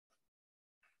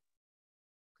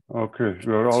Okay,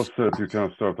 we're all set. You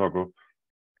can start, Taco.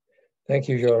 Thank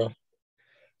you, Jora.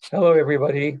 Hello,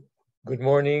 everybody. Good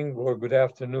morning, or good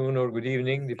afternoon, or good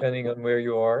evening, depending on where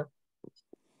you are.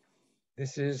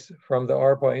 This is from the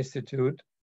ARPA Institute.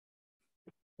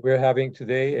 We're having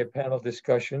today a panel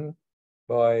discussion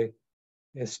by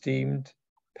esteemed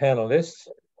panelists,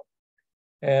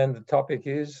 and the topic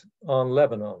is on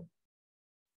Lebanon.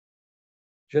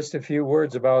 Just a few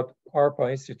words about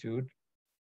ARPA Institute.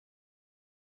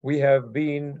 We have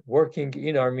been working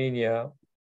in Armenia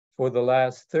for the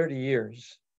last 30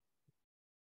 years.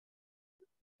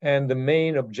 And the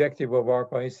main objective of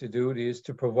ARPA Institute is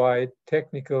to provide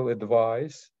technical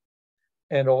advice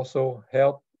and also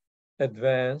help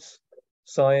advance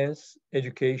science,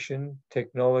 education,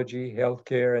 technology,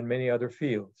 healthcare, and many other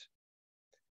fields.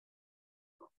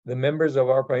 The members of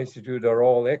ARPA Institute are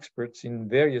all experts in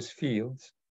various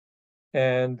fields,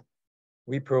 and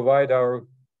we provide our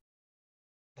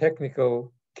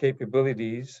technical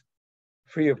capabilities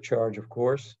free of charge, of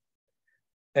course.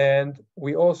 And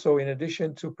we also, in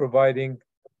addition to providing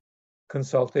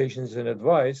consultations and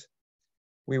advice,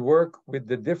 we work with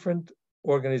the different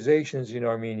organizations in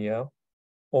Armenia,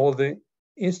 all the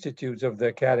institutes of the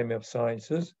Academy of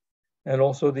Sciences, and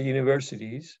also the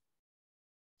universities.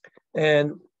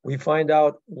 And we find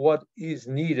out what is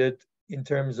needed in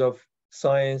terms of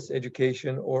science,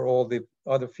 education, or all the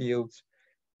other fields,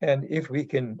 and if we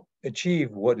can achieve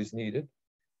what is needed,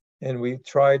 and we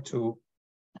try to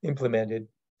implement it.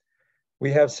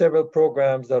 We have several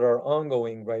programs that are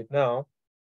ongoing right now.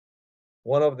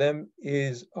 One of them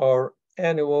is our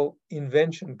annual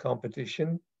invention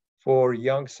competition for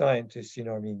young scientists in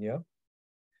Armenia.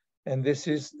 And this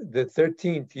is the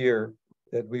 13th year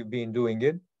that we've been doing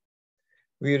it.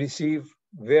 We receive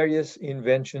various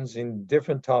inventions in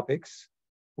different topics.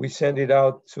 We send it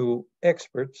out to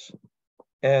experts,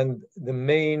 and the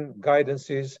main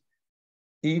guidance is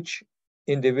each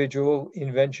individual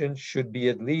invention should be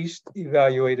at least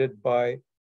evaluated by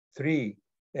 3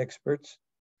 experts,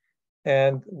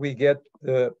 and we get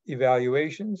the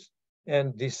evaluations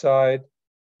and decide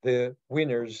the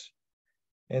winners,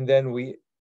 and then we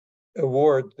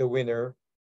award the winner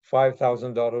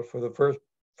 $5,000 for the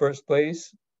first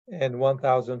place and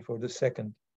 $1,000 for the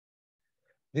second.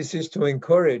 This is to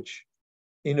encourage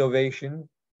innovation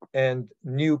and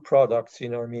new products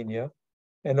in Armenia,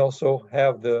 and also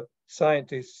have the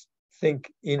scientists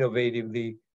think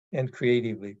innovatively and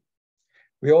creatively.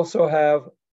 We also have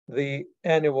the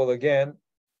annual, again,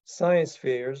 science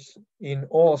fairs in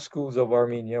all schools of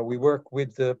Armenia. We work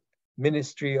with the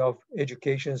Ministry of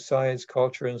Education, Science,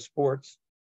 Culture, and Sports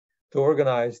to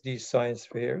organize these science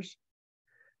fairs.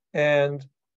 And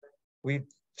we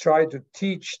try to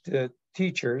teach the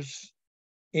teachers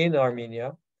in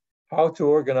Armenia how to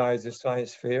organize a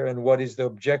science fair and what is the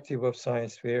objective of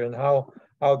science fair, and how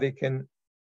they can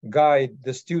guide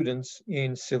the students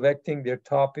in selecting their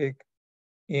topic,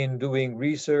 in doing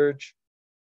research,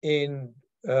 in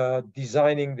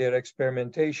designing their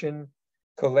experimentation,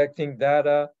 collecting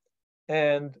data,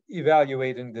 and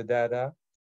evaluating the data.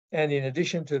 And in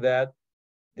addition to that,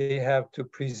 they have to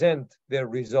present their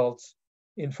results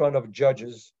in front of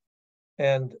judges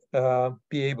and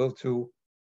be able to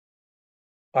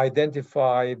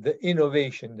identify the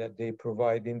innovation that they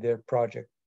provide in their project.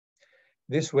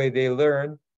 This way they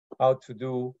learn how to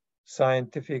do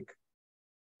scientific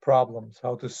problems,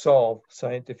 how to solve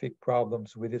scientific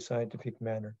problems with a scientific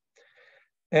manner.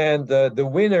 And the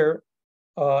winner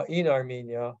in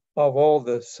Armenia of all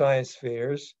the science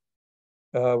fairs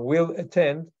will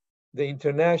attend the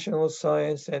International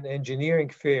Science and Engineering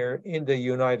Fair in the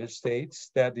United States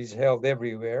that is held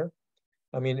everywhere.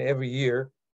 I mean, every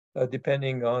year,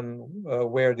 depending on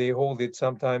where they hold it,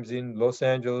 sometimes in Los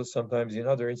Angeles, sometimes in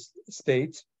other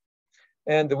states.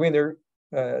 And the winner,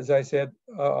 as I said,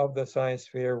 of the science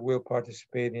fair will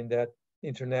participate in that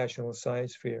international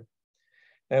science fair.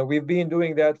 And we've been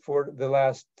doing that for the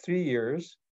last 3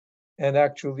 years. And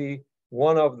actually,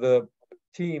 one of the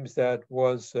teams that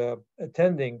was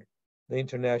attending the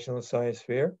international science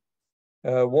fair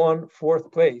won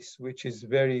 4th place, which is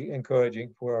very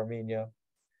encouraging for Armenia,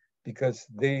 because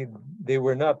they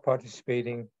were not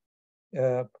participating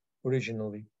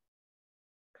originally.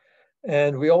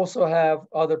 And we also have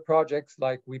other projects,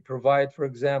 like we provide, for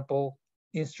example,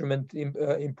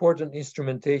 important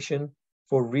instrumentation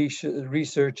for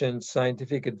research and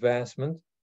scientific advancement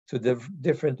to the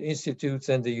different institutes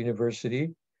and the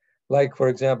university. Like, for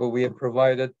example, we have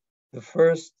provided the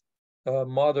first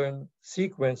modern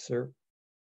sequencer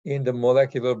in the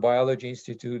Molecular Biology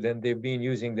Institute, and they've been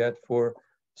using that for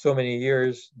so many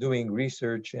years, doing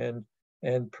research and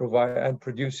and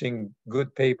producing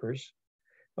good papers.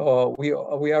 We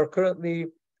are currently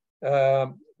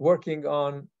working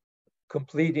on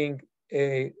completing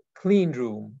a clean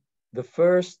room, the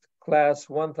first class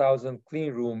 1000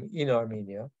 clean room in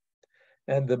Armenia.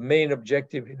 And the main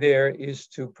objective there is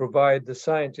to provide the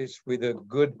scientists with a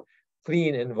good,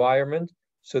 clean environment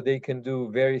so they can do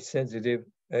very sensitive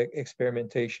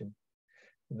experimentation.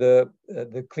 The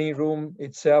clean room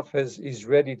itself is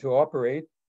ready to operate.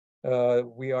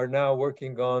 We are now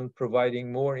working on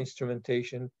providing more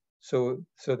instrumentation so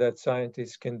that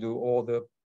scientists can do all the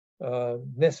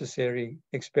necessary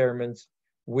experiments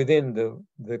within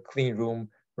the clean room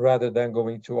rather than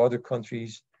going to other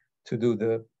countries to do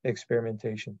the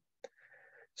experimentation.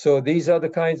 So these are the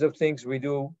kinds of things we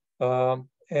do.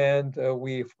 And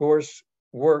we, of course,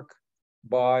 work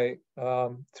by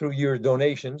through your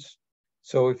donations.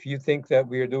 So if you think that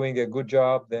we are doing a good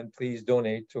job, then please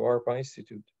donate to ARPA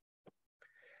Institute.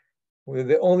 Well,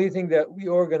 the only thing that we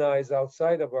organize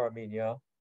outside of Armenia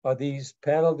are these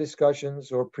panel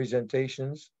discussions or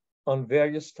presentations on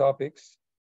various topics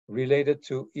related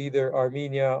to either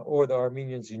Armenia or the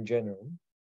Armenians in general.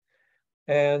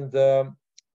 And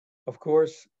of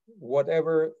course,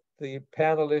 whatever the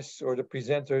panelists or the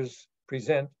presenters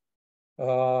present,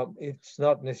 it's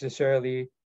not necessarily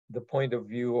the point of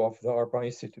view of the ARPA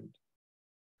Institute.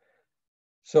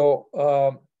 So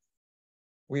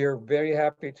we are very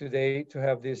happy today to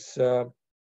have this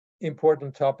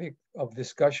important topic of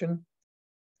discussion.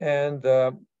 And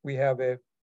we have a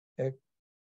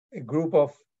group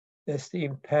of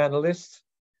esteemed panelists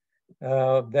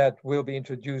that will be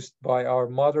introduced by our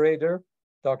moderator,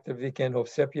 Dr. Viken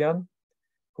Hovsepian,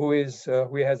 who has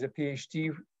a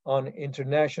PhD on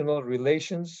international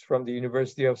relations from the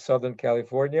University of Southern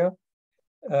California,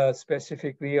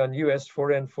 specifically on US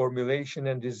foreign formulation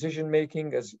and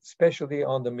decision-making, especially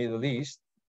on the Middle East.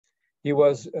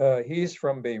 He's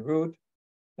from Beirut,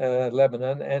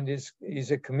 Lebanon, and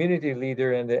is a community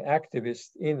leader and an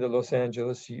activist in the Los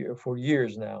Angeles for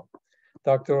years now.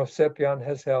 Dr. Hovsepian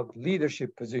has held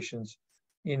leadership positions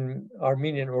in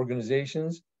Armenian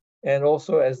organizations and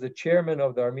also as the chairman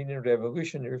of the Armenian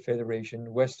Revolutionary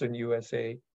Federation, Western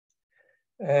USA,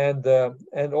 and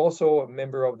also a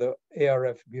member of the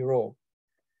ARF Bureau.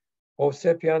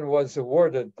 Hovsepian was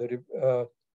awarded by the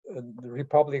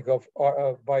Republic of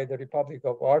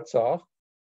Artsakh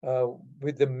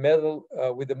with the medal,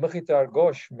 with the Mkhitar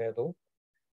Ghosh medal,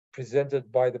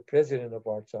 presented by the president of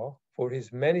Artsakh for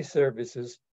his many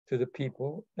services to the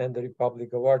people and the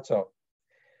Republic of Artsakh.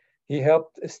 He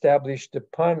helped establish the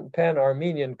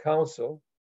Pan-Armenian Council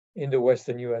in the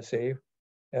Western USA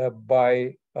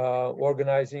by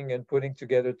organizing and putting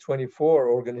together 24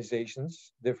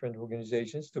 organizations, different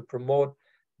organizations, to promote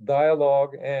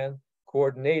dialogue and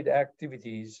coordinate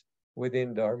activities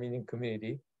within the Armenian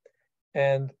community.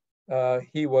 And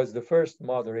he was the first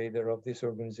moderator of this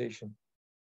organization.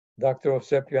 Dr.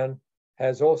 Hovsepian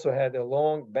has also had a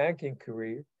long banking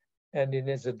career and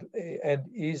is on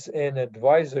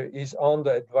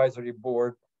the advisory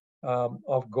board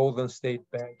of Golden State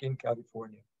Bank in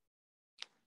California.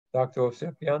 Dr.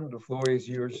 Hovsepian, the floor is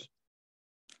yours.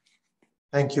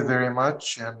 Thank you very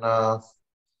much. And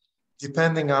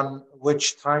depending on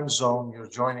which time zone you're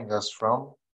joining us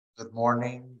from, good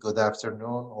morning, good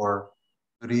afternoon, or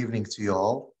good evening to you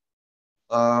all.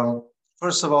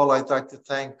 First of all, I'd like to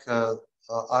thank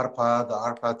ARPA, the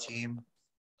ARPA team,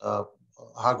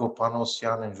 Hago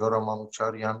Panosyan and Joram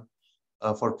Manucharian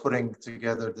for putting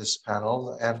together this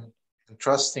panel and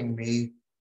entrusting me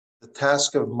the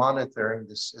task of monitoring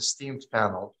this esteemed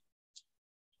panel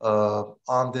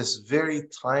on this very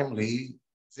timely,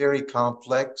 very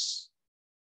complex,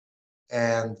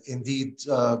 and indeed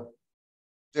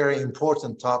very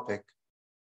important topic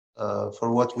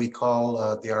for what we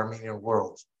call the Armenian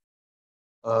world.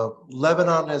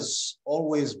 Lebanon has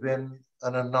always been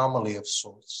an anomaly of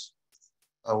sorts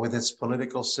with its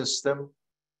political system.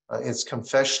 Its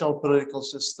confessional political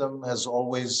system has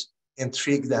always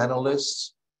intrigued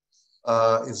analysts.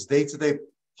 Its day-to-day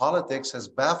politics has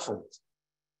baffled,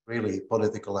 really,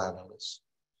 political analysts.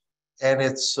 And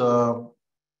its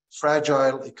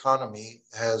fragile economy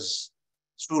has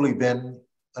truly been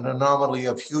an anomaly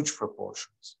of huge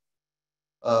proportions.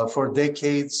 For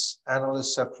decades,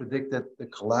 analysts have predicted the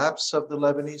collapse of the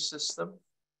Lebanese system.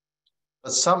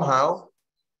 But somehow,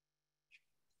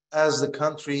 as the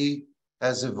country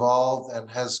has evolved and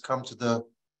has come to the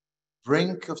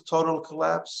brink of total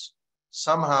collapse,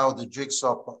 somehow the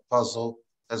jigsaw puzzle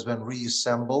has been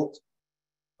reassembled,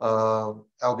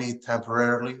 albeit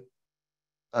temporarily,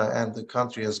 and the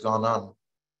country has gone on.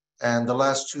 And the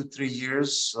last 2-3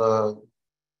 years,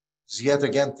 is yet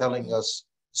again telling us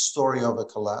the story of a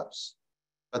collapse.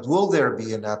 But will there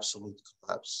be an absolute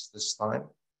collapse this time?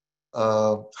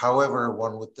 However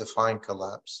one would define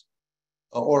collapse,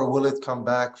 or will it come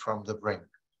back from the brink?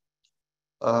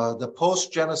 The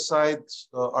post-genocide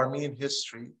Armenian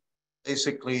history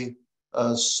basically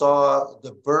saw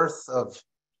the birth of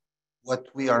what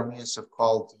we Armenians have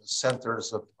called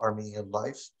centers of Armenian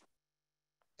life.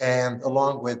 And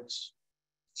along with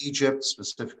Egypt,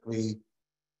 specifically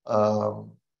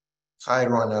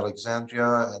Cairo and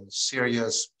Alexandria, and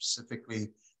Syria, specifically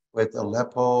with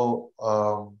Aleppo,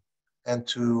 and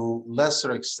to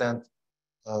lesser extent,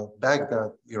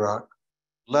 Baghdad, Iraq,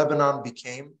 Lebanon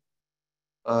became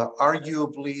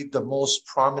arguably the most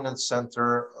prominent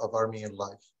center of Armenian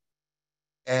life.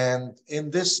 And in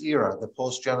this era, the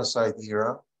post-genocide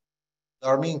era, the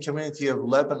Armenian community of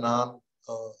Lebanon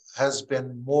has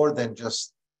been more than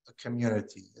just a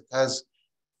community. It has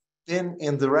been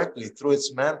indirectly, through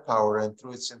its manpower and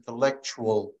through its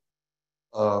intellectual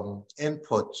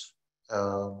input,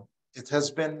 it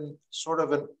has been sort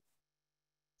of an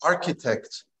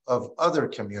architect of other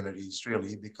communities,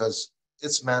 really, because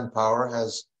its manpower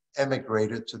has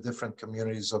emigrated to different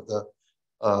communities of the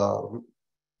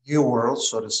New World,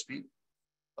 so to speak,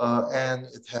 and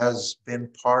it has been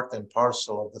part and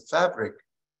parcel of the fabric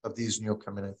of these new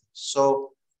communities.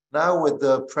 So now with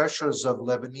the pressures of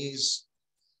Lebanese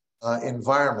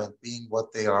environment being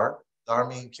what they are, the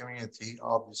Armenian community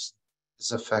obviously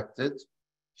is affected,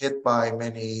 hit by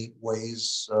many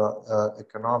ways,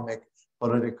 economic,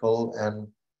 political, and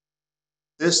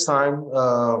this time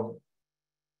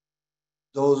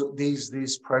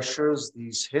these pressures,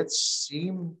 these hits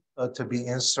seem to be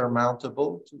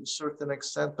insurmountable to a certain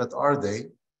extent, but are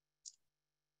they?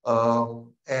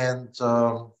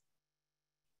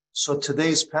 So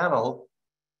today's panel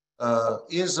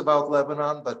is about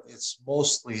Lebanon, but it's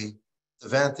mostly the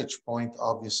vantage point,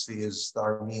 obviously, is the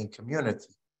Armenian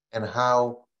community and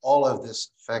how all of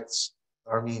this affects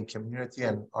the Armenian community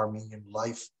and Armenian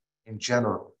life in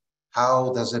general.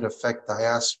 How does it affect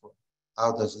diaspora?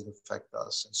 How does it affect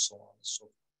us, and so on and so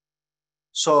forth.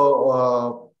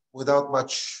 So without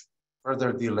much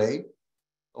further delay,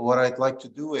 what I'd like to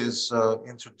do is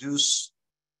introduce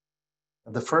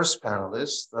the first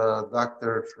panelist,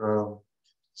 Dr.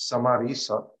 Samar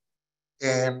Isa.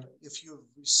 And if you've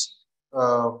received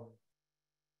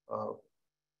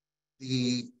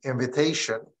the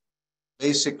invitation,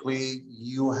 basically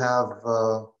you have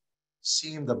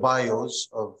seen the bios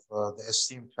of the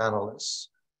esteemed panelists.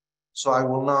 So I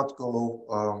will not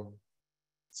go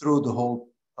through the whole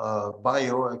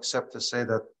bio, except to say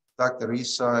that Dr.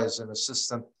 Isa is an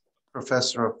assistant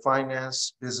professor of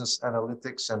finance, business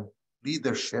analytics, and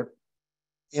leadership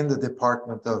in the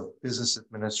Department of Business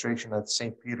Administration at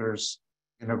St. Peter's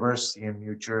University in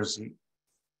New Jersey.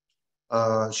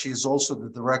 She is also the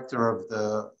director of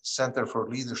the Center for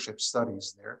Leadership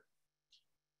Studies there.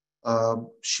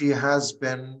 She has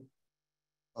been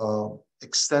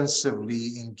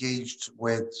extensively engaged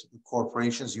with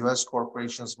corporations, US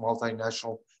corporations,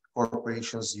 multinational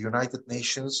corporations, the United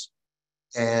Nations,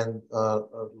 and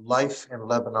life in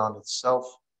Lebanon itself,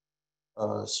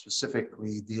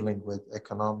 specifically dealing with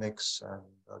economics and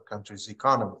country's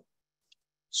economy.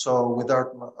 So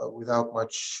without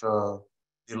much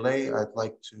delay, I'd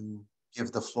like to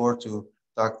give the floor to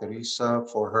Dr. Isa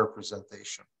for her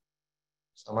presentation.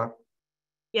 Samar?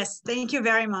 Yes, thank you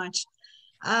very much.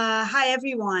 Hi,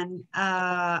 everyone.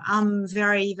 I'm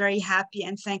very, very happy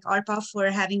and thank ARPA for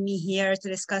having me here to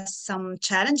discuss some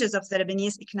challenges of the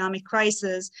Lebanese economic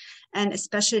crisis, and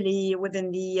especially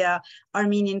within the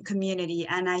Armenian community.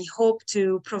 And I hope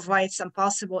to provide some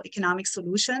possible economic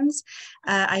solutions.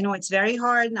 I know it's very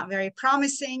hard, not very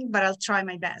promising, but I'll try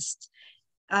my best.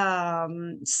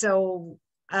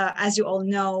 As you all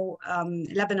know,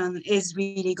 Lebanon is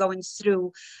really going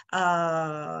through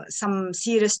some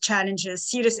serious challenges,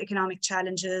 serious economic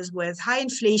challenges with high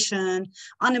inflation,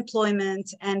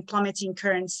 unemployment, and plummeting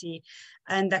currency.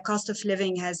 And the cost of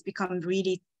living has become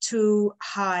really too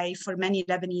high for many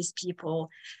Lebanese people.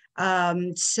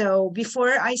 So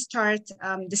before I start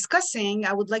discussing,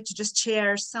 I would like to just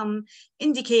share some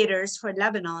indicators for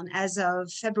Lebanon as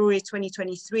of February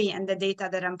 2023, and the data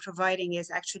that I'm providing is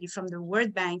actually from the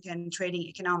World Bank and Trading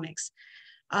Economics.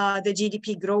 The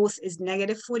GDP growth is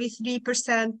negative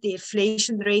 43%. The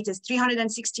inflation rate is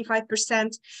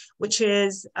 365%, which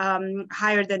is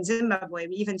higher than Zimbabwe.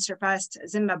 We even surpassed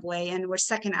Zimbabwe, and we're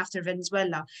second after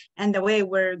Venezuela. And the way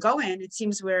we're going, it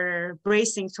seems we're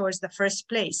bracing towards the first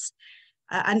place.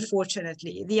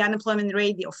 unfortunately. The unemployment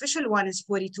rate, the official one, is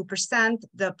 42%.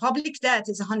 The public debt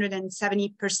is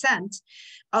 170%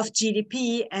 of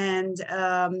GDP, and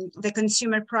the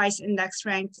consumer price index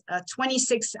ranked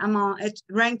it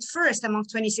ranked first among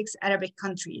 26 Arabic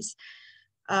countries.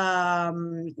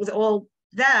 With all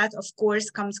that, of course,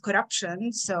 comes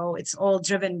corruption. So it's all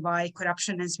driven by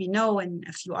corruption, as we know, and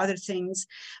a few other things.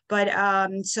 But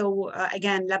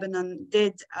again, Lebanon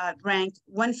did rank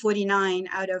 149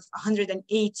 out of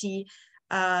 180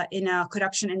 in a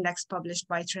corruption index published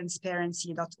by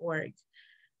transparency.org.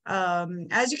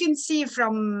 As you can see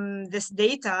from this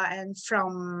data and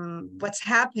from what's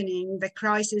happening, the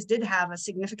crisis did have a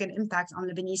significant impact on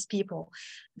Lebanese people.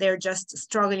 They're just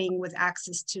struggling with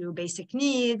access to basic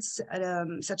needs,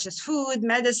 such as food,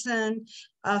 medicine,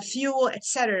 fuel,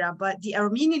 etc. But the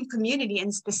Armenian community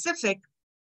in specific,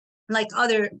 like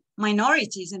other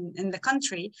minorities in the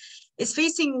country, is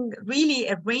facing really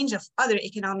a range of other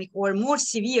economic or more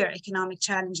severe economic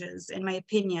challenges, in my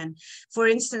opinion. For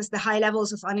instance, the high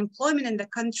levels of unemployment in the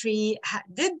country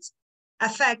did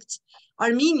affect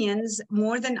Armenians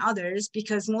more than others,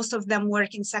 because most of them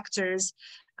work in sectors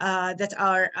that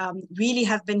are really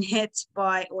have been hit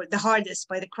by, or the hardest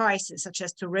by, the crisis, such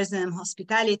as tourism,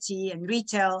 hospitality, and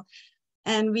retail.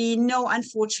 And we know,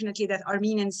 unfortunately, that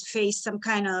Armenians face some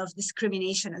kind of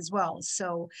discrimination as well.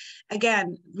 So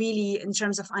again, really, in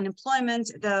terms of unemployment,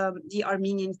 the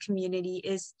Armenian community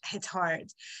is hit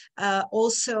hard.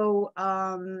 Also,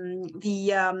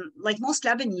 like most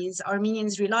Lebanese,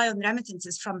 Armenians rely on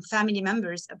remittances from family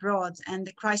members abroad, and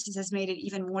the crisis has made it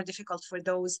even more difficult for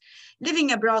those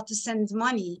living abroad to send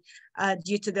money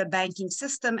due to the banking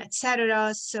system,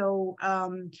 etc. So,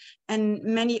 and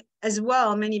many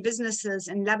businesses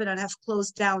in Lebanon have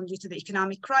closed down due to the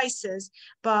economic crisis.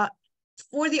 But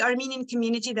for the Armenian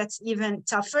community, that's even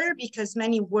tougher, because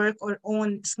many work or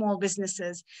own small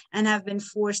businesses and have been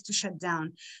forced to shut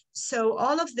down. So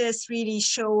all of this really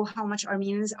show how much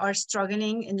Armenians are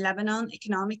struggling in Lebanon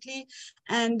economically.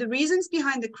 And the reasons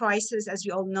behind the crisis, as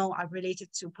we all know, are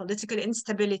related to political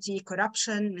instability,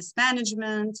 corruption,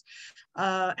 mismanagement,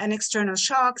 and external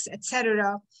shocks,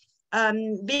 etc.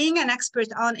 Being an expert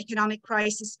on economic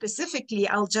crisis specifically,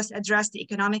 I'll just address the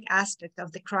economic aspect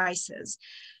of the crisis.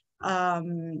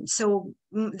 So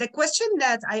the question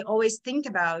that I always think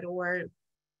about, or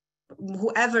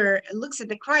whoever looks at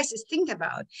the crisis think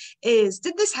about, is,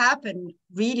 did this happen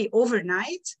really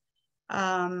overnight?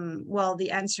 Well,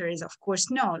 the answer is, of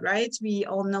course, no, right? We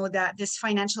all know that this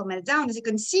financial meltdown is a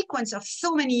consequence of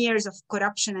so many years of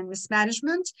corruption and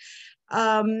mismanagement.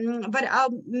 But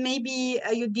maybe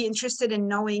you'd be interested in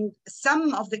knowing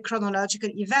some of the chronological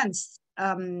events,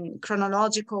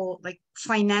 like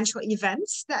financial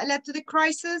events that led to the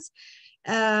crisis.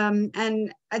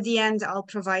 And at the end, I'll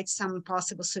provide some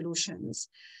possible solutions.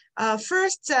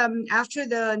 First, after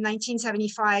the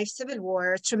 1975 civil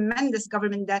war, tremendous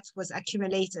government debt was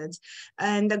accumulated,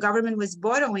 and the government was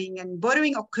borrowing, and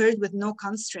borrowing occurred with no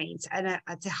constraints and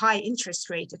at a high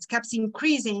interest rate. It kept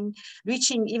increasing,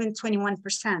 reaching even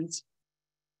 21%.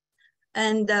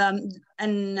 And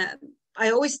I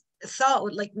always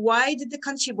thought, like, why did the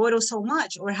country borrow so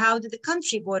much, or how did the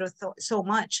country borrow so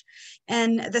much?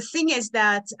 And the thing is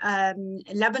that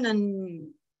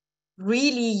Lebanon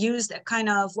really used a kind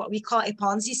of what we call a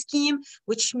Ponzi scheme,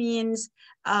 which means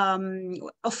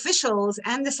officials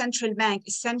and the central bank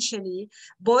essentially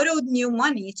borrowed new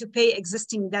money to pay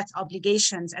existing debt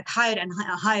obligations at higher and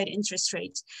higher interest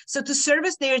rates. So to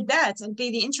service their debt and pay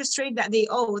the interest rate that they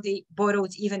owe, they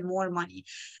borrowed even more money.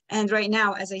 And right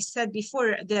now, as I said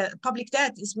before, the public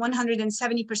debt is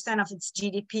 170% of its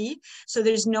GDP. So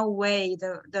there's no way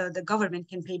the government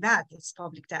can pay back its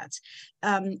public debt.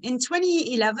 In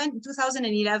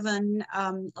 2011,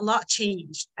 a lot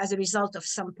changed as a result of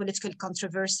some political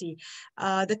controversy.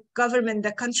 The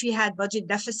country had budget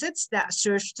deficits that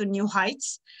surged to new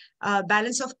heights.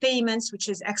 Balance of payments, which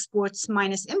is exports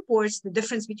minus imports, the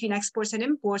difference between exports and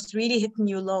imports really hit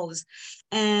new lows.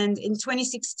 And in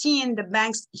 2016, the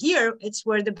banks here, it's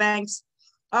where the banks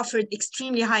offered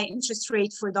extremely high interest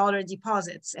rate for dollar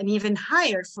deposits, and even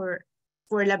higher for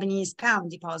Lebanese pound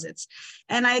deposits.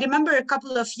 And I remember a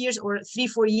couple of years, or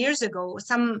 3-4 years ago,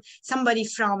 somebody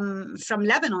from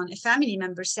Lebanon, a family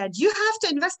member, said, "You have to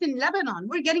invest in Lebanon.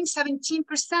 We're getting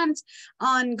 17%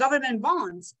 on government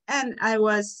bonds." And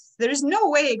there is no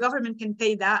way a government can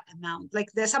pay that amount. Like,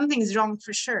 something's wrong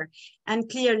for sure. And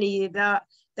clearly that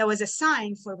was a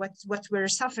sign for what we're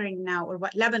suffering now, or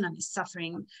what Lebanon is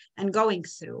suffering and going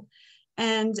through.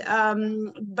 And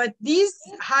but these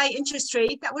high interest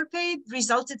rates that were paid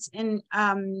resulted in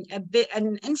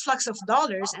an influx of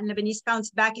dollars and Lebanese pounds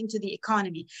back into the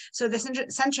economy. So the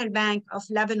Central Bank of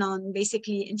Lebanon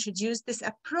basically introduced this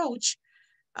approach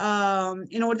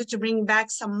in order to bring back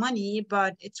some money,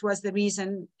 but it was the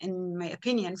reason, in my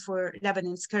opinion, for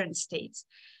Lebanon's current state.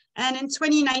 And in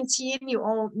 2019, you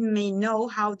all may know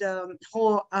how the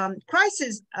whole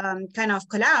crisis kind of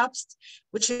collapsed,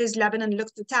 which is Lebanon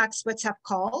looked to tax WhatsApp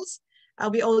calls.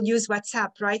 We all use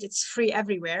WhatsApp, right? It's free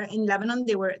everywhere. In Lebanon,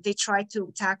 they tried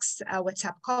to tax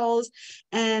WhatsApp calls.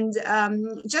 And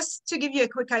just to give you a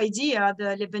quick idea,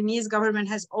 the Lebanese government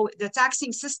the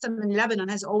taxing system in Lebanon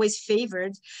has always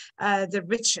favored the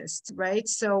richest, right?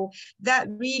 So that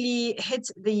really hit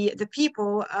the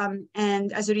people.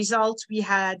 And as a result, we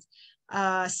had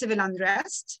civil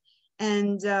unrest.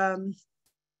 And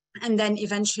then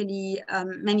eventually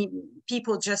many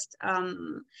people just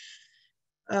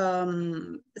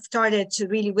started to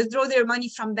really withdraw their money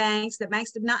from banks. The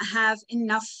banks did not have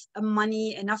enough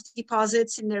money, enough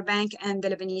deposits in their bank, and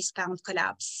the Lebanese pound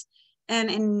collapsed. And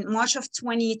in March of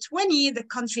 2020, the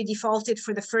country defaulted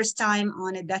for the first time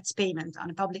on a debt payment, on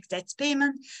a public debt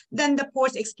payment. Then the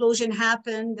port explosion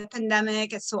happened, the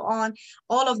pandemic, and so on.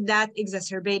 All of that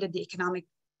exacerbated the economic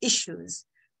issues.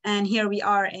 And here we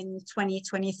are in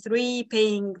 2023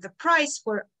 paying the price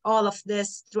for all of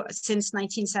this since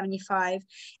 1975,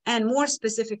 and more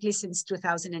specifically since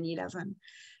 2011.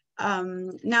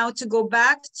 Now to go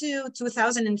back to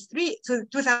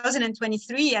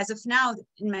 2023, as of now,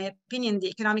 in my opinion, the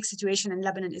economic situation in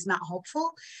Lebanon is not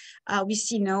hopeful. We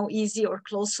see no easy or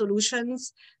close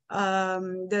solutions.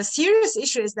 The serious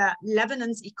issue is that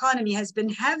Lebanon's economy has been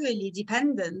heavily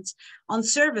dependent on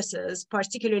services,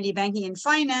 particularly banking and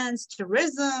finance,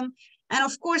 tourism, and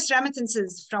of course,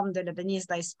 remittances from the Lebanese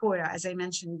diaspora, as I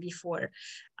mentioned before.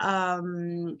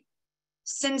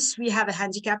 Since we have a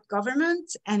handicapped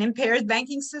government, an impaired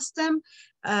banking system,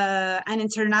 an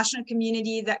international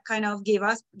community that kind of gave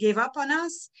up on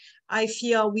us, I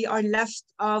feel we are left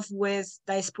off with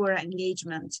diaspora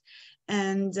engagement.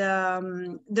 And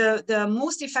the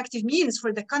most effective means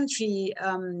for the country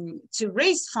to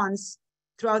raise funds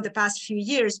throughout the past few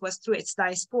years was through its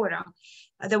diaspora.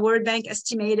 The World Bank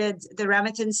estimated the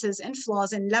remittances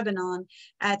inflows in Lebanon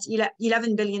at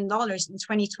 $11 billion in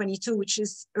 2022, which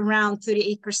is around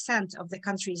 38% of the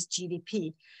country's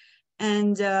GDP.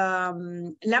 And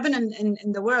Lebanon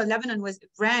in the world, Lebanon was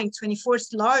ranked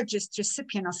 24th largest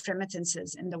recipient of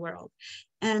remittances in the world.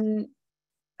 And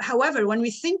however, when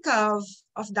we think of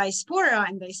diaspora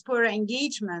and diaspora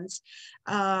engagement,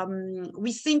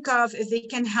 we think of if they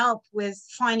can help with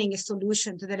finding a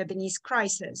solution to the Lebanese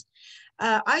crisis.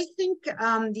 I think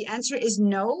the answer is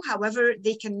no. However,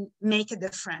 they can make a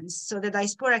difference. So the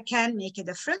diaspora can make a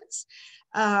difference.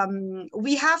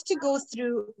 We have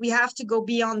to go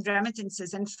beyond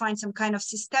remittances and find some kind of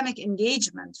systemic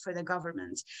engagement for the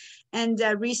government. And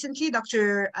recently,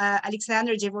 Dr.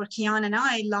 Alexander Gevorkian and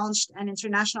I launched an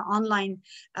international online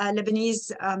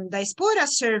Lebanese diaspora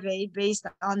survey based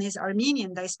on his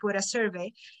Armenian diaspora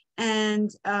survey. And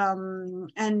a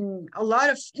lot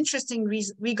of interesting,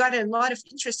 we got a lot of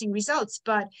interesting results,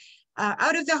 but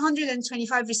out of the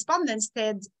 125 respondents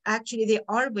said actually they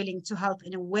are willing to help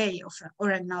in a way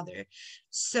or another.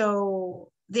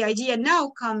 So the idea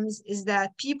now is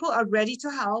that people are ready to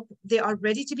help, they are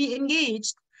ready to be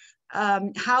engaged,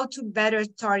 how to better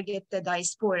target the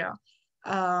diaspora.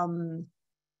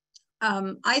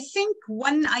 I think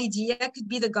one idea could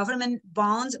be the government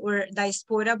bond or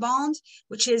diaspora bond,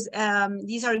 which is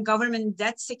these are government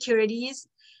debt securities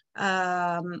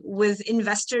with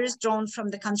investors drawn from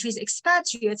the country's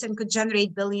expatriates and could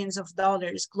generate billions of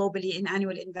dollars globally in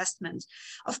annual investment.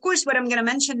 Of course, what I'm going to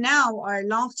mention now are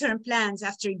long-term plans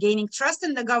after gaining trust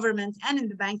in the government and in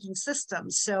the banking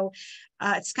system. So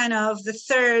it's kind of the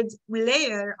third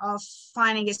layer of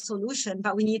finding a solution,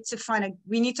 but we need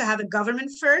to have a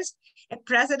government first, a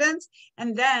president,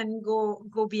 and then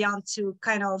go beyond to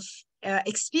kind of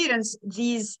experience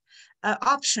these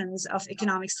options of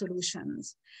economic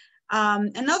solutions.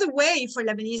 Another way for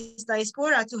Lebanese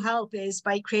diaspora to help is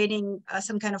by creating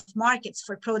some kind of markets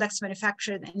for products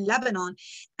manufactured in Lebanon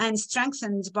and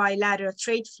strengthened bilateral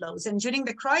trade flows. And during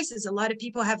the crisis, a lot of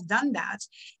people have done that.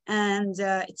 And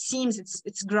it seems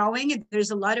it's growing.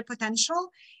 There's a lot of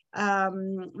potential.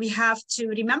 We have to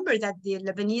remember that the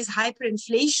Lebanese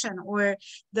hyperinflation or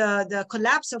the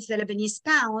collapse of the Lebanese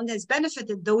pound has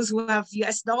benefited those who have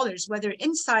US dollars, whether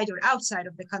inside or outside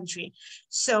of the country.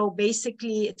 So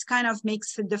basically, it kind of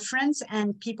makes a difference,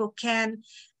 and people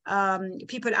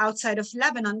outside of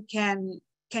Lebanon can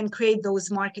create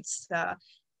those markets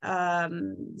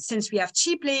since we have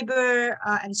cheap labor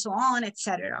and so on,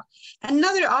 etc.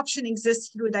 Another option exists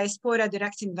through diaspora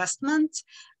direct investment.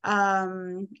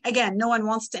 Again, no one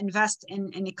wants to invest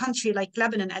in a country like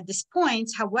Lebanon at this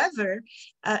point. However,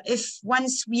 if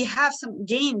once we have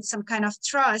gained some kind of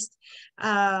trust,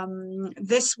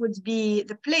 this would be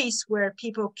the place where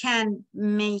people can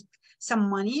make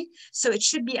some money. So it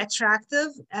should be attractive.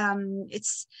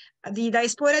 It's the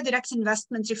diaspora direct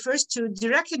investment refers to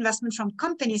direct investment from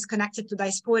companies connected to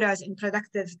diasporas in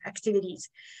productive activities.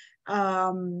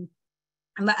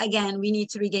 But again, we need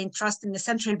to regain trust in the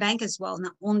central bank as well,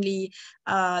 not only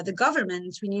the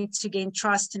government. We need to gain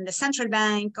trust in the central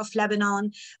bank of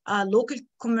Lebanon, local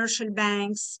commercial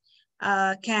banks,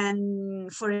 can,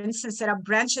 for instance, set up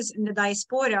branches in the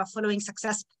diaspora following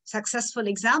successful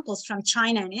examples from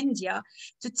China and India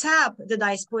to tap the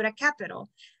diaspora capital.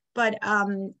 But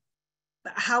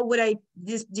how would I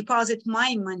deposit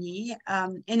my money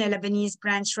in a Lebanese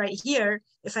branch right here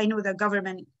if I know the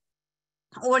government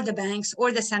or the banks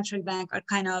or the central bank are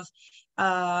kind of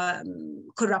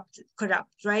corrupt,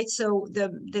 right? So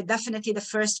definitely the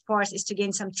first part is to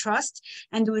gain some trust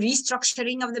and do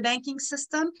restructuring of the banking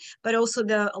system, but also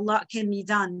a lot can be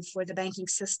done for the banking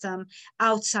system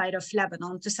outside of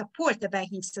Lebanon to support the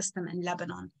banking system in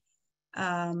Lebanon.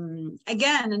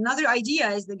 Again, another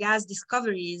idea is the gas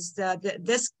discoveries.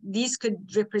 These could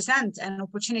represent an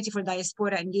opportunity for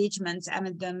diaspora engagement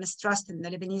amid the mistrust in the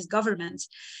Lebanese government.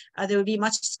 There will be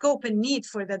much scope and need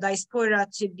for the diaspora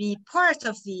to be part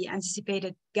of the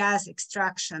anticipated gas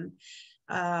extraction.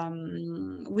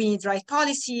 We need right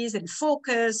policies and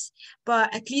focus,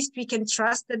 but at least we can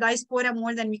trust the diaspora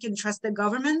more than we can trust the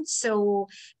government. So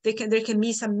there can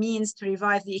be some means to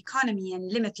revive the economy and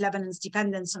limit Lebanon's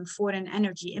dependence on foreign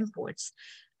energy imports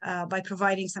by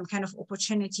providing some kind of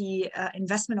opportunity,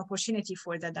 investment opportunity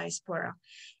for the diaspora.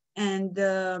 And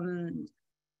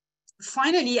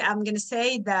finally, I'm going to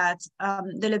say that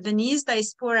the Lebanese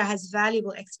diaspora has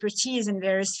valuable expertise in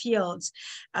various fields,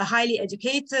 highly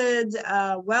educated,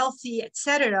 wealthy,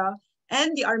 etc.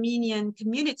 And the Armenian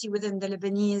community within the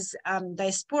Lebanese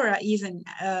diaspora, even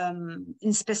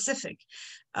in specific.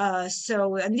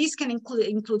 And these can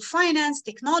include finance,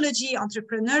 technology,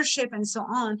 entrepreneurship, and so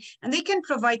on. And they can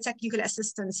provide technical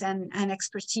assistance and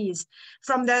expertise.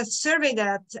 From the survey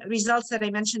results that I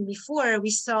mentioned before,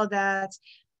 we saw that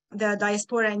the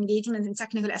diaspora engagement and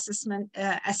technical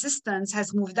assistance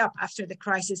has moved up after the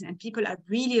crisis, and people are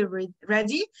really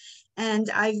ready. And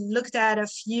I've looked at a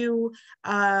few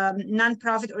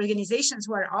nonprofit organizations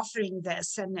who are offering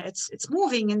this, and it's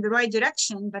moving in the right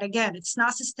direction. But again, it's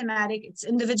not systematic, it's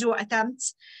individual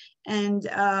attempts, and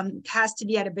it has to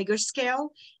be at a bigger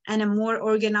scale and a more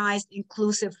organized,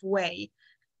 inclusive way.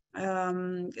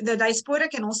 The diaspora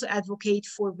can also advocate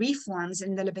for reforms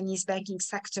in the Lebanese banking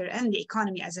sector and the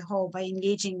economy as a whole by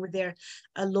engaging with their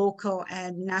local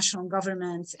and national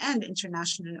governments and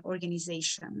international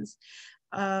organizations.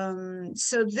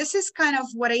 So this is kind of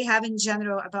what I have in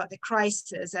general about the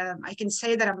crisis. I can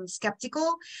say that I'm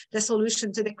skeptical. The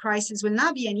solution to the crisis will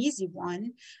not be an easy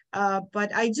one,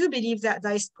 but I do believe that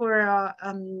diaspora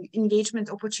engagement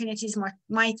opportunities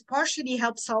might partially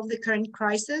help solve the current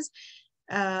crisis,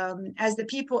 as the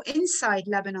people inside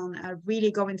Lebanon are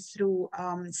really going through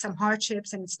some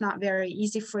hardships, and it's not very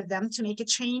easy for them to make a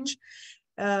change.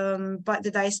 But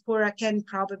the diaspora can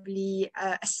probably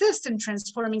assist in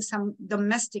transforming some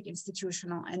domestic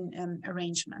institutional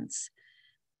arrangements.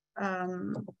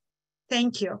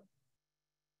 Thank you.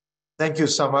 Thank you,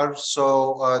 Samar.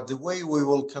 So the way we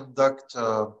will conduct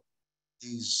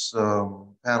these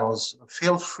panels,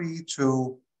 feel free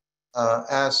to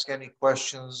ask any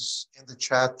questions in the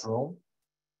chat room,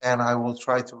 and I will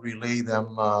try to relay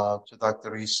them to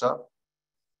Dr. Isa.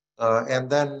 And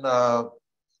then the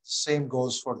same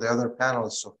goes for the other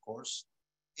panelists, of course.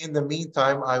 In the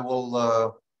meantime, I will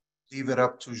leave it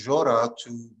up to Jora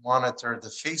to monitor the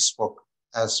Facebook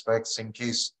aspects in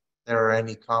case there are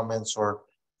any comments or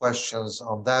questions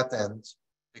on that end,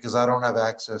 because I don't have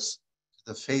access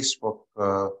to the Facebook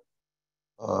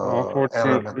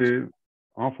element.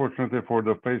 Unfortunately, for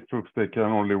the Facebooks, they can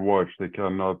only watch. They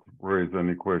cannot raise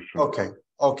any questions.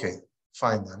 Okay,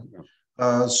 fine then.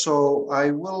 Yeah. So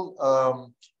I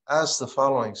will ask the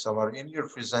following, Samar. In your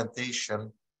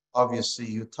presentation, obviously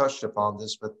you touched upon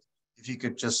this, but if you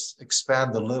could just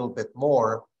expand a little bit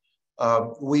more.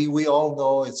 We all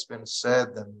know, it's been said,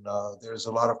 and there's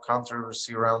a lot of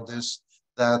controversy around this,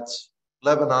 that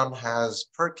Lebanon has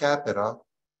per capita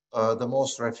the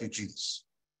most refugees,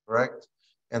 correct,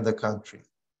 in the country.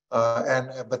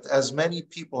 But as many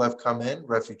people have come in,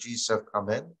 refugees have come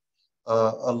in,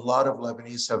 a lot of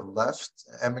Lebanese have left,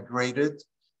 emigrated,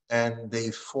 and they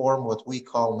form what we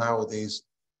call nowadays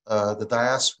the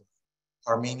diaspora,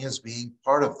 Armenians being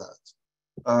part of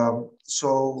that.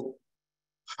 So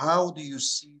how do you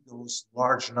see those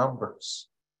large numbers,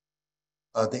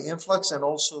 the influx and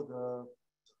also the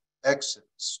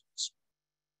exodus?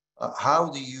 How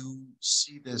do you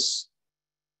see this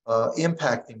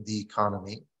impacting the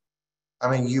economy? I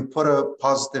mean, you put a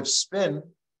positive spin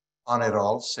on it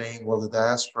all, saying, well, the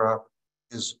diaspora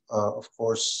is, of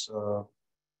course,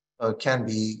 can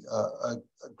be a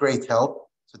great help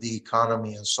to the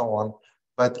economy and so on.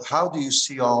 But how do you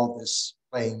see all this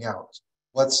playing out?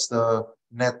 What's the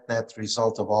net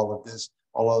result of all of this,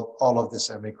 all of this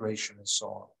emigration and so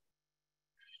on?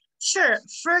 Sure.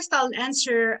 First, I'll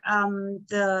answer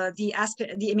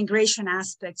the immigration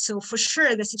aspect. So for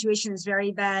sure, the situation is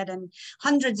very bad, and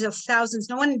hundreds of thousands.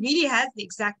 No one really has the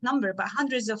exact number, but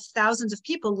hundreds of thousands of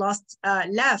people left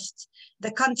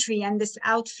the country, and this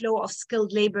outflow of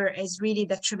skilled labor is really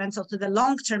detrimental to the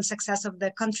long-term success of the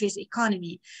country's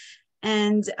economy.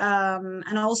 And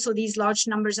also these large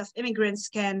numbers of immigrants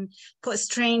can put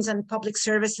strains on public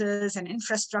services and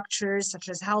infrastructures such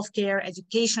as healthcare,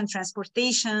 education,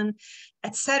 transportation,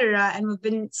 etc. And we've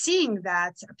been seeing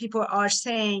that people are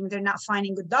saying they're not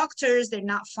finding good doctors, there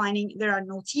are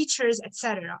no teachers,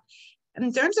 etc.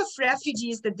 In terms of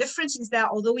refugees, the difference is that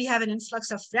although we have an influx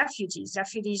of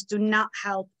refugees do not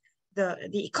help the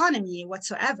economy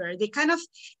whatsoever. They kind of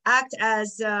act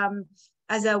as a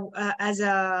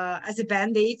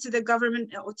band-aid to the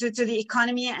government, to the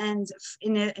economy, and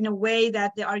in a way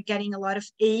that they are getting a lot of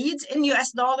aid in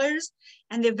US dollars,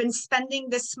 and they've been spending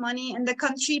this money in the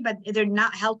country, but they're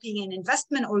not helping in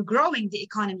investment or growing the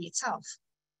economy itself.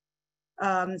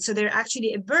 So they're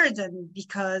actually a burden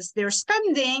because they're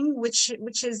spending, which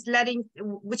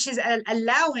is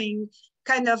allowing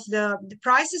kind of the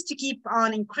prices to keep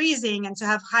on increasing and to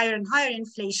have higher and higher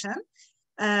inflation.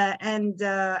 And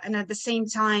at the same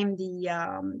time,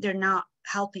 they're not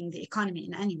helping the economy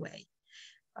in any way.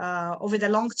 Over the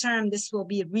long term, this will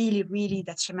be really, really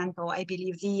detrimental, I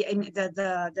believe,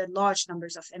 the large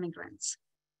numbers of immigrants.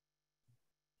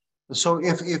 So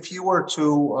if you were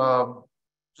to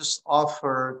just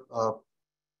offer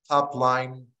top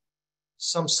line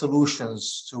some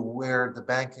solutions to where the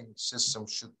banking system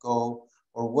should go,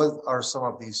 or what are some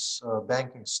of these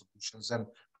banking solutions, and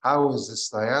how is this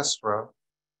diaspora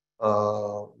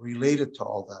related to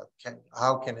all that?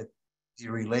 How can it be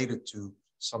related to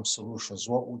some solutions?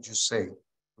 What would you say?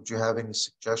 Would you have any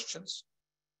suggestions?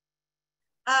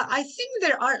 I think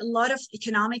there are a lot of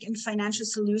economic and financial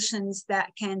solutions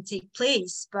that can take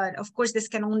place, but of course this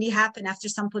can only happen after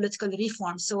some political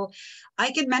reform. So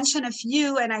I can mention a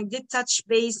few, and I did touch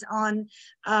base on,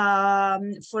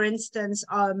 for instance,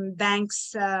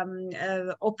 banks,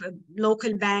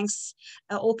 local banks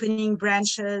opening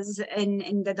branches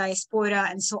in the diaspora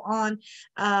and so on.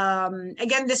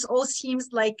 Again, this all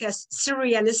seems like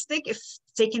surrealistic if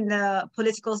taking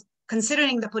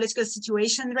considering the political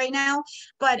situation right now,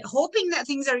 but hoping that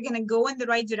things are going to go in the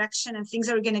right direction and things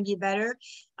are going to be better.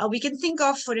 We can think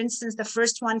of, for instance, the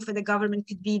first one for the government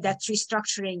could be debt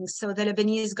restructuring. So the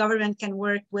Lebanese government can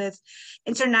work with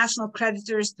international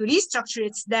creditors to restructure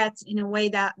its debt in a way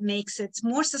that makes it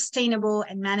more sustainable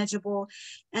and manageable.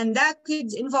 And that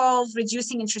could involve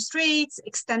reducing interest rates,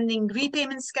 extending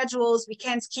repayment schedules. We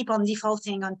can't keep on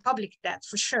defaulting on public debt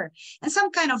for sure, and some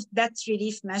kind of debt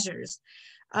relief measures.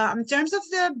 In terms of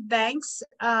the banks,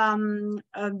 the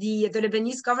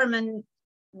Lebanese government,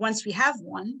 once we have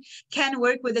one, can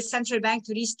work with the central bank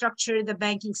to restructure the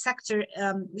banking sector,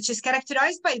 which is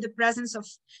characterized by the presence of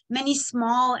many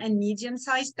small and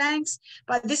medium-sized banks.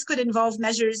 But this could involve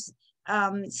measures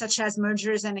such as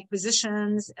mergers and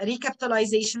acquisitions,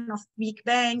 recapitalization of weak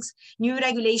banks, new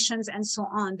regulations, and so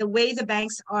on. The way the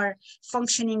banks are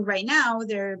functioning right now,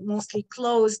 they're mostly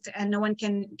closed and no one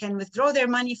can withdraw their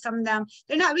money from them.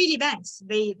 They're not really banks.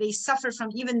 They suffer from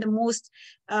even the most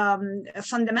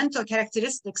fundamental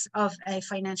characteristics of a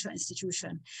financial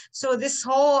institution. So this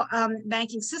whole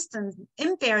banking system,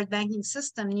 impaired banking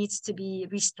system, needs to be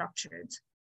restructured.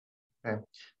 Okay,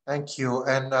 thank you.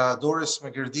 And Doris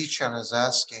Magerdichan is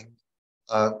asking,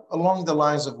 along the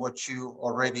lines of what you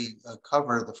already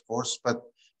covered, of course, but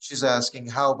she's asking,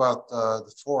 how about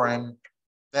the foreign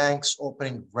banks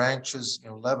opening branches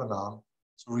in Lebanon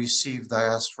to receive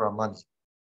diaspora money?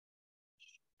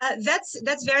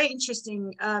 That's very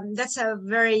interesting. That's a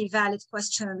very valid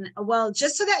question. Well,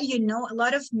 just so that you know, a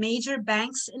lot of major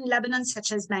banks in Lebanon,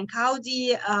 such as Bank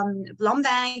Audi, Blom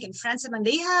Bank, and Franceman,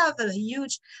 they have a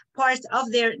huge part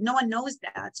of their. No one knows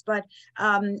that, but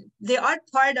they are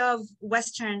part of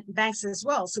Western banks as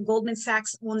well. So Goldman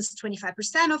Sachs owns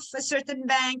 25% of a certain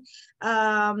bank,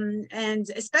 and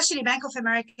especially Bank of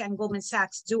America and Goldman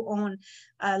Sachs do own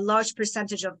a large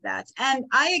percentage of that. And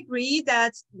I agree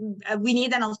that we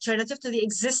need an alternative to the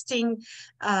existing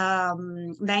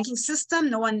banking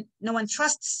system. No one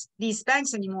trusts these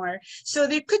banks anymore. So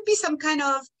there could be some kind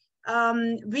of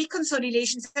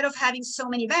reconciliation. Instead of having so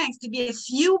many banks, to be a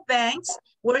few banks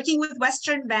working with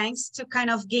Western banks to kind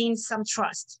of gain some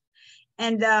trust.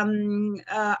 And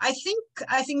I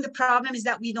think the problem is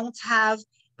that we don't have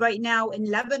right now in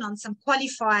Lebanon some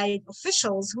qualified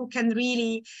officials who can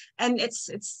really, and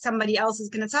it's somebody else is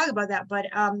going to talk about that, but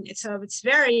it's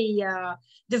very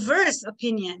diverse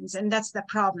opinions, and that's the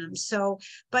problem. So,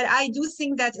 but I do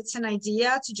think that it's an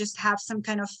idea to just have some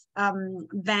kind of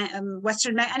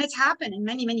Western bank, and it's happened in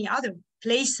many other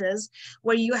places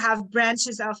where you have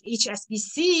branches of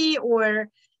HSBC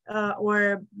or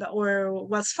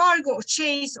Wells Fargo or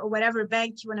Chase or whatever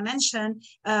bank you want to mention,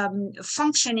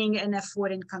 functioning in a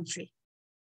foreign country.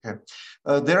 Okay.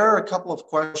 There are a couple of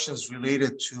questions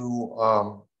related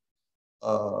to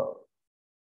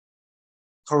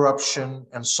corruption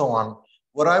and so on.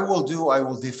 What I will do, I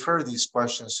will defer these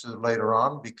questions to later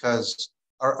on, because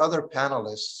our other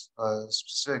panelists,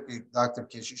 specifically Dr.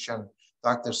 Keshish and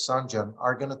Dr. Sanjan,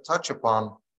 are going to touch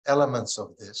upon elements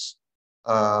of this.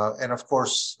 And of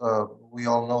course, we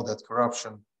all know that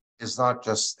corruption is not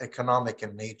just economic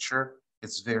in nature,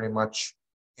 it's very much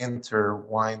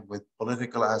intertwined with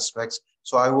political aspects.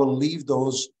 So I will leave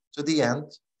those to the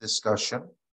end discussion.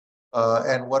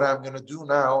 And what I'm going to do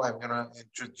now, I'm going to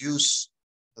introduce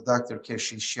Dr.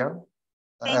 Keshishian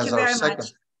as our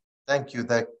second. Thank you,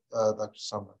 Dr.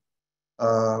 Samar.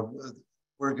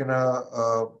 We're going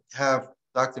to have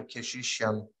Dr.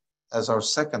 Keshishian as our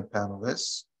second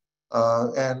panelist.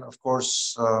 And of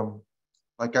course,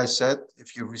 like I said,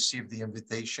 if you receive the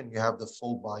invitation, you have the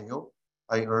full bio.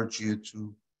 I urge you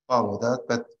to follow that.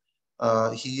 But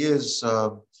he is,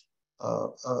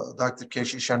 Dr.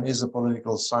 Keshishian is a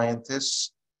political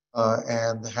scientist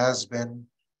and has been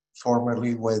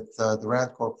formerly with the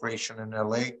Rand Corporation in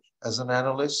LA as an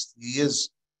analyst. He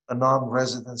is a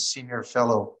non-resident senior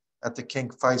fellow at the King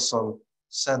Faisal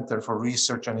Center for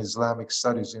Research on Islamic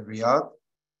Studies in Riyadh.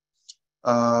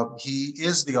 He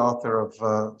is the author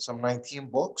of some 19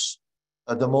 books.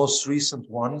 The most recent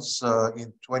ones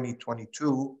in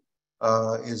 2022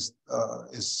 is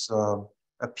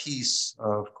a piece,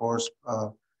 of course,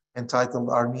 entitled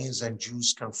Armenians and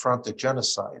Jews Confront a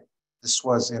Genocide. This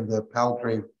was in the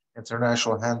Palgrave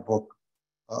International Handbook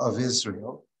of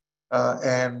Israel.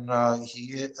 And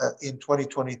in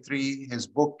 2023, his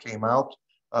book came out,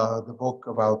 the book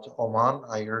about Oman.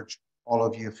 I urge all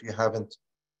of you, if you haven't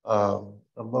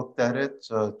looked at it,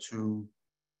 to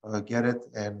get it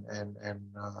and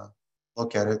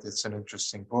look at it. It's an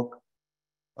interesting book.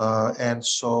 And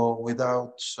so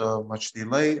without much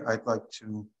delay, I'd like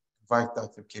to invite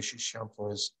Dr. Keshishian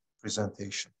for his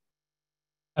presentation.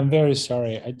 I'm very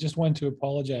sorry. I just want to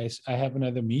apologize. I have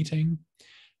another meeting.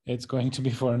 It's going to be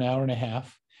for an hour and a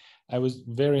half. I was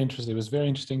very interested. It was very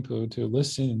interesting to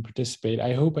listen and participate.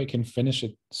 I hope I can finish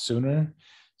it sooner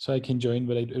so I can join,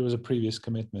 but it was a previous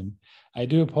commitment. I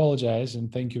do apologize,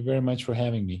 and thank you very much for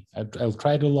having me. I'll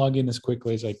try to log in as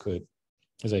quickly as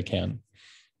I can.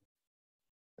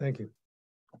 Thank you.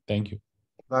 Thank you.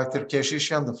 Dr.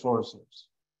 Keshishian, the floor is yours.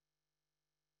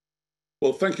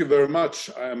 Well, thank you very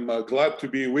much. I'm glad to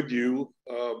be with you.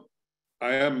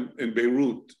 I am in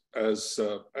Beirut, as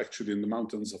actually in the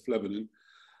mountains of Lebanon.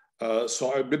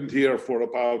 So I've been here for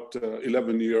about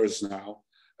 11 years now.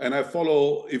 And I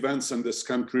follow events in this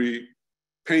country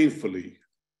painfully.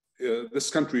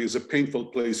 This country is a painful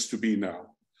place to be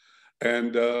now.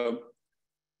 And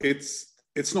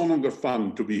it's no longer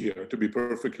fun to be here, to be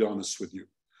perfectly honest with you.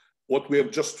 What we have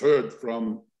just heard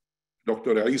from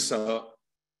Dr. Isa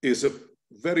is a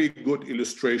very good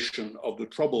illustration of the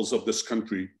troubles of this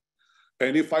country.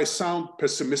 And if I sound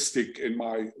pessimistic in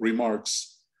my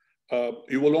remarks,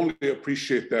 you will only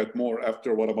appreciate that more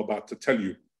after what I'm about to tell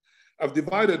you. I've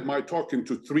divided my talk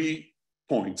into 3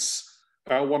 points.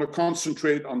 I want to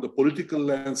concentrate on the political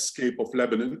landscape of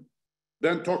Lebanon,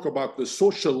 then talk about the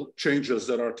social changes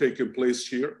that are taking place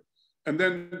here. And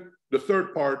then the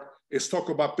third part is talk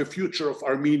about the future of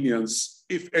Armenians,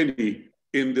 if any,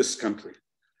 in this country.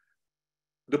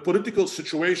 The political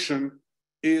situation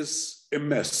is a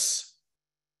mess.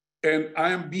 and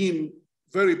I am being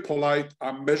very polite,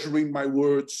 I'm measuring my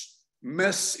words.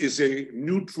 Mess is a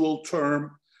neutral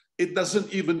term. It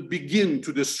doesn't even begin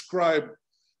to describe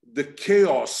the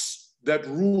chaos that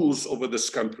rules over this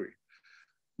country.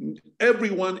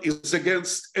 Everyone is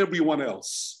against everyone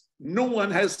else. No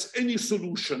one has any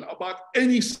solution about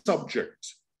any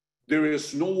subject. There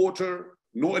is no water,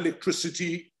 no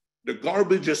electricity. The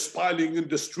garbage is piling in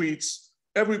the streets.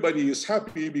 Everybody is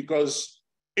happy because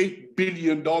 $8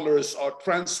 billion are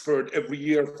transferred every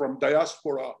year from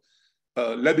diaspora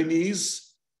Lebanese.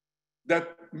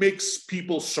 That makes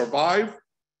people survive.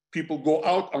 People go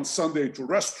out on Sunday to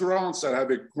restaurants and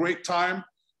have a great time,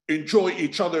 enjoy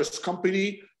each other's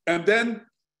company, and then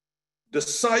the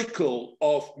cycle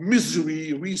of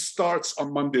misery restarts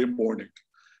on Monday morning.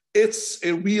 It's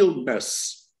a real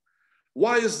mess.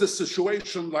 Why is the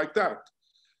situation like that?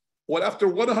 Well, after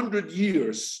 100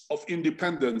 years of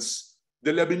independence,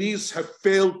 the Lebanese have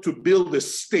failed to build a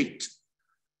state.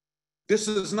 This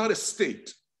is not a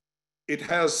state. It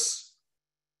has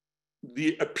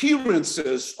the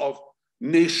appearances of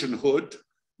nationhood,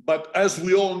 but as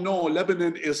we all know,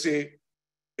 Lebanon is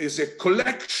a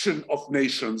collection of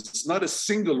nations. It's not a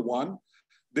single one.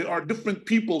 There are different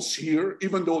peoples here,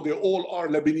 even though they all are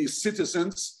Lebanese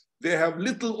citizens. They have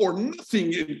little or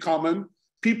nothing in common.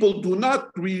 People do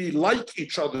not really like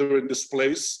each other in this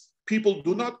place. People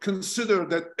do not consider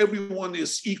that everyone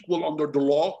is equal under the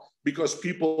law because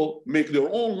people make their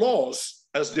own laws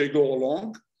as they go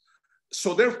along.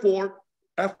 So therefore,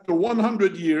 after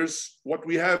 100 years, what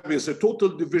we have is a total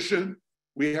division.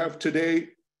 We have today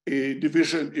a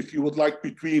division, if you would like,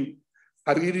 between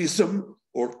Harirism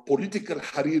or political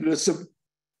Harirism,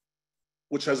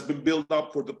 which has been built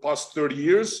up for the past 30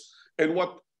 years, and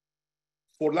what,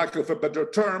 for lack of a better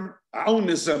term,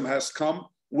 Aunism has come,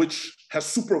 which has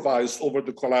supervised over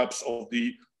the collapse of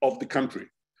the country.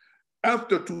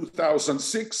 After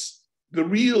 2006, the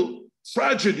real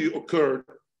tragedy occurred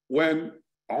when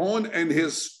Aoun and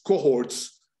his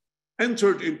cohorts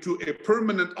entered into a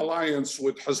permanent alliance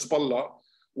with Hezbollah,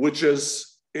 which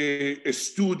is a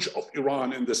stooge of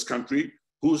Iran in this country,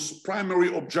 whose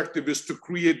primary objective is to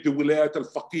create the Wilayat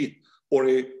al-Faqih, or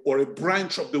a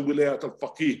branch of the Wilayat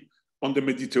al-Faqih on the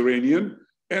Mediterranean.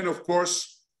 And of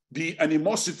course, the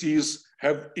animosities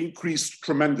have increased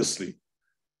tremendously.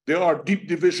 There are deep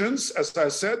divisions, as I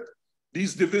said.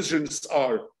 These divisions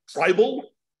are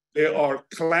tribal, they are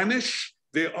clannish,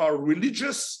 they are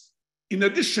religious, in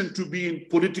addition to being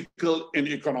political and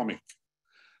economic.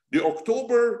 The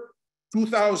October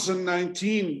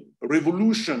 2019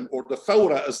 revolution, or the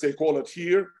Thawra as they call it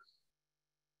here,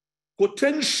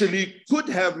 potentially could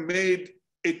have made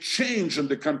a change in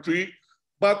the country,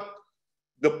 but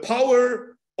the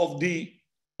power of the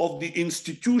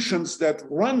institutions that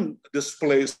run this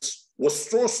place was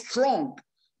so strong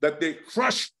that they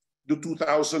crushed the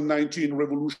 2019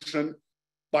 revolution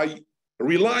by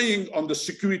relying on the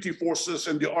security forces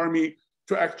and the army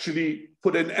to actually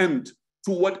put an end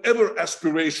to whatever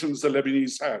aspirations the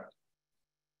Lebanese had.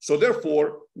 So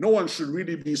therefore, no one should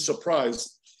really be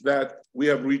surprised that we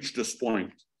have reached this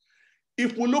point.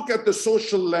 If we look at the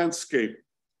social landscape,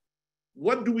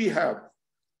 what do we have?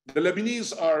 The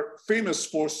Lebanese are famous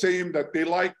for saying that they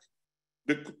like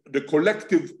the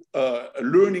collective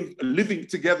living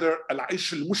together,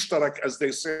 al-aish al-mushtarak, as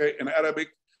they say in Arabic.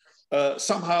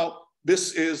 Somehow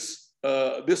this is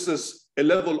a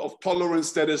level of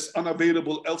tolerance that is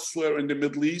unavailable elsewhere in the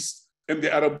Middle East, in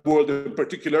the Arab world in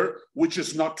particular, which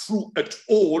is not true at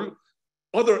all.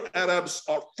 Other Arabs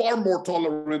are far more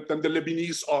tolerant than the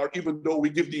Lebanese are, even though we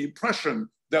give the impression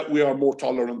that we are more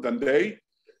tolerant than they.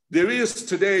 There is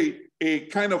today a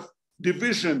kind of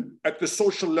division at the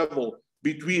social level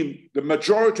between the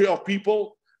majority of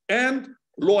people and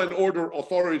law and order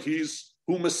authorities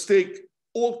who mistake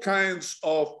all kinds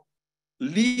of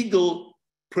legal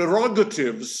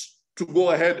prerogatives to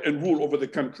go ahead and rule over the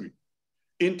country.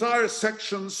 Entire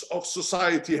sections of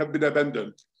society have been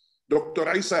abandoned.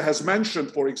 Dr. Isa has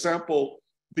mentioned, for example,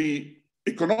 the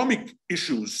economic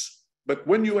issues. But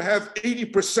when you have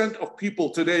 80% of people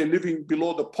today living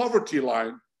below the poverty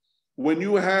line, when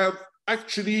you have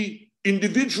actually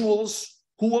individuals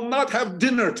who will not have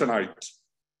dinner tonight,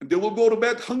 and they will go to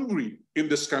bed hungry in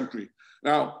this country.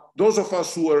 Now, those of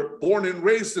us who were born and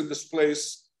raised in this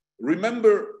place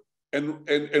remember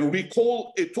and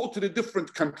recall a totally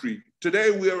different country. Today,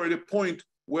 we are at a point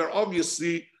where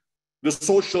obviously the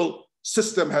social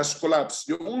system has collapsed.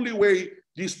 The only way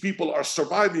these people are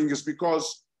surviving is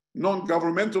because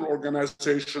non-governmental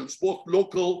organizations, both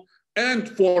local and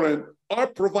foreign, are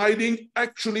providing,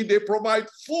 actually they provide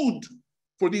food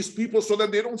for these people so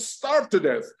that they don't starve to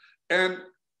death. And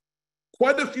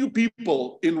quite a few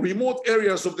people in remote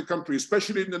areas of the country,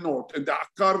 especially in the north, in the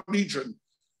Akkar region,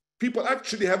 people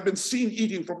actually have been seen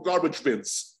eating from garbage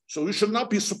bins. So you should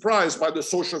not be surprised by the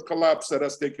social collapse that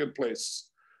has taken place.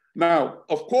 Now,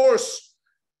 of course,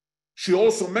 she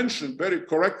also mentioned very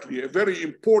correctly a very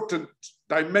important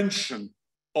dimension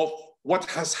of what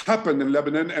has happened in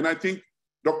Lebanon. And I think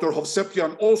Dr.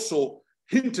 Hovsepian also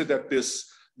hinted at this,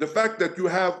 the fact that you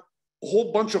have a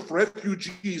whole bunch of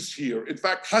refugees here. In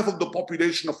fact, half of the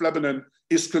population of Lebanon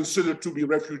is considered to be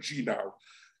refugee now.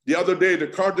 The other day, the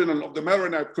cardinal of the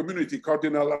Maronite community,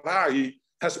 Cardinal Rai,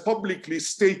 has publicly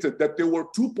stated that there were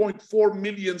 2.4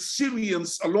 million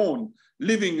Syrians alone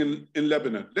living in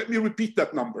Lebanon. Let me repeat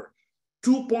that number.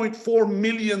 2.4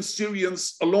 million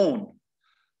Syrians alone.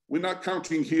 We're not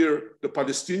counting here the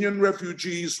Palestinian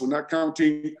refugees. We're not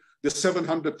counting the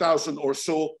 700,000 or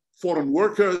so foreign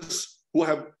workers who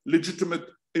have legitimate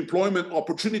employment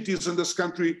opportunities in this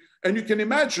country. And you can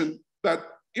imagine that,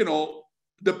 you know,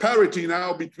 the parity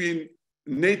now between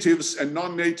natives and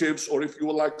non-natives, or if you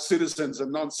will like citizens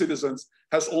and non-citizens,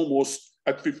 has almost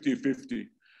at 50-50.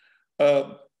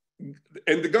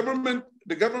 And the government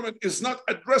is not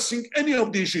addressing any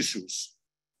of these issues.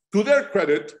 To their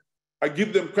credit, I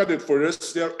give them credit for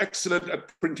this. They are excellent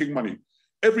at printing money.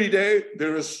 Every day,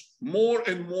 there is more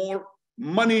and more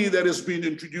money that is being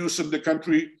introduced in the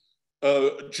country.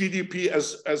 GDP,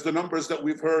 as the numbers that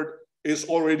we've heard, is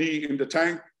already in the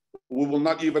tank. We will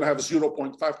not even have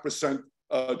 0.5%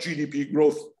 GDP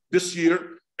growth this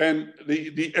year. And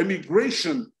the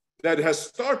emigration that has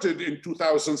started in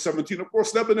 2017, of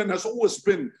course, Lebanon has always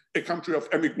been a country of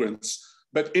immigrants.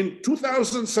 But in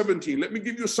 2017, let me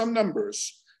give you some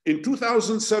numbers. In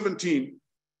 2017,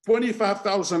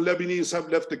 25,000 Lebanese have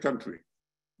left the country.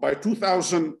 By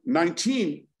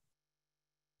 2019,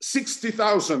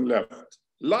 60,000 left.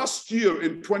 Last year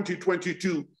in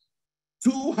 2022,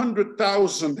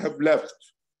 200,000 have left.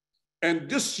 And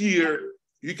this year,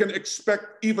 you can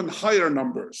expect even higher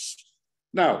numbers.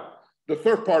 Now, the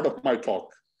third part of my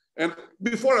talk. And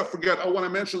before I forget, I want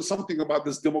to mention something about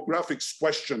this demographics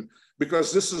question,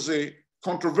 because this is a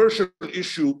controversial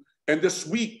issue. And this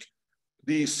week,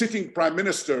 the sitting Prime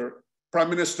Minister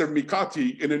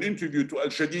Mikati, in an interview to Al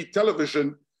Jadid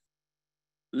television,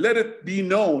 let it be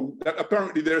known that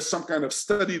apparently there's some kind of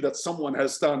study that someone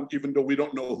has done, even though we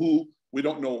don't know who, we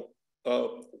don't know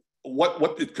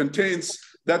what it contains,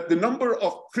 that the number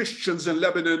of Christians in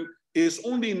Lebanon is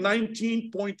only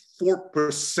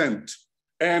 19.4%.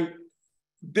 And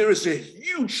there is a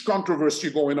huge controversy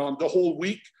going on the whole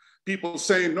week. People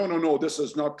saying, no, this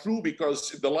is not true,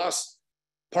 because in the last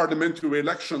parliamentary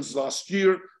elections last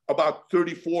year, about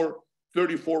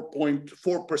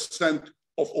 34.4%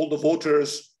 of all the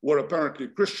voters were apparently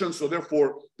Christians. So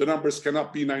therefore, the numbers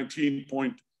cannot be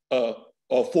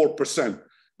 19.4%.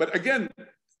 But again,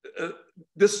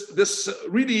 this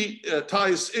really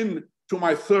ties in to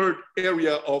my third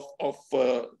area of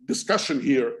discussion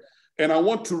here. And I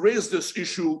want to raise this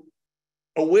issue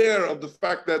aware of the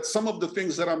fact that some of the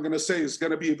things that I'm going to say is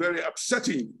going to be very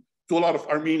upsetting to a lot of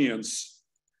Armenians.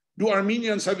 Do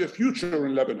Armenians have a future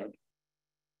in Lebanon?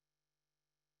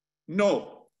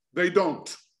 No, they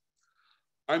don't.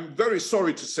 I'm very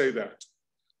sorry to say that.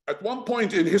 At one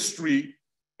point in history,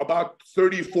 about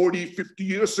 30, 40, 50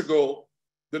 years ago,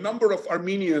 the number of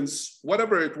Armenians,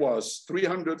 whatever it was,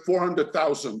 300,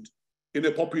 400,000 in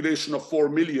a population of 4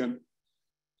 million,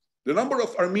 the number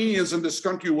of Armenians in this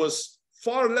country was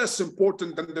far less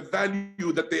important than the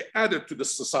value that they added to the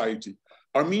society.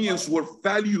 Armenians were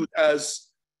valued as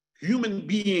human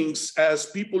beings, as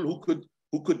people who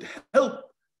could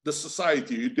help the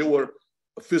society. They were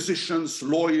physicians,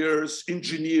 lawyers,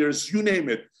 engineers, you name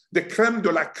it, the crème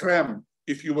de la crème,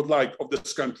 if you would like, of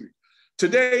this country.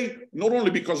 Today, not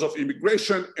only because of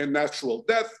immigration and natural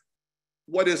death,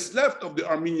 what is left of the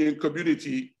Armenian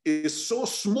community is so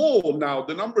small now.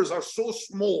 The numbers are so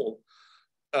small.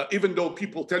 Even though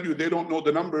people tell you they don't know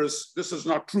the numbers, this is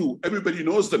not true. Everybody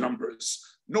knows the numbers.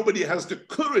 Nobody has the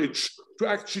courage to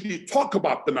actually talk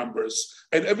about the numbers.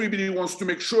 And everybody wants to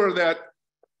make sure that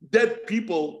dead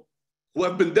people who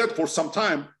have been dead for some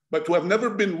time, but who have never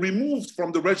been removed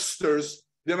from the registers,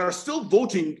 then are still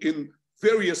voting in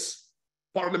various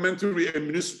parliamentary and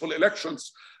municipal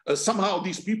elections. Somehow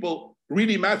these people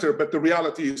really matter, but the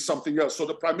reality is something else. So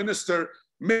the Prime Minister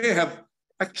may have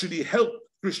actually helped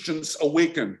Christians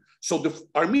awaken. So the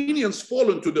Armenians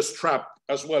fall into this trap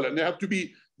as well. And they have to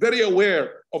be very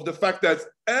aware of the fact that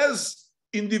as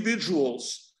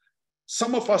individuals,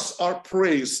 some of us are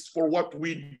praised for what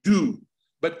we do,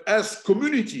 but as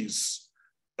communities,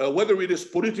 whether it is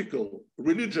political,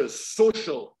 religious,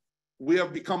 social, we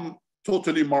have become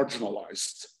totally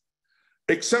marginalized.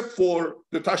 Except for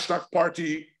the Tashnak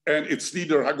party and its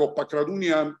leader, Hagop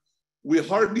Pakradunian, we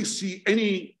hardly see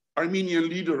any Armenian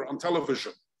leader on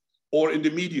television or in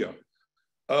the media.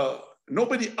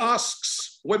 Nobody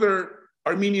asks whether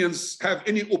Armenians have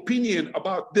any opinion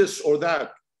about this or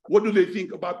that. What do they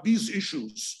think about these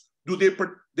issues?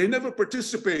 They never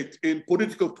participate in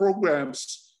political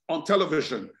programs on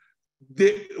television.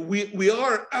 We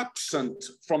are absent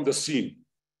from the scene.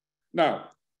 Now,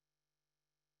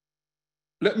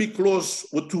 let me close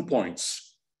with 2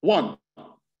 points. One,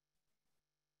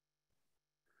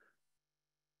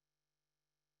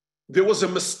 there was a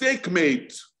mistake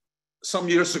made some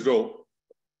years ago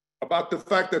about the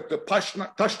fact that the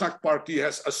Tashnak party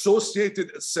has associated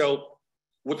itself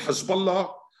with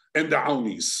Hezbollah and the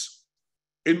Aunis.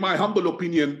 In my humble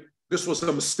opinion, this was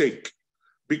a mistake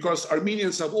because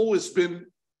Armenians have always been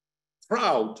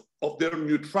proud of their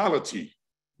neutrality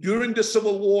during the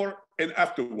civil war and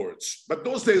afterwards. But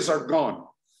those days are gone.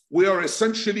 We are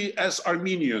essentially, as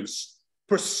Armenians,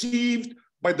 perceived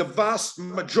by the vast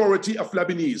majority of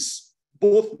Lebanese,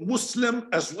 both Muslim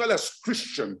as well as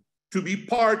Christian, to be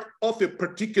part of a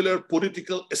particular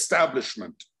political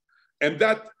establishment. And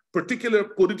that particular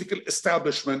political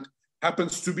establishment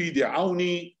happens to be the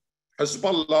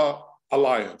Auni-Hezbollah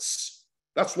alliance.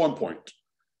 That's one point.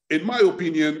 In my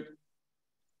opinion,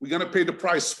 we're going to pay the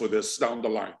price for this down the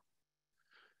line.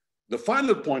 The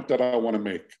final point that I want to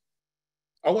make,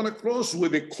 I want to close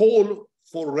with a call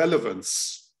for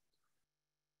relevance.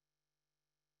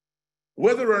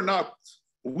 Whether or not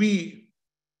we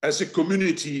as a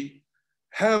community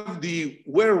have the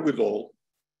wherewithal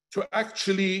to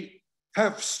actually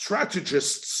have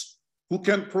strategists who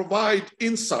can provide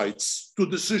insights to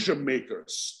decision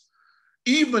makers,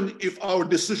 even if our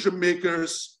decision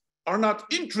makers are not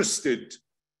interested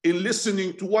in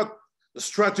listening to what the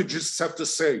strategists have to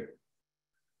say.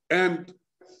 And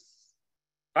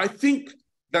I think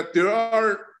that there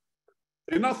are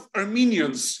enough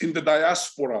Armenians in the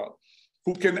diaspora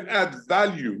who can add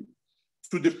value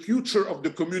to the future of the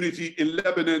community in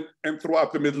Lebanon and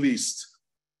throughout the Middle East.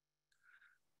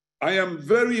 I am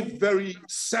very, very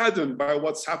saddened by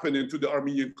what's happening to the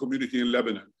Armenian community in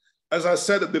Lebanon. As I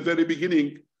said at the very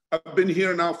beginning, I've been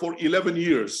here now for 11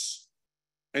 years,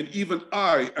 and even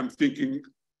I am thinking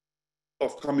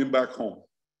of coming back home.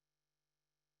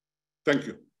 Thank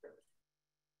you.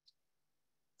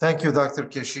 Thank you, Dr.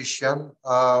 Keshishian.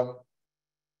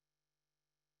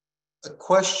 A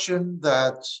question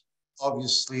that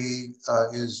obviously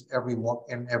is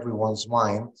in everyone's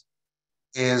mind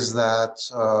is that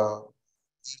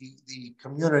the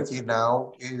community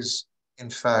now is, in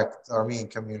fact, the Armenian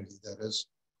community, that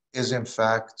is in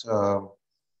fact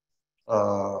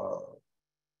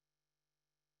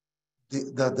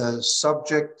the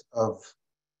subject of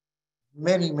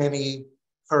many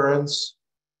currents.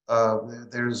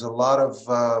 There's a lot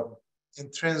of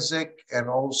intrinsic and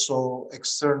also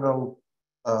external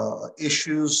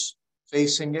issues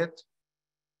facing it.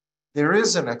 There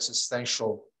is an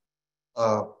existential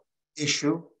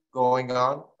issue going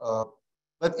on,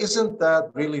 but isn't that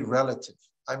really relative?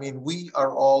 I mean, we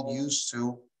are all used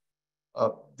to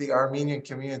the Armenian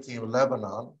community in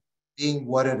Lebanon being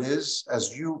what it is,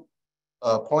 as you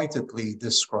pointedly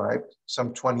described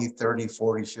some 20, 30,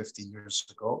 40, 50 years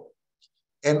ago.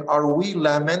 And are we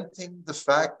lamenting the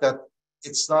fact that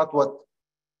it's not what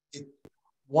it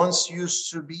once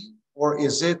used to be, or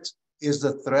is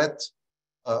the threat,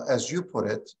 as you put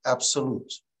it,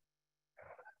 absolute?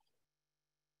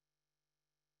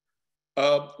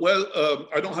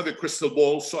 I don't have a crystal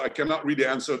ball, so I cannot really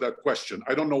answer that question.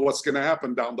 I don't know what's going to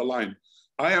happen down the line.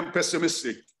 I am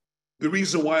pessimistic. The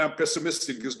reason why I'm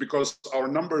pessimistic is because our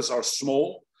numbers are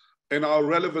small and our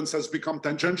relevance has become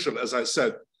tangential, as I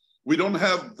said. We don't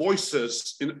have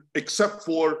voices except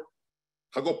for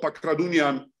Hagop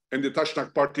Pakradunian and the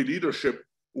Tashnak party leadership,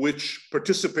 which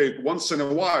participate once in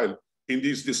a while in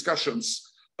these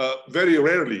discussions, very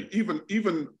rarely.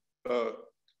 Even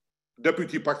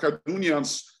Deputy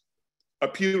Pakradunian's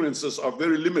appearances are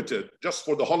very limited, just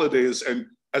for the holidays and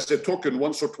as a token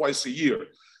once or twice a year.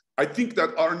 I think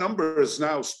that our numbers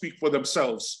now speak for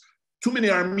themselves. Too many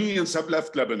Armenians have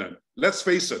left Lebanon. Let's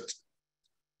face it.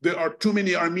 There are too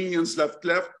many Armenians left,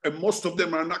 and most of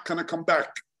them are not going to come back.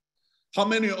 How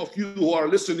many of you who are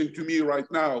listening to me right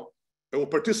now or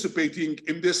participating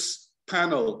in this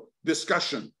panel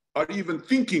discussion are even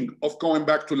thinking of going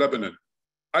back to Lebanon?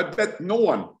 I bet no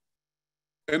one.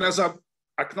 And as I've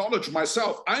acknowledged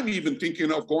myself, I'm even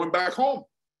thinking of going back home.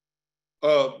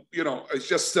 It's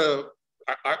just,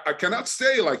 I cannot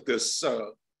stay like this.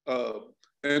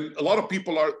 And a lot of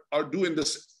people are doing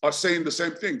this, are saying the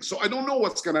same thing. So I don't know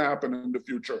what's going to happen in the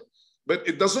future, but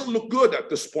it doesn't look good at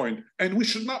this point. And we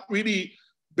should not really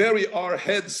bury our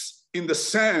heads in the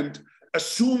sand,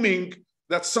 assuming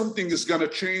that something is going to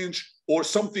change or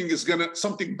something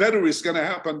better is going to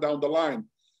happen down the line.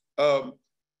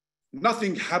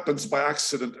 Nothing happens by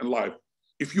accident in life.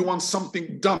 If you want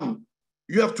something done,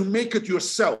 you have to make it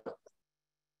yourself.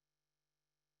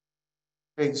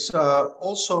 Okay, so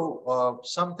also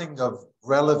something of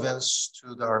relevance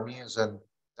to the Armenians and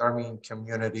the Armenian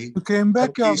community. You came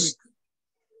back, at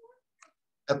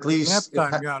least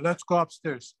nap time, yeah, let's go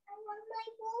upstairs.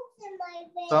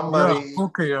 Somebody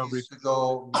okay, needs to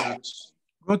go mute.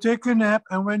 Go take a nap,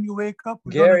 and when you wake up,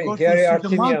 we're Gary, gonna go Gary to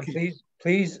see the Artemian, monkey.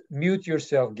 please mute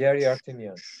yourself, Gary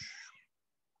Artemian.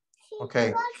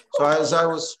 Okay, so as I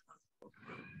was,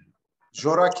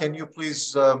 Jora, can you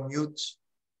please mute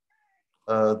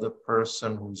the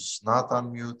person who's not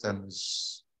on mute and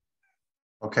is,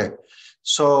 okay.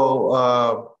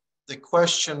 So the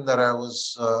question that I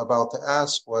was about to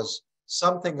ask was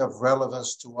something of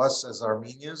relevance to us as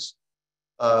Armenians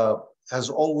has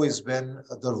always been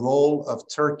the role of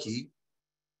Turkey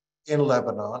in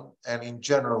Lebanon and in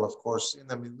general, of course, in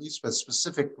the Middle East, but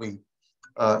specifically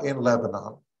in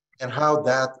Lebanon, and how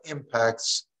that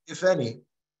impacts, if any,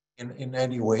 in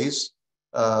any ways,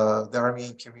 the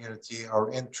Armenian community,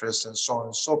 our interests, and so on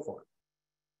and so forth.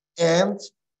 And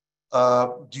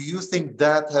do you think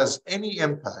that has any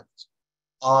impact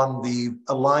on the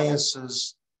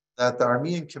alliances that the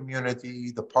Armenian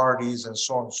community, the parties, and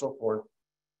so on and so forth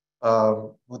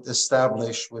would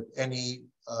establish with any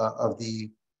of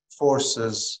the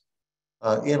forces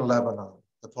in Lebanon,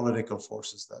 the political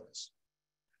forces, that is?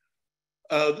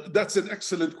 That's an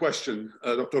excellent question,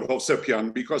 Dr.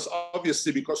 Hovsepian, because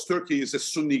obviously, because Turkey is a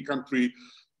Sunni country,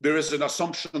 there is an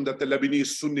assumption that the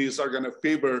Lebanese Sunnis are going to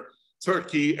favor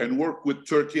Turkey and work with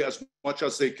Turkey as much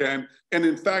as they can. And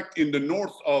in fact, in the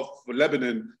north of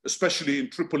Lebanon, especially in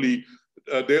Tripoli,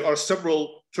 there are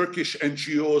several Turkish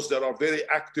NGOs that are very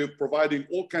active, providing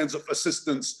all kinds of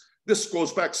assistance. This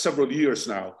goes back several years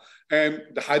now. And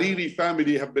the Hariri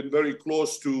family have been very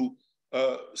close to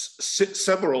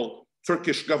several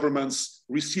Turkish governments,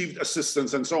 received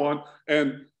assistance and so on.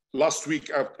 And last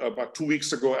week, about 2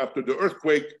 weeks ago, after the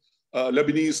earthquake,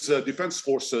 Lebanese defense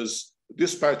forces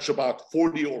dispatched about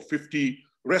 40 or 50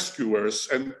 rescuers,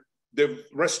 and they've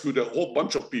rescued a whole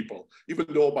bunch of people, even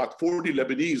though about 40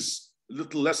 Lebanese, a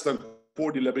little less than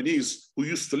 40 Lebanese who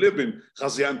used to live in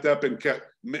Gaziantep and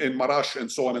Marash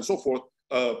and so on and so forth,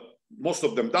 most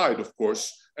of them died, of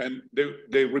course, and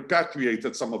they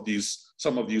repatriated some of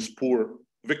these poor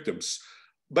victims.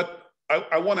 But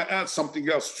I want to add something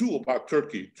else too about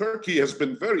Turkey. Turkey has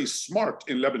been very smart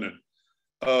in Lebanon.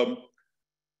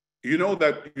 You know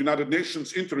that United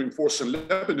Nations interim force in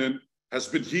Lebanon has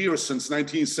been here since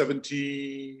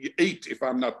 1978, if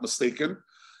I'm not mistaken.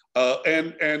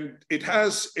 And it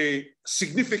has a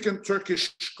significant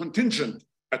Turkish contingent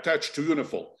attached to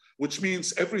UNIFIL, which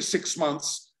means every 6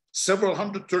 months, several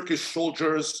hundred Turkish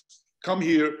soldiers come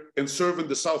here and serve in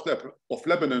the south of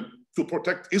Lebanon to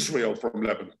protect Israel from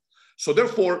Lebanon. So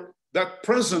therefore, that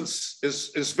presence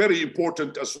is very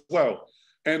important as well.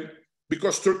 And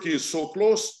because Turkey is so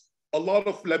close, a lot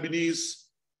of Lebanese,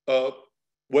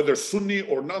 whether Sunni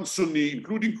or non-Sunni,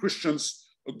 including Christians,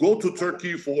 go to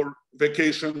Turkey for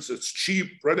vacations. It's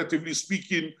cheap, relatively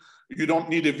speaking. You don't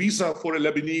need a visa for a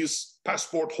Lebanese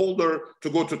passport holder to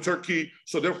go to Turkey.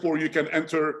 So therefore, you can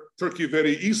enter Turkey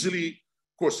very easily.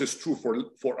 Of course, it's true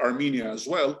for Armenia as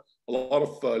well. A lot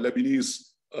of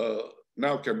Lebanese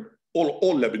now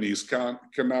all Lebanese can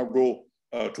now go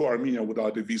to Armenia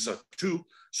without a visa too.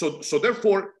 So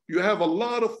therefore, you have a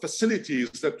lot of facilities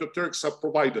that the Turks have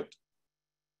provided.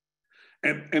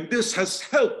 And this has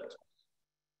helped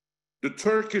the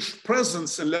Turkish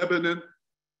presence in Lebanon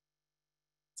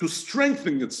to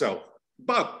strengthen itself.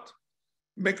 But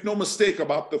make no mistake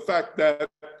about the fact that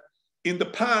in the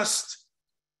past,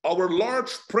 our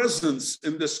large presence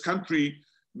in this country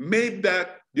made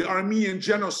that the Armenian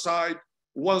genocide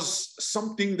was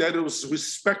something that was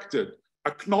respected,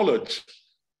 acknowledged.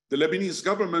 The Lebanese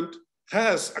government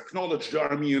has acknowledged the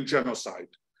Armenian genocide.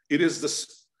 It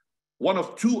is one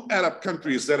of 2 Arab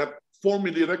countries that have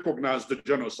formally recognized the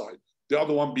genocide, the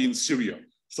other one being Syria.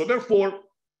 So therefore,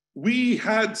 we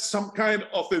had some kind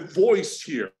of a voice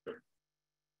here.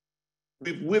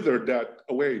 We've withered that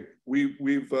away. We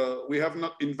have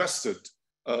not invested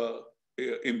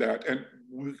in that. And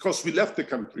because we left the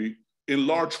country in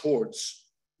large hordes,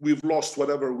 we've lost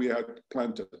whatever we had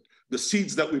planted. The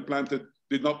seeds that we planted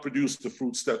did not produce the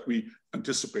fruits that we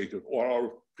anticipated or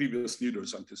our previous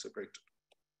leaders anticipated.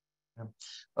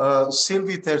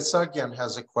 Sylvie Tersagian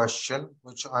has a question,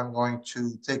 which I'm going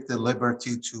to take the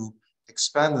liberty to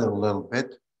expand it a little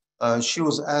bit. She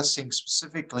was asking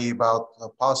specifically about a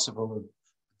possible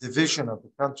division of the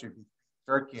country between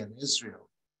Turkey and Israel.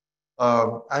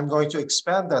 I'm going to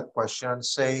expand that question and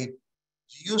say,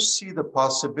 do you see the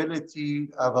possibility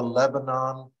of a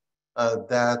Lebanon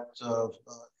that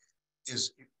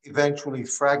is eventually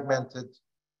fragmented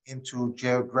into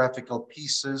geographical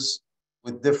pieces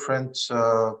with different,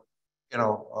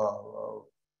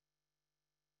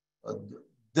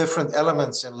 different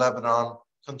elements in Lebanon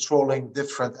controlling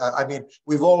different, I mean,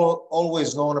 we've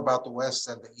always known about the West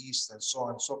and the East and so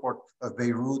on and so forth of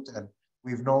Beirut, and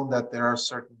we've known that there are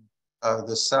certain,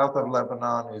 the south of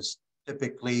Lebanon is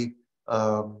typically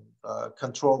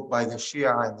controlled by the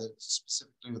Shia and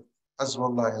specifically with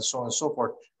Hezbollah and so on and so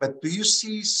forth. But do you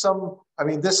see some, I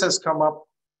mean, this has come up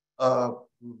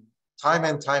time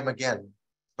and time again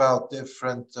about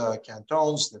different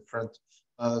cantons, different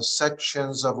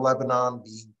sections of Lebanon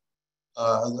being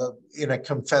in a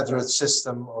confederate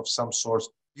system of some sort.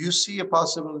 Do you see a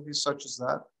possibility such as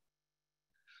that?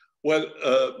 Well,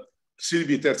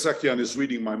 Sylvie Tersakian is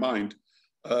reading my mind.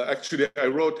 Actually, I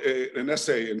wrote an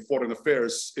essay in foreign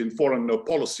affairs, in foreign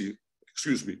policy,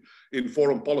 in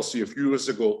foreign policy a few years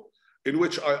ago, in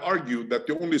which I argued that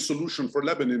the only solution for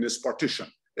Lebanon is partition.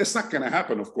 It's not going to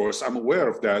happen, of course. I'm aware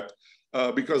of that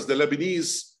because the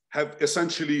Lebanese have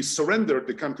essentially surrendered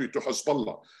the country to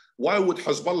Hezbollah. Why would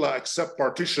Hezbollah accept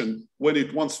partition when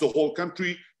it wants the whole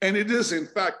country? And it is, in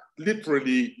fact,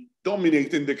 literally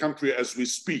dominating the country as we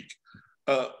speak.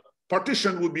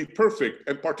 Partition would be perfect,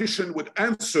 and partition would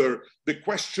answer the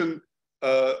question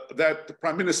that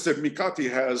Prime Minister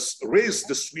Mikati has raised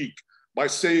this week by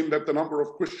saying that the number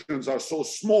of Christians are so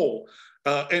small.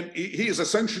 And he is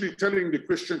essentially telling the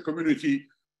Christian community,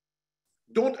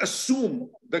 don't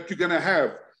assume that you're going to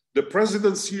have the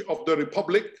presidency of the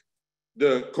republic,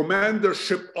 the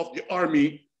commandership of the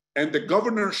army, and the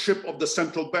governorship of the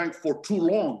central bank for too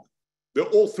long.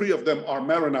 All three of them are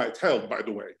Maronite held, by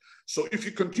the way. So if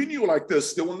you continue like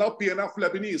this, there will not be enough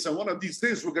Lebanese. And one of these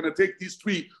days, we're going to take these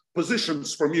three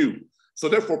positions from you. So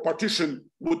therefore, partition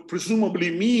would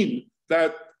presumably mean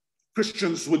that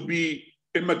Christians would be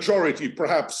in majority,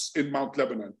 perhaps, in Mount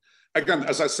Lebanon. Again,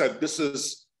 as I said, this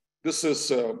is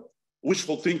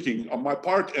wishful thinking on my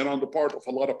part and on the part of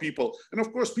a lot of people. And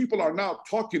of course, people are now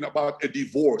talking about a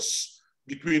divorce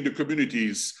between the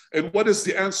communities. And what is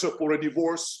the answer for a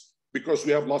divorce? Because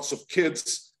we have lots of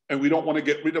kids and we don't want to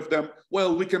get rid of them.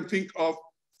 Well, we can think of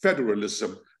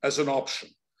federalism as an option.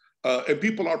 And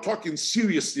people are talking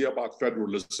seriously about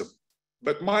federalism.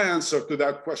 But my answer to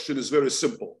that question is very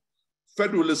simple.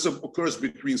 Federalism occurs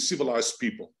between civilized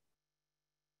people.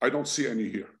 I don't see any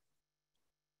here.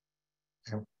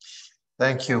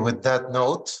 Thank you. With that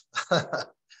note,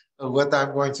 what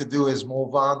I'm going to do is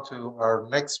move on to our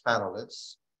next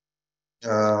panelist.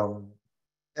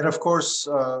 And of course,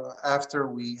 after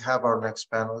we have our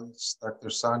next panelist, Dr.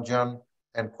 Sanjan,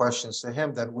 and questions to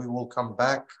him, then we will come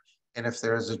back. And if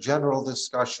there is a general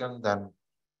discussion, then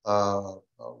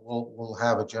we'll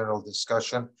have a general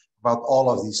discussion about all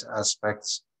of these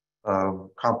aspects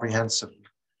comprehensively.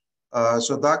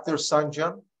 So Dr.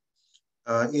 Sanjan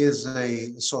is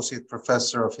an associate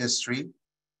professor of history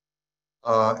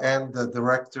and the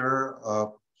director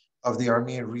of the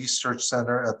Armenian Research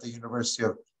Center at the University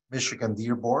of Michigan,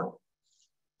 Dearborn.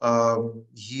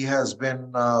 He has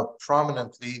been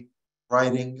prominently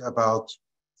writing about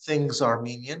things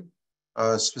Armenian,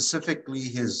 specifically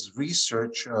his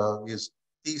research, his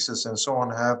thesis and so on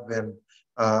have been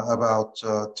about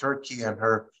Turkey and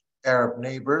her Arab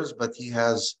neighbors, but he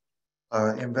has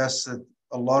invested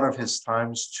a lot of his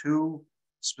times to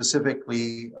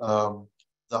specifically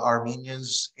the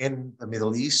Armenians in the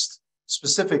Middle East.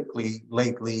 Specifically,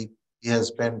 lately, he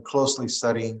has been closely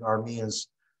studying Armenians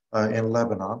in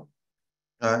Lebanon.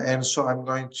 And so I'm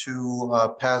going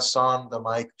to pass on the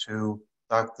mic to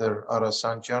Dr. Ara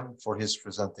Sanjan for his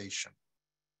presentation.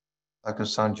 Dr.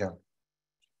 Sanjan.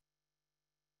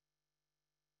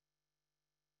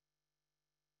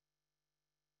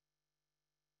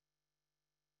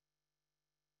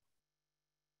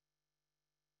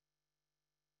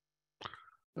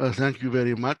 Thank you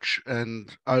very much. And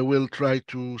I will try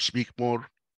to speak more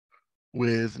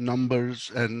with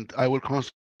numbers, and I will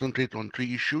concentrate on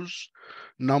three issues: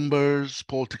 numbers,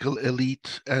 political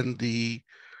elite, and the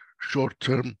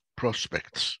short-term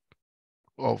prospects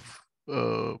of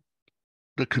the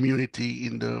community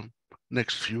in the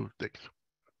next few things.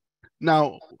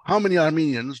 Now, how many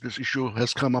Armenians? This issue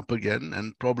has come up again,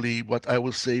 and probably what I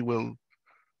will say will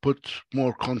put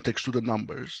more context to the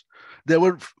numbers, there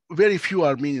were very few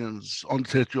Armenians on the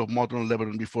territory of modern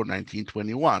Lebanon before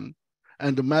 1921,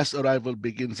 and the mass arrival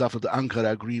begins after the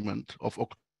Ankara Agreement of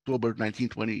October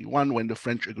 1921, when the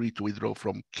French agreed to withdraw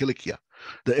from Kilikia,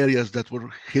 the areas that were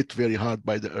hit very hard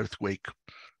by the earthquake a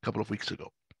couple of weeks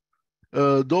ago.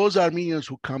 Those Armenians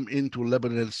who come into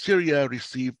Lebanon and Syria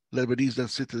receive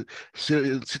Lebanese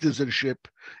citizenship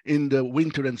in the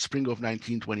winter and spring of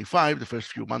 1925, the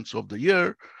first few months of the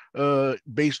year,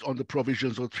 based on the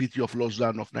provisions of the Treaty of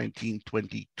Lausanne of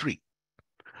 1923.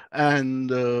 And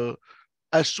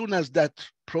as soon as that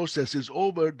process is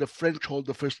over, the French hold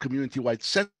the first community-wide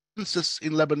census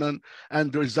in Lebanon,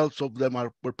 and the results of them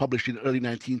were published in early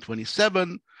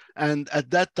 1927. And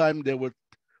at that time, there were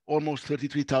almost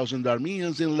 33,000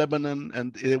 Armenians in Lebanon,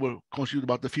 and they were constituted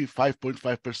about the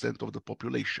 5.5% of the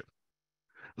population.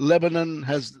 Lebanon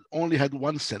has only had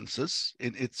one census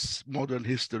in its modern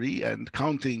history, and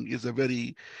counting is a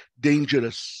very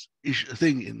dangerous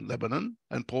thing in Lebanon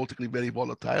and politically very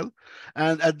volatile.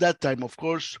 And at that time, of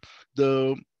course,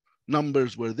 the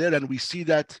numbers were there, and we see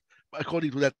that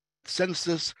according to that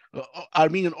census,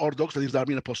 Armenian Orthodox, that is the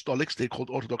Armenian Apostolics, they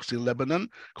called Orthodox in Lebanon,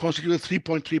 constituted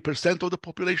 3.3% of the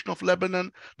population of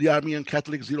Lebanon, the Armenian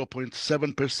Catholics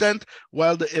 0.7%,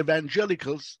 while the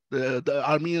evangelicals, the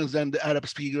Armenians and the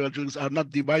Arab-speaking evangelicals are not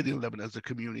divided in Lebanon as a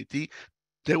community.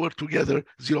 They were together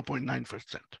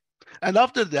 0.9%. And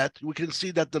after that, we can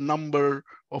see that the number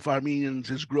of Armenians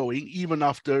is growing, even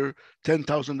after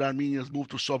 10,000 Armenians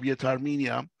moved to Soviet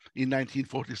Armenia in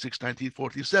 1946,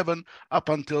 1947, up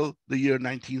until the year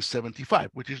 1975,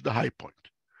 which is the high point.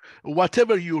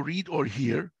 Whatever you read or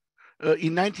hear,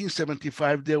 in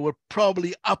 1975, there were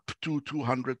probably up to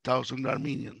 200,000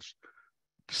 Armenians.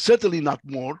 Certainly not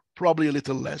more, probably a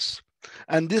little less.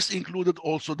 And this included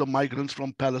also the migrants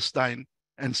from Palestine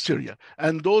and Syria.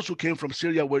 And those who came from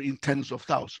Syria were in tens of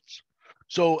thousands.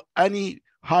 So any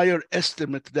higher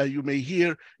estimate that you may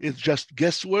hear is just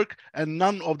guesswork, and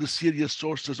none of the serious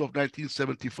sources of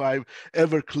 1975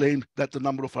 ever claimed that the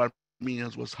number of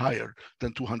Armenians was higher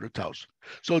than 200,000.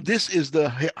 So this is the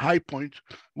high point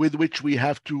with which we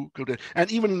have to compare.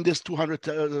 And even in this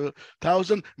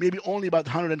 200,000, maybe only about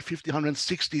 150,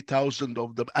 160,000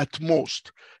 of them at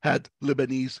most had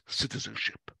Lebanese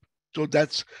citizenship. So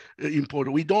that's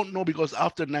important. We don't know, because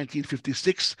after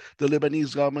 1956, the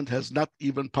Lebanese government has not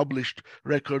even published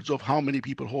records of how many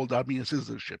people hold Armenian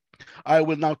citizenship. I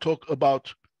will now talk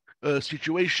about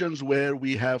situations where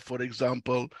we have, for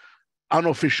example,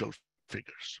 unofficial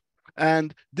figures.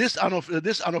 And this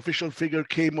unofficial figure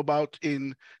came about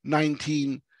in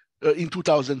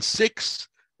 2006.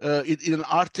 In an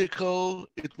article,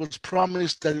 it was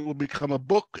promised that it would become a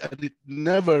book, and it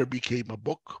never became a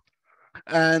book.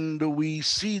 And we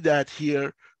see that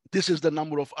here, this is the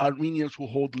number of Armenians who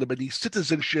hold Lebanese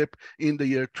citizenship in the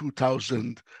year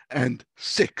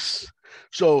 2006.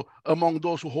 So among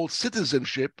those who hold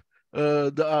citizenship,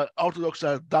 the Orthodox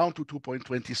are down to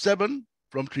 2.27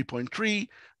 from 3.3,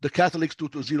 the Catholics to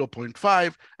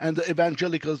 0.5, and the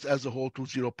evangelicals as a whole to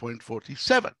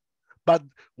 0.47. But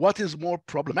what is more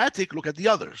problematic, look at the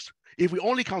others. If we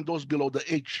only count those below the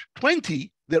age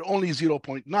 20, they're only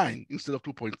 0.9 instead of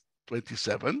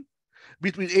 2.27.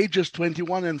 Between ages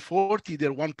 21 and 40,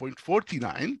 they're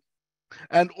 1.49.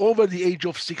 And over the age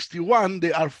of 61,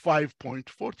 they are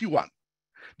 5.41.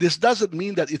 This doesn't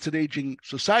mean that it's an aging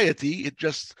society. It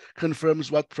just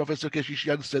confirms what Professor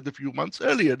Keshishian said a few months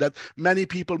earlier, that many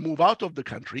people move out of the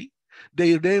country.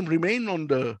 Their name remain on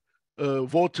the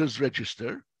voters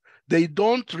register. They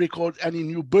don't record any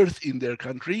new birth in their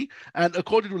country. And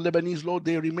according to Lebanese law,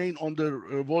 they remain on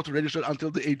the voter register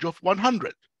until the age of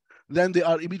 100. Then they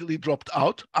are immediately dropped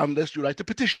out unless you write a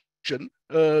petition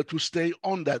to stay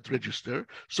on that register.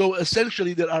 So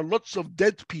essentially, there are lots of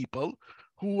dead people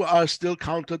who are still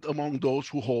counted among those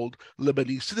who hold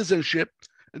Lebanese citizenship.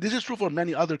 And this is true for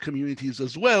many other communities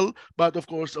as well, but of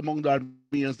course, among the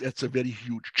Armenians, that's a very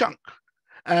huge chunk.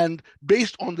 And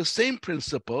based on the same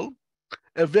principle,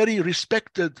 a very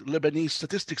respected Lebanese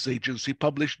statistics agency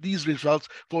published these results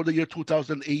for the year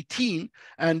 2018.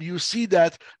 And you see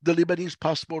that the Lebanese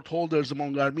passport holders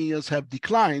among Armenians have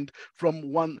declined from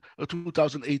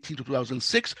 2018 to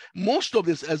 2006. Most of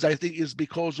this, as I think, is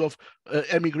because of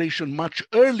emigration much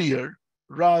earlier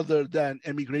rather than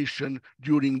emigration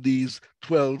during these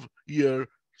 12 years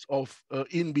of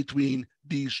in between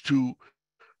these two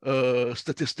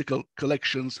statistical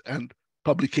collections and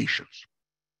publications.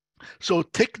 So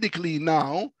technically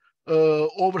now,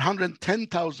 over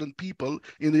 110,000 people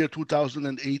in the year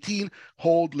 2018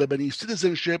 hold Lebanese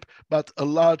citizenship, but a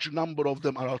large number of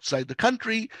them are outside the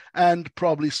country, and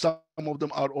probably some of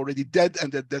them are already dead,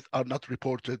 and their deaths are not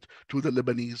reported to the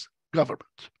Lebanese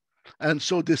government. And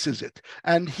so this is it.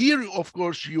 And here, of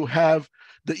course, you have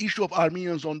the issue of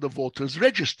Armenians on the voters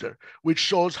register, which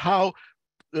shows how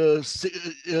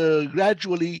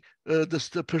gradually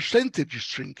the percentage is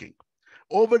shrinking.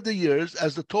 Over the years,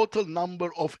 as the total number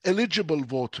of eligible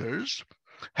voters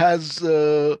has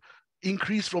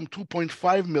increased from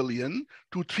 2.5 million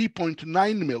to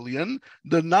 3.9 million,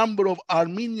 the number of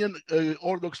Armenian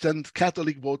Orthodox and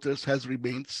Catholic voters has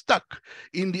remained stuck.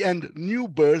 In the end, new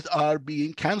births are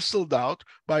being canceled out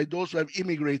by those who have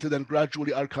immigrated and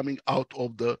gradually are coming out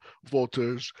of the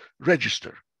voters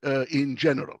register in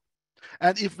general.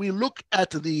 And if we look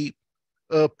at the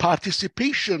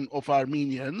participation of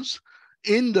Armenians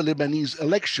in the Lebanese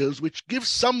elections, which gives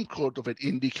some sort of an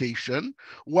indication,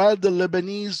 while the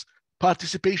Lebanese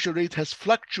participation rate has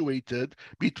fluctuated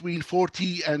between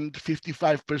 40 and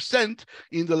 55%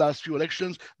 in the last few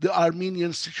elections, the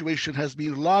Armenian situation has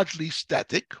been largely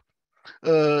static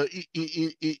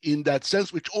in that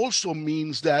sense, which also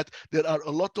means that there are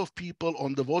a lot of people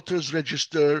on the voters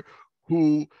register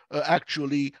who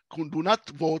actually do not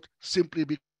vote simply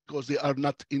because they are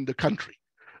not in the country.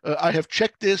 I have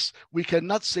checked this. We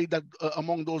cannot say that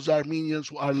among those Armenians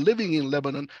who are living in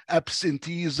Lebanon,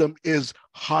 absenteeism is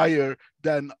higher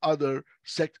than other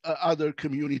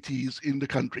communities in the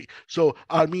country. So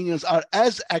Armenians are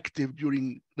as active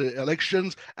during the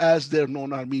elections as their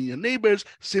non-Armenian neighbors,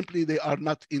 simply they are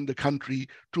not in the country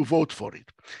to vote for it.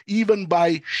 Even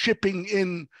by shipping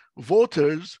in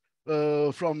voters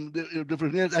from the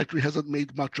different areas actually hasn't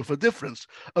made much of a difference.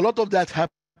 A lot of that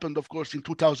happened, of course, in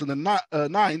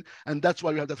 2009, and that's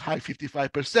why we have that high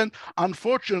 55%.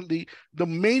 Unfortunately, the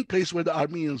main place where the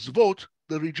Armenians vote,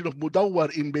 the region of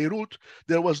Mudawwar in Beirut,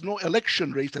 there was no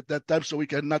election race at that time, so we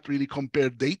cannot really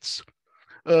compare dates.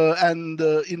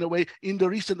 In a way, in the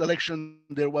recent election,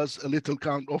 there was a little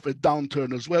kind of a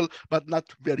downturn as well, but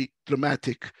not very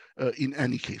dramatic in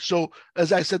any case. So,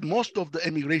 as I said, most of the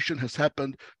emigration has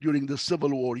happened during the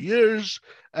Civil War years,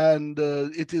 and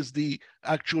it is the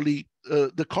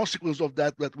consequence of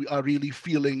that we are really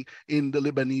feeling in the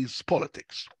Lebanese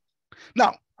politics.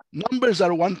 Now, numbers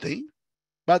are one thing,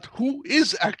 but who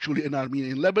is actually an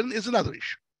Armenian in Lebanon is another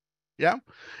issue. Yeah,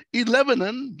 in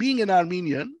Lebanon, being an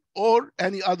Armenian or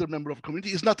any other member of a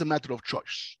community is not a matter of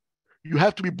choice. You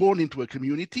have to be born into a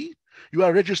community. You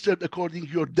are registered according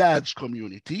to your dad's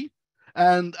community.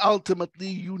 And ultimately,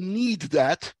 you need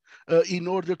that in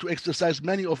order to exercise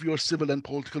many of your civil and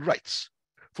political rights.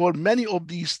 For many of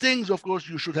these things, of course,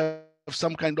 you should have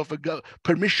some kind of a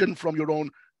permission from your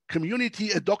own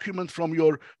community, a document from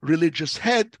your religious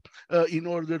head in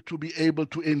order to be able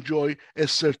to enjoy a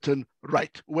certain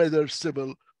right, whether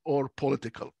civil or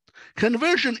political.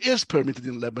 Conversion is permitted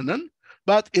in Lebanon,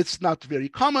 but it's not very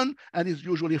common and is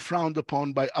usually frowned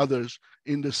upon by others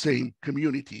in the same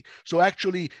community. So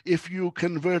actually, if you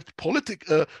convert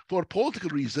for political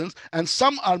reasons, and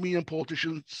some Armenian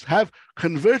politicians have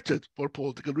converted for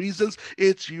political reasons,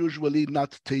 it's usually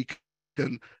not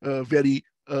taken very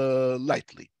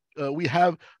lightly. We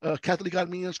have Catholic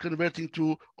Armenians converting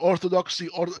to Orthodoxy,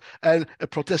 and a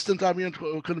Protestant Armenian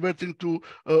converting to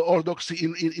Orthodoxy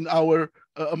in our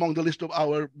among the list of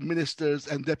our ministers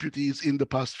and deputies in the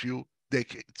past few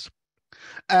decades.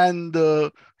 And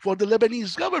for the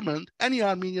Lebanese government, any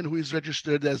Armenian who is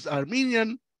registered as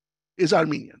Armenian is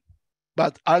Armenian.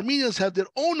 But Armenians have their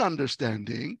own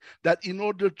understanding that in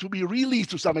order to be really,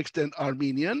 to some extent,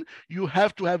 Armenian, you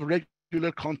have to have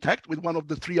regular contact with one of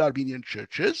the 3 Armenian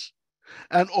churches,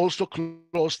 and also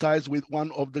close ties with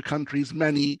one of the country's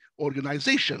many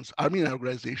organizations, Armenian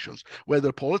organizations,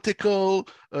 whether political,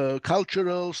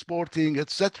 cultural, sporting,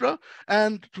 etc.,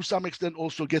 and to some extent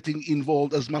also getting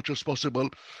involved as much as possible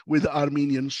with the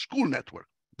Armenian school network.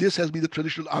 This has been the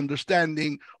traditional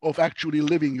understanding of actually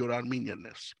living your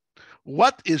Armenianness.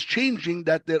 What is changing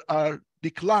that there are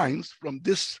declines from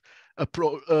this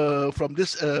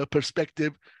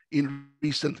perspective in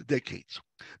recent decades.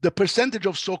 The percentage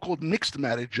of so-called mixed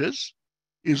marriages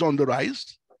is on the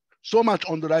rise, so much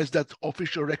on the rise that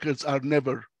official records are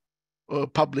never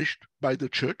published by the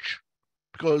church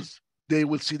because they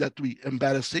will see that to be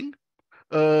embarrassing.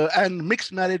 And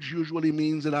mixed marriage usually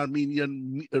means an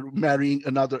Armenian marrying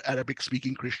another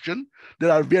Arabic-speaking Christian.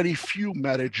 There are very few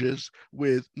marriages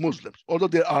with Muslims, although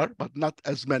there are, but not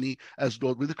as many as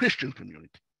those with the Christian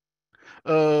community.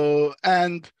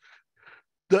 And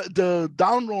The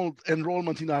downroll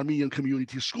enrollment in Armenian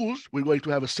community schools, we're going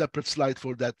to have a separate slide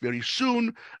for that very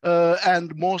soon.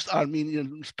 And most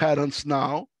Armenian parents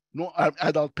now,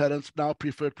 adult parents now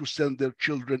prefer to send their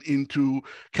children into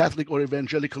Catholic or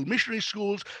evangelical missionary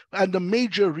schools. And the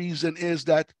major reason is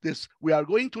that we are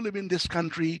going to live in this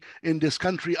country. In this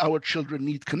country, our children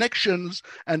need connections,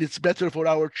 and it's better for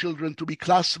our children to be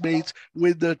classmates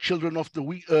with the children of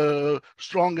the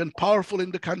strong and powerful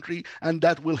in the country, and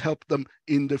that will help them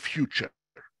in the future.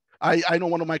 I know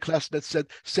one of my classmates said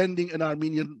sending an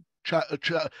Armenian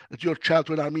your child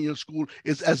to an Armenian school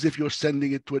is as if you're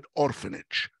sending it to an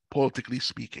orphanage, politically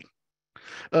speaking.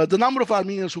 The number of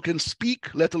Armenians who can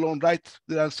speak, let alone write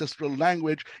their ancestral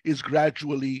language, is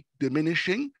gradually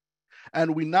diminishing.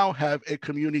 And we now have a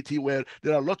community where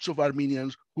there are lots of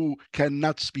Armenians who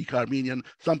cannot speak Armenian,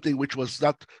 something which was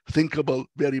not thinkable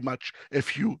very much a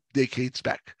few decades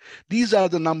back. These are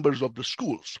the numbers of the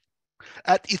schools.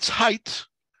 At its height,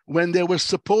 when there were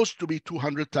supposed to be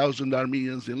 200,000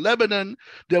 Armenians in Lebanon,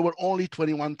 there were only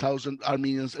 21,000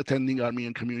 Armenians attending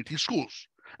Armenian community schools.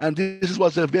 And this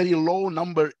was a very low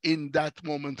number in that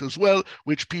moment as well,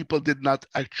 which people did not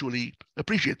actually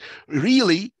appreciate.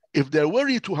 Really, if there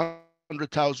were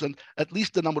 200,000, at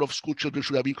least the number of school children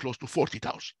should have been close to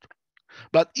 40,000.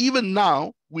 But even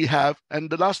now we have, and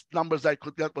the last numbers I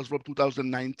could get was from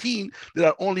 2019, there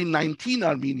are only 19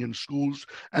 Armenian schools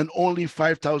and only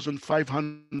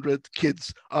 5,500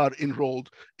 kids are enrolled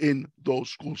in those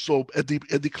schools. So a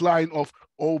decline of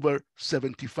over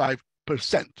 75%.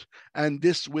 And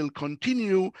this will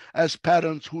continue as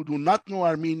parents who do not know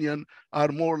Armenian are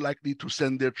more likely to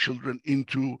send their children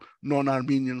into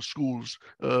non-Armenian schools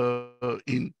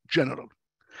in general.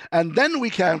 And then we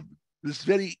have this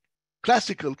very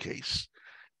classical case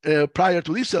prior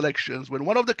to these elections when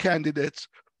one of the candidates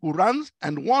who runs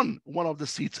and won one of the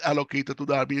seats allocated to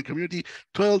the Armenian community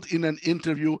told in an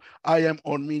interview, "I am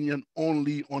Armenian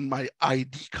only on my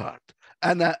ID card.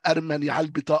 Ana Armeni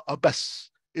al-bita'a bas."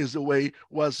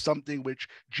 Was something which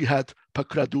Jihad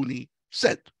Pakraduni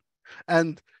said.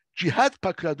 And Jihad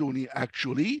Pakraduni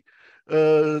actually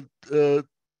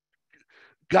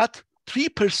got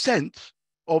 3%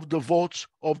 of the votes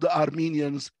of the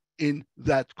Armenians in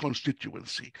that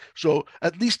constituency. So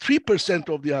at least 3%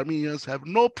 of the Armenians have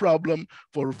no problem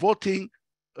for voting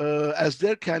as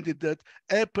their candidate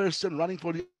a person running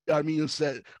for the Armenian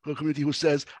community who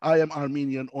says, "I am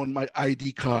Armenian on my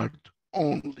ID card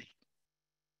only."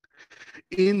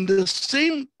 In the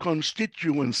same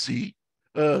constituency,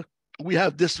 we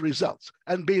have this results.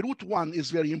 And Beirut 1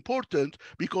 is very important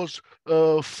because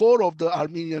 4 of the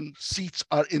Armenian seats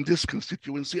are in this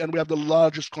constituency, and we have the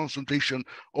largest concentration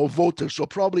of voters. So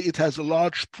probably it has a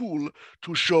large pool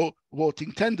to show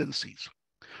voting tendencies.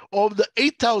 Of the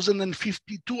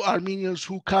 8,052 Armenians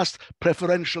who cast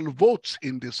preferential votes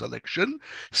in this election,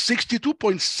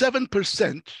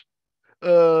 62.7%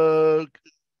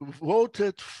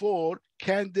 voted for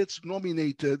candidates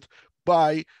nominated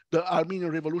by the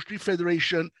Armenian Revolutionary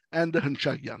Federation and the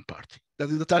Hınçagyan Party. That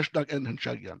is the Tashnak and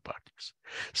Hınçagyan parties.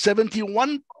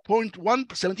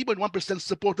 70.1%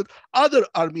 supported other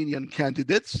Armenian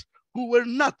candidates who were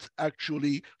not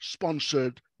actually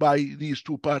sponsored by these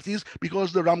two parties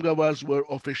because the Ramgavars were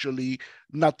officially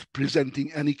not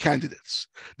presenting any candidates.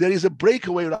 There is a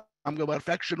breakaway Ramgavar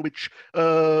faction which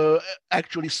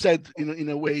actually said in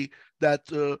a way that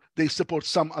they support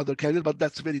some other candidate, but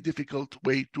that's a very difficult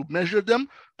way to measure them.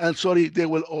 And sorry, they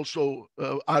will also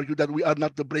argue that we are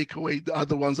not the breakaway, the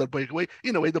other ones are breakaway.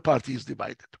 In a way, the party is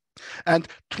divided. And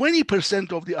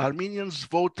 20% of the Armenians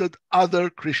voted other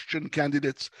Christian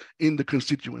candidates in the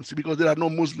constituency because there are no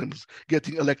Muslims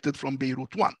getting elected from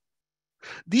Beirut 1.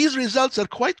 These results are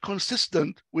quite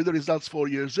consistent with the results 4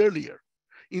 years earlier.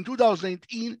 In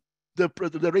 2018, the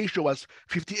ratio was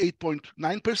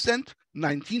 58.9%,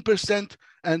 19%,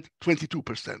 and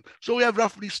 22%. So we have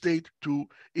roughly stayed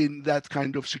in that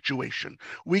kind of situation.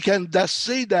 We can thus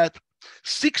say that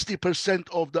 60%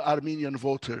 of the Armenian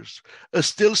voters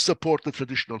still support the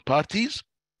traditional parties.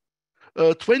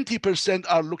 20%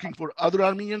 are looking for other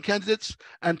Armenian candidates,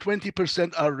 and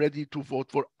 20% are ready to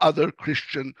vote for other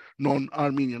Christian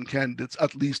non-Armenian candidates,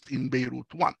 at least in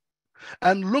Beirut 1.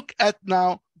 And look at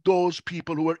now those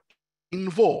people who are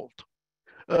involved.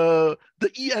 The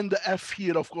E and the F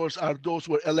here, of course, are those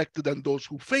who were elected and those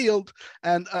who failed.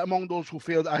 And among those who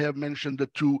failed, I have mentioned the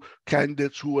two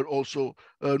candidates who were also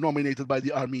nominated by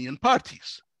the Armenian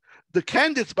parties. The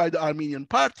candidates by the Armenian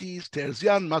parties,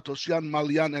 Terzian, Matosyan,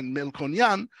 Malyan, and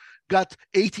Melkonyan, got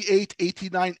 88,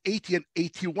 89, 80, and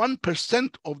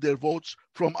 81% of their votes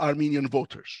from Armenian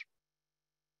voters.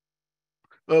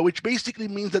 which basically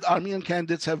means that Armenian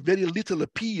candidates have very little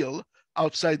appeal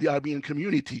outside the Armenian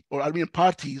community, or Armenian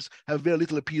parties have very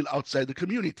little appeal outside the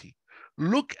community.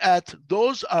 Look at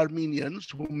those Armenians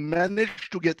who managed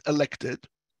to get elected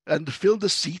and fill the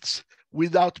seats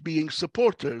without being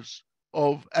supporters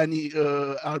of any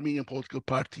Armenian political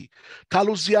party.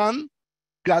 Taluzian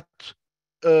got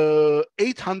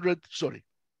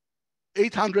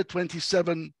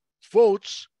 827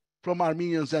 votes from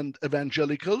Armenians and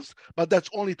evangelicals, but that's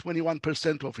only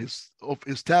 21% of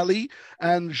his tally.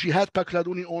 And Jihad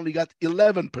Pakraduni only got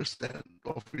 11%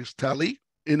 of his tally,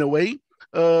 in a way.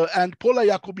 And Pola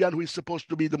Yakubian, who is supposed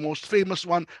to be the most famous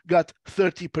one, got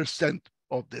 30%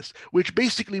 of this, which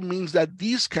basically means that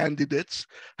these candidates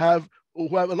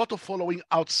who have a lot of following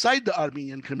outside the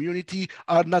Armenian community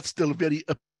are not still very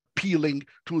appealing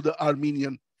to the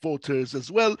Armenian voters as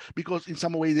well, because in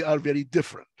some way they are very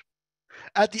different.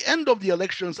 At the end of the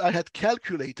elections, I had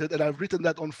calculated, and I've written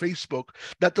that on Facebook,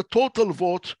 that the total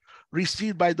vote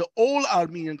received by all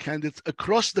Armenian candidates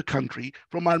across the country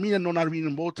from Armenian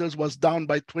non-Armenian voters was down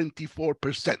by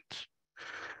 24%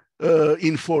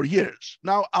 in 4 years.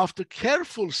 Now, after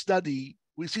careful study,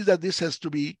 we see that this has to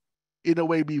be, in a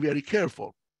way, be very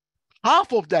careful.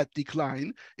 Half of that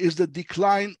decline is the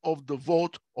decline of the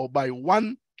vote by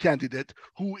one candidate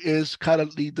who is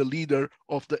currently the leader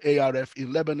of the ARF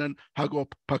in Lebanon,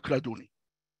 Hagop Pakraduni.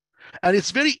 And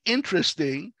it's very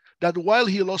interesting that while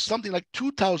he lost something like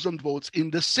 2,000 votes in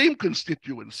the same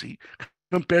constituency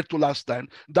compared to last time,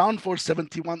 down for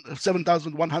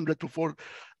 7,100 to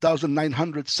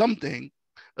 4,900 something,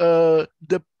 the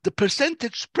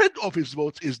percentage spread of his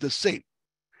votes is the same.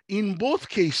 In both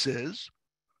cases,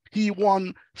 he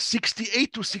won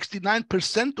 68 to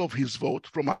 69% of his vote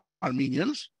from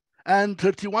Armenians and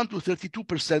 31 to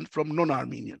 32% from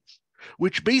non-Armenians,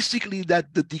 which basically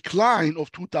that the decline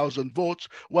of 2,000 votes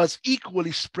was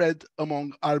equally spread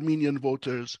among Armenian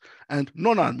voters and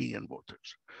non-Armenian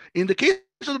voters. In the case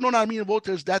of the non-Armenian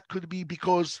voters, that could be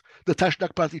because the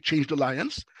Tashnak party changed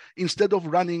alliance. Instead of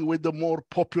running with the more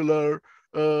popular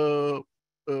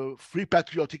Free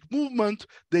Patriotic Movement,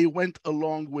 they went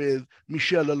along with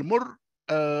Michel Elmur,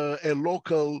 a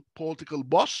local political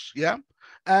boss,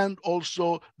 and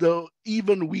also the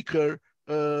even weaker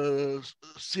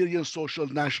Syrian Social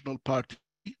National Party.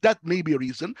 That may be a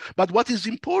reason, but what is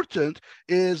important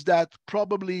is that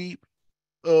probably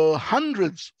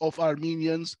hundreds of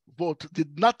Armenians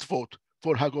did not vote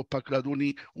for Hagop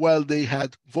Pakraduni while they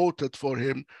had voted for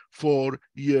him 4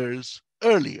 years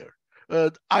earlier.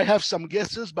 I have some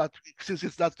guesses, but since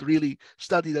it's not really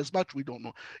studied as much, we don't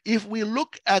know. If we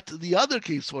look at the other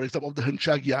case, for example, of the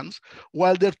Hanchagians,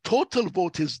 while their total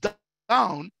vote is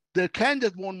down, their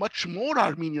candidate won much more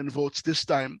Armenian votes this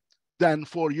time than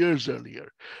 4 years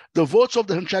earlier. The votes of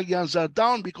the Hanchagians are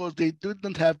down because they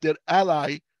didn't have their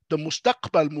ally, the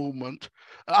Mustaqbal movement,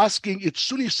 asking its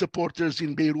Sunni supporters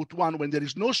in Beirut 1, when there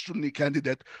is no Sunni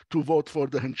candidate, to vote for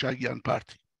the Hanchagian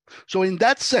party. So in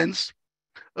that sense,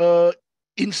 in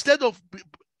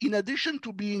addition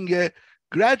to being a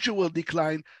gradual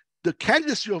decline, the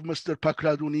candidacy of Mr.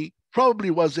 Pakraduni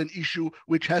probably was an issue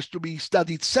which has to be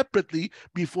studied separately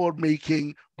before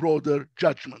making broader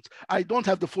judgments. I don't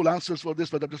have the full answers for this,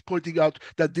 but I'm just pointing out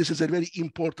that this is a very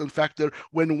important factor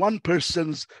when one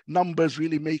person's numbers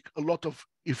really make a lot of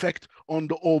effect on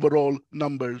the overall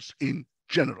numbers in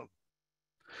general.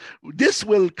 This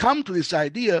will come to this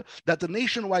idea that the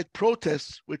nationwide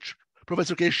protests, which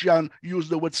Professor Keshian used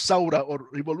the word Saura or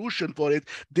revolution for it,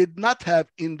 did not have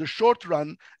in the short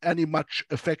run any much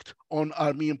effect on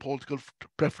Armenian political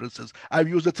preferences. I've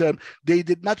used the term, they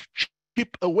did not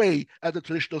chip away at the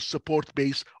traditional support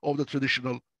base of the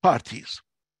traditional parties.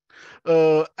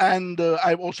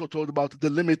 I've also told about the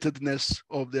limitedness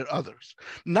of their others.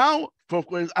 Now, of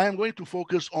course, I am going to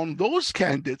focus on those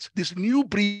candidates, this new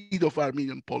breed of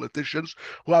Armenian politicians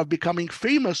who are becoming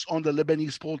famous on the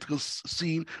Lebanese political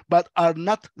scene, but are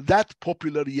not that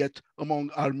popular yet among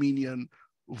Armenian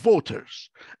voters.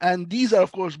 And these are,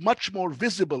 of course, much more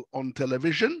visible on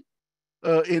television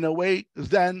in a way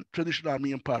than traditional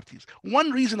Armenian parties.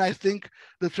 One reason I think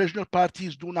the traditional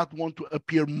parties do not want to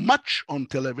appear much on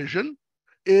television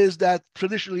is that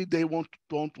traditionally they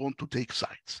don't want to take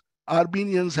sides.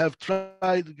 Armenians have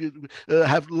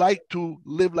have liked to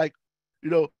live like,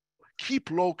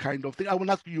 keep low kind of thing. I will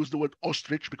not use the word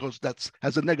ostrich because that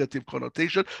has a negative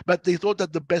connotation, but they thought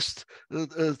that the best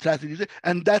strategy,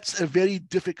 and that's a very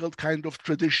difficult kind of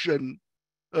tradition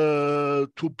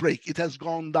to break. It has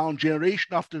gone down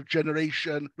generation after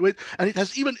generation, and it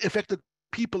has even affected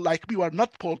people like me who are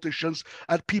not politicians,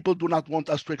 and people do not want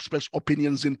us to express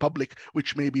opinions in public,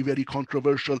 which may be very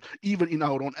controversial, even in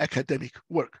our own academic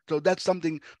work. So that's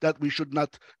something that we should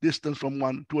not distance from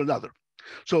one to another.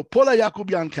 So Paula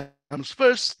Yakubian comes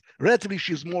first. Relatively,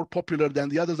 she's more popular than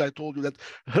the others. I told you that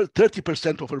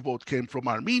 30% of her vote came from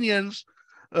Armenians.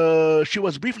 She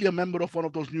was briefly a member of one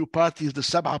of those new parties, the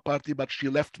Sabha party, but she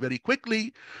left very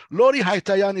quickly. Lori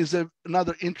Haitayan is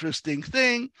another interesting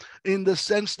thing in the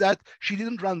sense that she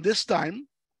didn't run this time.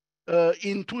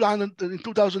 In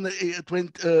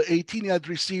 2018, he had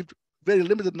received very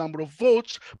limited number of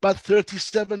votes, but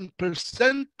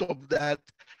 37% of that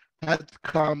had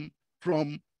come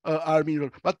from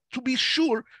Armenian. But to be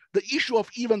sure, the issue of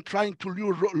even trying to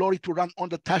lure Lori to run on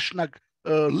the Tashnak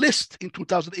list in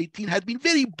 2018 had been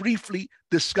very briefly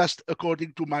discussed,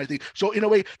 according to my thing. So in a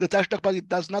way, the Tashnak party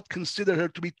does not consider her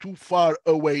to be too far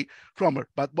away from her.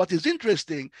 But what is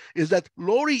interesting is that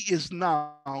Lori is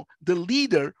now the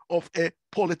leader of a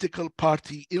political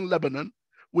party in Lebanon,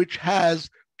 which has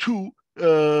two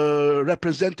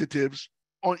representatives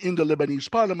in the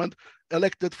Lebanese parliament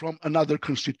elected from another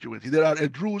constituency. There are a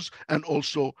Druze and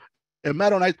also a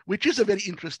Maronite, which is a very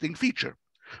interesting feature.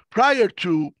 Prior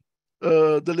to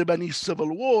the Lebanese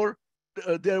civil war,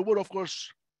 there were, of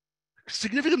course,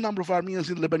 significant number of Armenians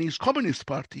in the Lebanese Communist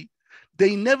Party.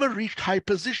 They never reached high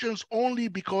positions only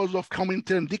because of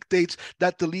Comintern dictates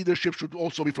that the leadership should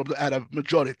also be from the Arab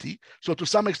majority. So to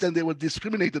some extent, they were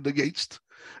discriminated against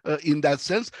in that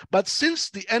sense. But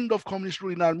since the end of communist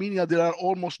rule in Armenia, there are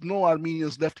almost no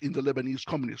Armenians left in the Lebanese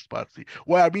Communist Party.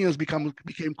 Why Armenians became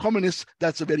communists,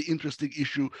 that's a very interesting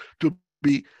issue to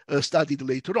be studied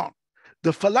later on.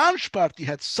 The Phalange party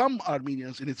had some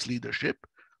Armenians in its leadership,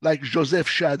 like Joseph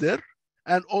Shader,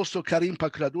 and also Karim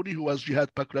Pakradouni, who was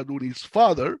Jihad Pakradouni's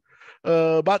father.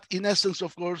 But in essence,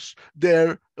 of course,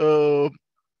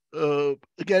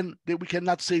 again, we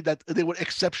cannot say that they were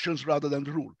exceptions rather than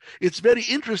the rule. It's very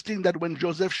interesting that when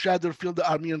Joseph Shader filled the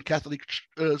Armenian Catholic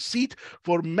seat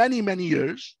for many, many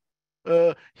years,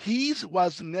 he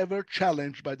was never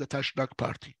challenged by the Tashnak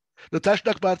party. The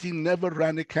Tashnak party never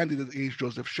ran a candidate against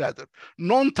Joseph Shader.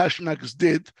 Non-Tashnaks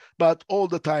did, but all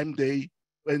the time they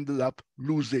ended up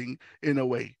losing in a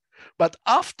way. But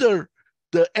after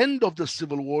the end of the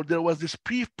civil war, there was this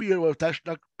brief period where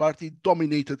Tashnak party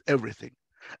dominated everything.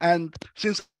 And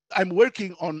since I'm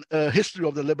working on history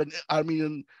of the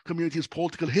Armenian community's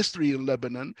political history in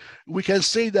Lebanon, we can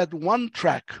say that one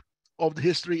track of the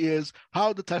history is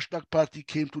how the Tashnak party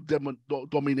came to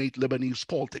dominate Lebanese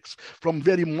politics, from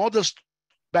very modest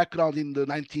background in the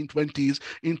 1920s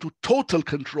into total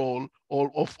control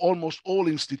of almost all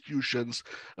institutions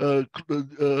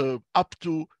up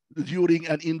to during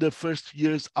and in the first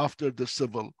years after the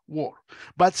civil war.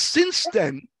 But since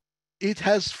then, it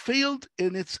has failed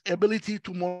in its ability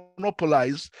to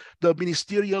monopolize the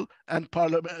ministerial and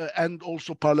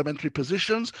also parliamentary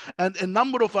positions. And a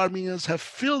number of Armenians have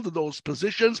filled those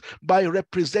positions by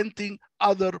representing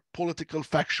other political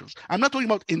factions. I'm not talking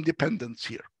about independence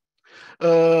here.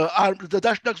 The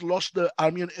Tashnaks lost the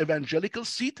Armenian evangelical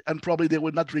seat, and probably they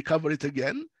will not recover it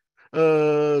again.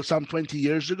 Some 20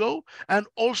 years ago, and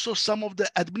also some of the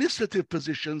administrative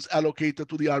positions allocated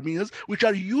to the Armenians, which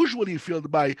are usually filled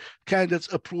by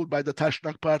candidates approved by the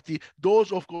Tashnak party.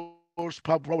 Those, of course,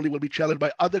 probably will be challenged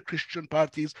by other Christian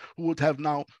parties who would have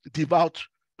now devout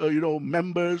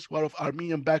members who are of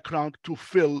Armenian background to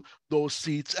fill those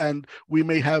seats, and we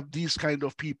may have these kind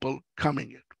of people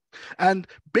coming in. And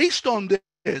based on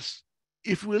this,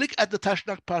 if we look at the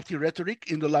Tashnak party rhetoric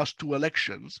in the last two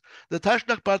elections, the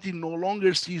Tashnak party no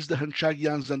longer sees the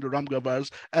Hanchagians and the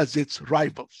Ramgavars as its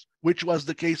rivals, which was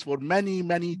the case for many,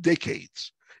 many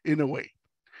decades in a way.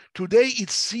 Today,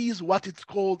 it sees what it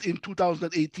called in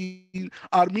 2018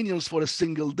 Armenians for a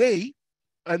single day,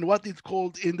 and what it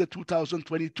called in the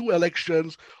 2022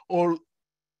 elections, or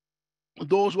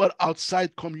those who are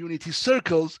outside community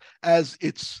circles, as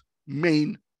its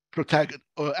main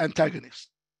antagonists.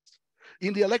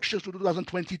 In the elections to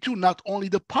 2022, not only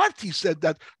the party said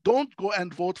that don't go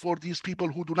and vote for these people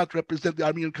who do not represent the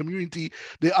Armenian community,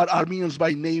 they are Armenians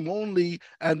by name only,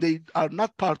 and they are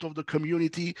not part of the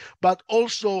community, but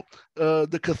also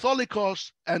the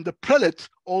Catholicos and the prelates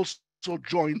also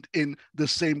joined in the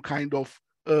same kind of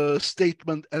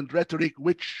statement and rhetoric,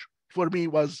 which for me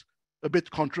was a bit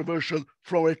controversial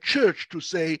for a church to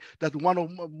say that one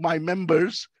of my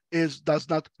members does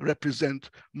not represent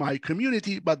my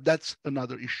community, but that's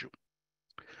another issue.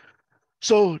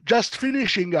 So just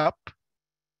finishing up,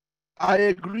 I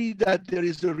agree that there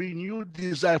is a renewed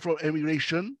desire for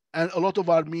emigration, and a lot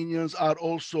of Armenians are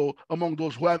also among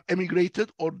those who have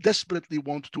emigrated or desperately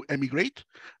want to emigrate.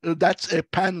 That's a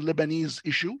pan-Lebanese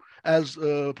issue, as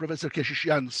Professor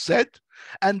Keshishian said.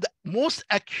 And the most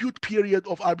acute period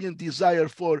of Armenian desire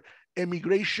for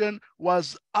emigration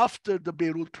was after the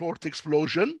Beirut port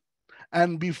explosion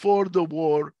and before the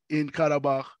war in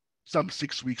Karabakh some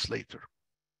 6 weeks later.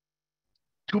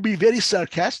 To be very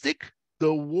sarcastic,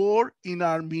 the war in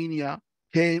Armenia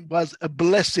was a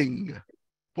blessing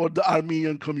for the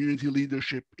Armenian community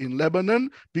leadership in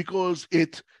Lebanon because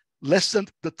it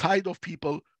lessened the tide of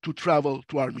people to travel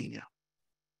to Armenia.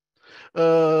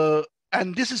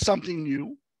 And this is something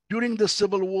new. During the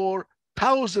Civil War,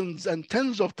 thousands and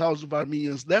tens of thousands of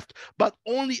Armenians left, but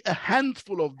only a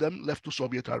handful of them left to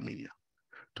Soviet Armenia.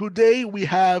 Today, we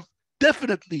have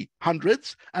definitely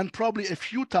hundreds and probably a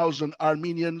few thousand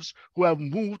Armenians who have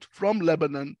moved from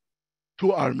Lebanon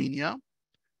to Armenia.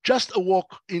 Just a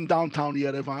walk in downtown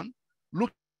Yerevan,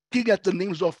 looking at the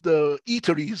names of the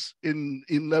eateries in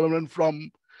Lebanon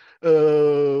from,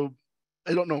 I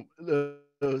don't know,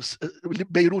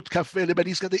 Beirut Cafe,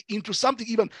 Lebanese Cafe, into something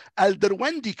even Al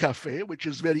Derwendi Cafe, which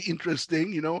is very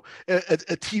interesting, you know,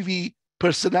 a TV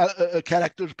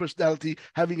character's personality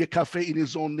having a cafe in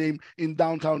his own name in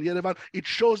downtown Yerevan. It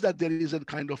shows that there is a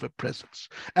kind of a presence.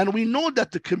 And we know that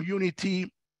the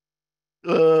community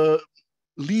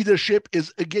leadership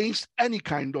is against any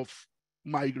kind of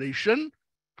migration.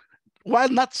 While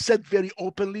not said very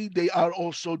openly, they are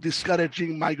also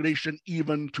discouraging migration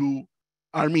even to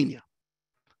Armenia.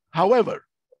 However,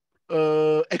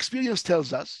 experience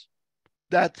tells us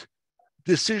that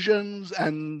decisions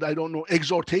and, I don't know,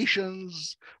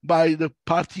 exhortations by the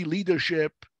party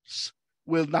leaderships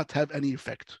will not have any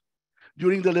effect.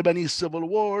 During the Lebanese Civil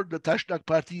War, the Tashnak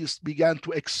parties began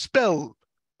to expel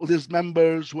these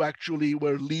members who actually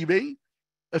were leaving.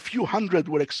 A few hundred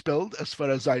were expelled, as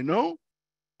far as I know.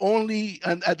 Only,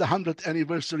 and at the 100th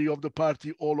anniversary of the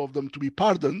party, all of them to be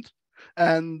pardoned.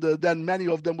 And then many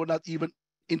of them were not even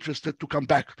interested to come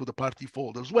back to the party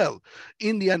fold as well.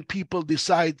 In the end, people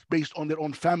decide based on their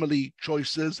own family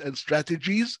choices and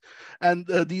strategies, and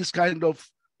these kind of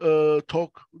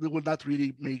talk will not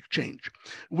really make change.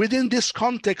 Within this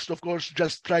context, of course,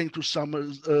 just trying to sum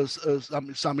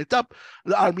it up,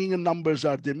 the Armenian numbers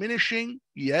are diminishing,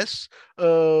 yes.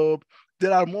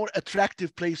 There are more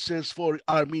attractive places for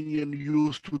Armenian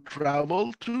youth to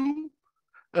travel to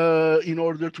in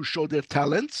order to show their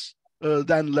talents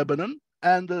than Lebanon.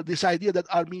 And this idea that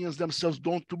Armenians themselves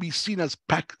don't to be seen as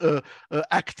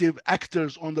active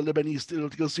actors on the Lebanese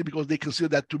political scene because they consider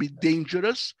that to be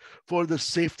dangerous for the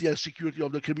safety and security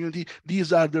of the community.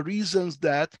 These are the reasons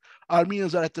that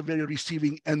Armenians are at the very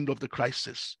receiving end of the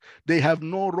crisis. They have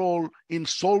no role in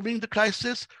solving the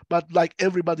crisis, but like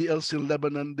everybody else in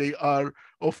Lebanon, they are,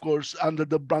 of course, under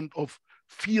the brunt of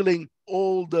feeling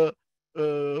all the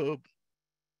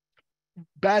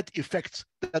bad effects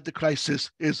that the crisis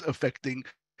is affecting.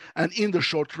 And in the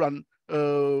short run,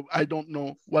 I don't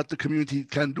know what the community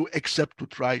can do except to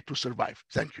try to survive.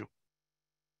 Thank you.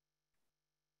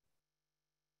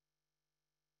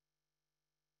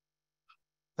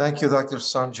 Thank you, Dr.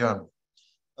 Sanjan.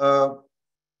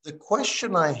 The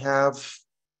question I have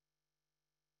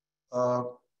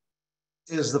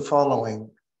is the following.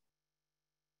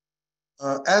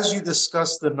 As you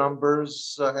discuss the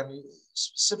numbers, and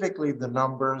specifically the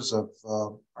numbers of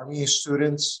Armenian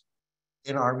students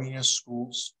in Armenian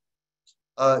schools,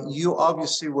 you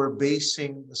obviously were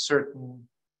basing a certain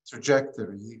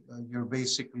trajectory. You're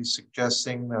basically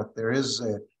suggesting that there is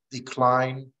a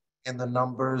decline in the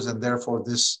numbers, and therefore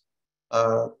this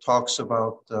talks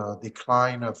about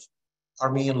decline of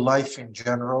Armenian life in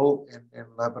general in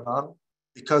Lebanon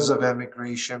because of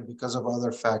emigration, because of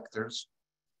other factors.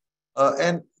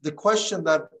 And the question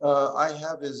that I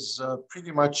have is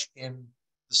pretty much in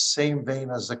the same vein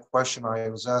as the question I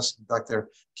was asking Dr.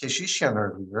 Keshishian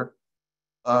earlier,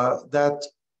 that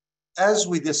as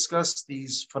we discuss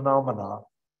these phenomena,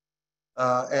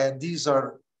 and these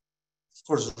are, of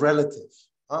course,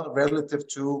 relative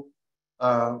to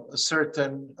a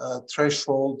certain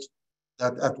threshold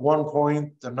that at one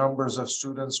point the numbers of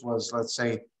students was, let's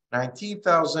say,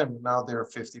 19,000, now they're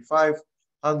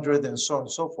 5,500 and so on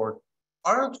and so forth.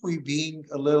 Aren't we being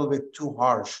a little bit too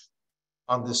harsh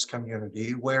on this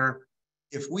community where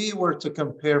if we were to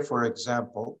compare, for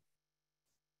example,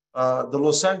 the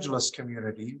Los Angeles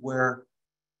community, where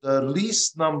the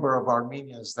least number of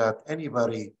Armenians that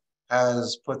anybody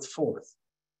has put forth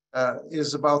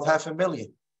is about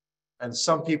 500,000. And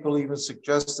some people even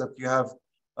suggest that you have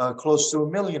close to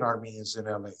 1 million Armenians in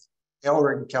LA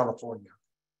or in California.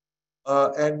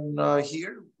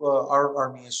 Here, our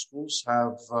Armenian schools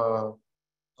have a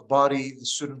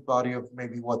student body of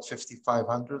maybe what,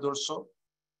 5,500 or so.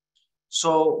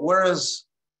 So whereas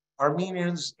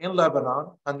Armenians in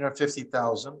Lebanon,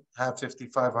 150,000, have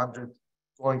 5,500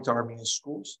 going to Armenian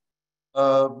schools,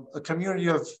 a community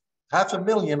of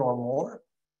 500,000 or more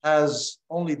has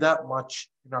only that much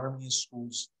in Armenian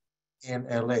schools in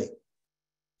LA.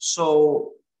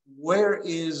 So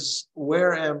is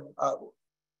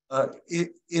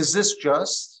this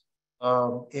just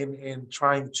in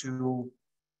trying to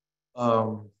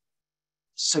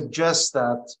suggest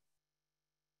that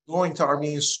going to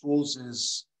Armenian schools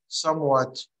is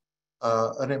somewhat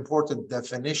an important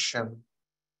definition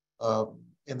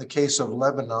in the case of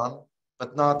Lebanon,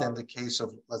 but not in the case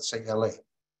of, let's say, LA?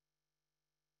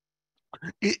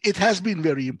 It has been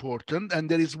very important, and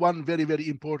there is one very, very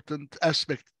important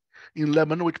aspect in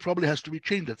Lebanon which probably has to be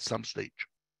changed at some stage.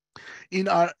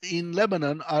 In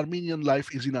Lebanon, Armenian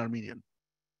life is in Armenian,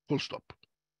 full stop.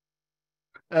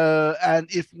 And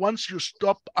if once you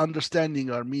stop understanding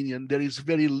Armenian, there is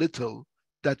very little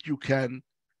that you can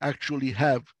actually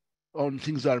have on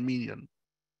things Armenian.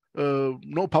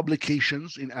 No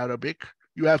publications in Arabic.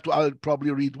 You have to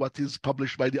probably read what is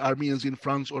published by the Armenians in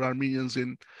France or Armenians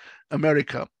in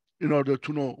America in order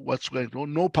to know what's going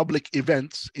on. No public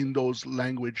events in those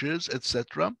languages,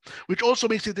 etc., which also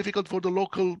makes it difficult for the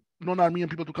local non-Armenian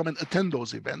people to come and attend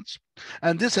those events.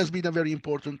 And this has been a very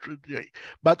important day.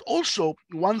 But also,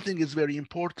 one thing is very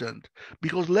important,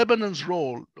 because Lebanon's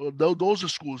role,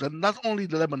 those schools, and not only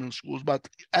the Lebanon schools, but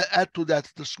add to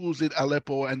that the schools in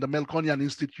Aleppo and the Melkonian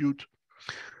Institute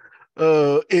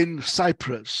in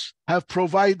Cyprus, have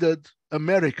provided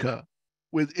America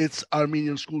with its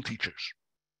Armenian school teachers.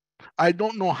 I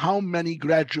don't know how many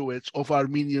graduates of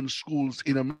Armenian schools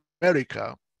in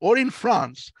America or in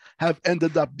France have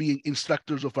ended up being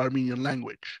instructors of Armenian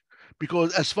language.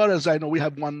 Because as far as I know, we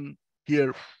have one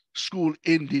here school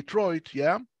in Detroit,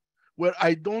 yeah, where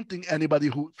I don't think anybody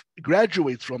who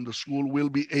graduates from the school will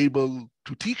be able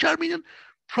to teach Armenian,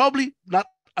 probably not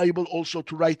able also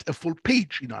to write a full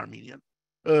page in Armenian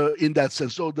in that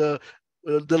sense. So the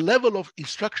level of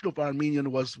instruction of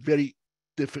Armenian was very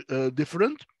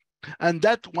different. And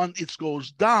that when it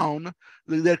goes down,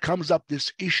 there comes up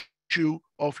this issue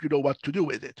of, what to do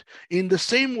with it. In the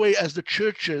same way as the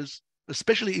churches,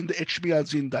 especially in the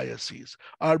Echmiadzin diocese,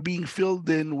 are being filled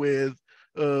in with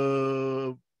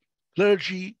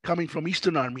clergy coming from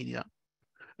Eastern Armenia,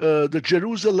 the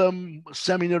Jerusalem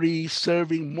seminary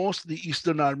serving mostly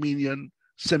Eastern Armenian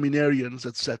seminarians,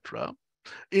 etc.,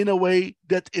 in a way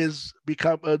that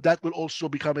will also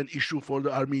become an issue for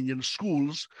the Armenian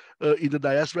schools in the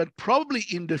diaspora. And probably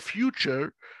in the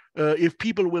future, if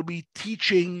people will be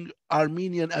teaching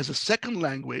Armenian as a second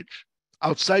language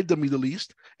outside the Middle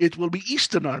East, it will be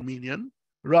Eastern Armenian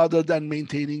rather than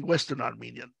maintaining Western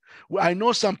Armenian. I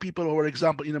know some people, for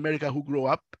example, in America who grow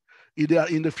up, they are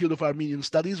in the field of Armenian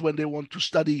studies. When they want to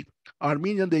study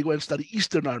Armenian, they go and study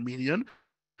Eastern Armenian,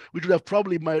 which would have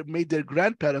probably made their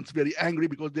grandparents very angry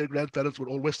because their grandparents were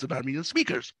all Western Armenian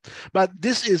speakers. But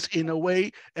this is, in a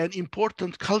way, an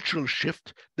important cultural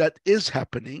shift that is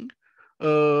happening,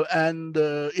 and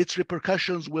its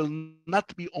repercussions will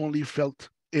not be only felt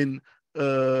in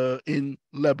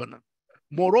Lebanon.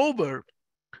 Moreover,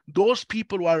 those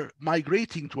people who are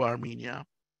migrating to Armenia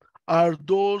are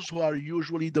those who are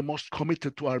usually the most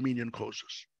committed to Armenian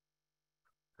causes.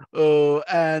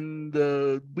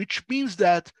 Which means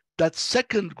that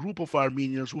second group of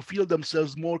Armenians who feel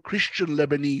themselves more Christian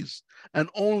Lebanese and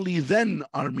only then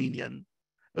Armenian,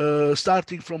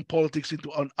 starting from politics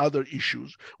on other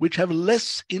issues, which have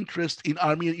less interest in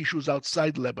Armenian issues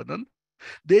outside Lebanon,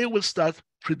 they will start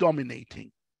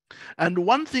predominating. And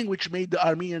one thing which made the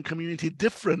Armenian community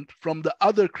different from the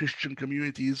other Christian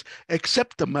communities,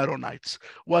 except the Maronites,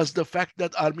 was the fact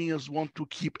that Armenians want to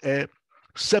keep a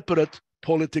separate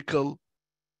political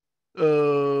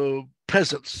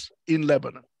presence in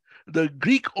Lebanon. The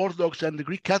Greek Orthodox and the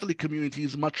Greek Catholic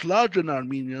communities, much larger than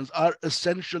Armenians, are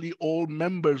essentially all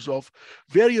members of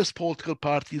various political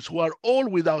parties who are all,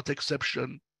 without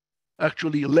exception,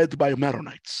 actually led by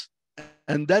Maronites.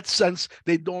 In that sense,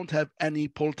 they don't have any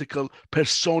political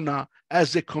persona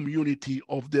as a community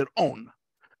of their own.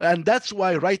 And that's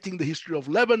why writing the history of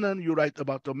Lebanon, you write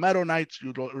about the Maronites,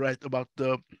 you write about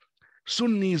the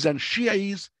Sunnis and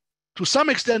Shi'is. To some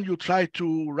extent, you try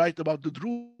to write about the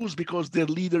Druze because their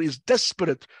leader is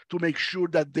desperate to make sure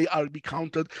that they are be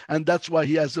counted. And that's why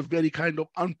he has a very kind of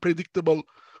unpredictable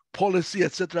policy,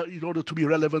 etc., in order to be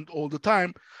relevant all the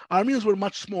time. Armenians were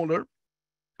much smaller.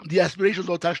 The aspirations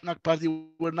of the Tashnak party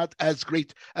were not as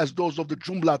great as those of the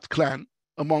Jumblat clan,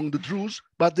 among the Druze,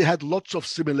 but they had lots of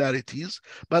similarities.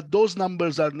 But those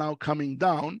numbers are now coming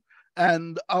down.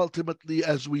 And ultimately,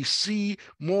 as we see,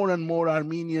 more and more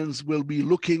Armenians will be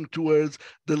looking towards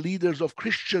the leaders of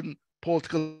Christian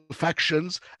political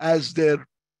factions as their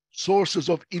sources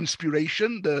of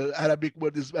inspiration. The Arabic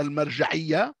word is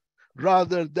al-marja'iyya,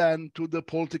 rather than to the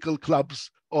political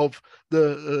clubs of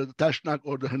the Tashnak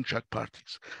or the Hunchak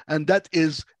parties. And that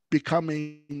is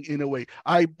becoming, in a way.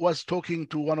 I was talking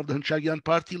to one of the Hunchakian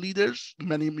party leaders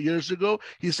many years ago.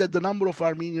 He said the number of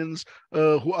Armenians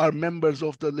who are members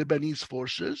of the Lebanese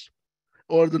forces,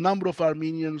 or the number of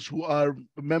Armenians who are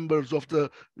members of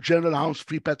the General House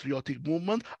Free Patriotic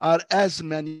Movement are as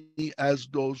many as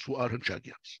those who are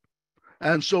Hunchakians.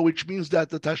 And so, which means that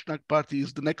the Tashnak party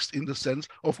is the next in the sense.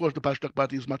 Of course, the Tashnak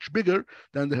party is much bigger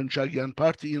than the Hunchakian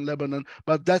party in Lebanon,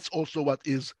 but that's also what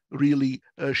is really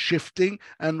shifting.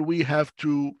 And we have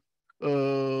to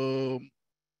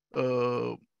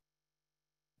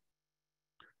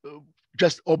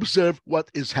just observe what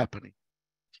is happening.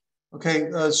 Okay,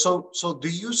 so do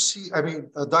you see, I mean,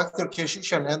 Dr.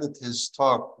 Keshishan ended his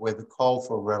talk with a call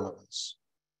for relevance,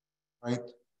 right?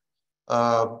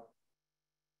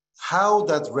 How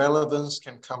that relevance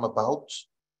can come about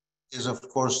is, of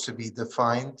course, to be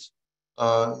defined.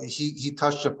 He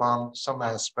touched upon some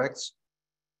aspects,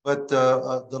 but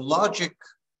the logic,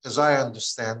 as I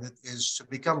understand it, is to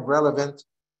become relevant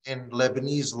in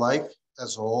Lebanese life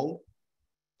as a whole,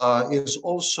 is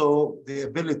also the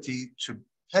ability to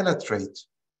penetrate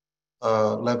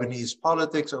Lebanese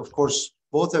politics. Of course,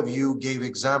 both of you gave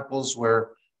examples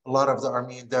where a lot of the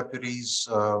Armenian deputies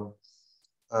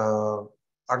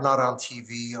are not on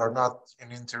TV, are not in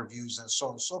interviews, and so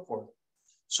on and so forth.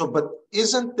 So, but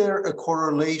isn't there a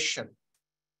correlation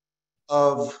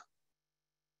of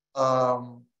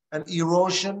an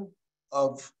erosion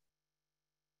of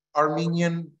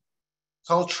Armenian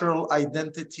cultural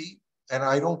identity? And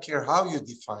I don't care how you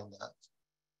define that.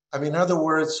 I mean, in other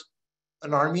words,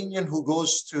 an Armenian who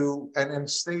goes to and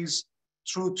stays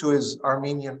true to his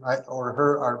Armenian or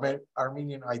her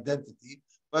Armenian identity,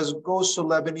 but goes to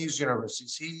Lebanese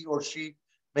universities. He or she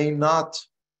may not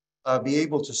be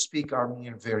able to speak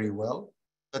Armenian very well,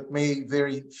 but may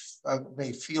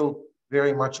feel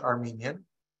very much Armenian,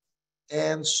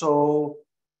 and so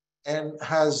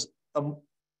has a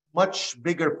much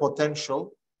bigger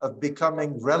potential of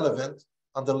becoming relevant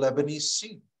on the Lebanese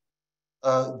scene.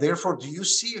 Therefore, do you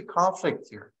see a conflict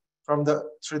here from the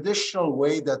traditional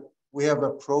way that we have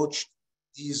approached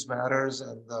these matters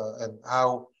and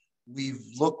how we've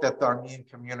looked at the Armenian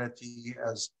community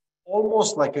as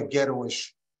almost like a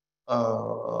ghettoish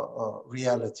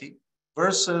reality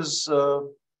versus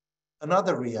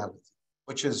another reality,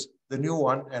 which is the new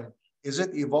one? And is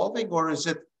it evolving, or is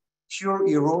it pure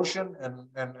erosion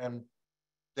and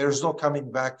there's no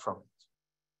coming back from it?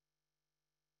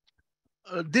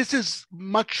 This is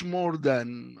much more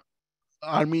than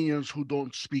Armenians who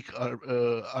don't speak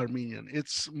Armenian.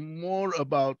 It's more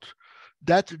about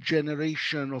that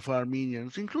generation of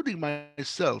Armenians, including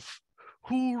myself,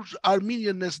 whose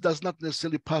Armenianness does not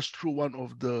necessarily pass through one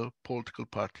of the political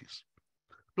parties.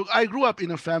 Look, I grew up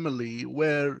in a family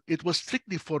where it was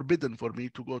strictly forbidden for me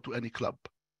to go to any club.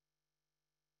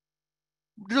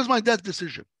 This was my dad's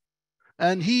decision.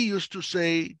 And he used to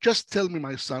say, just tell me,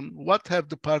 my son, what have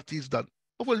the parties done?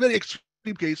 Of course, very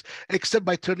extreme case, except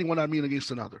by turning one Armenian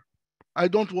against another. I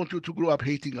don't want you to grow up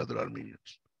hating other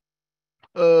Armenians,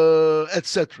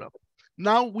 etc.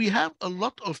 Now we have a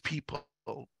lot of people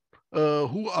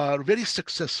who are very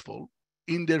successful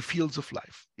in their fields of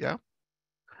life, yeah?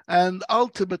 And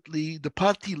ultimately, the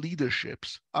party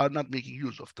leaderships are not making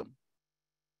use of them.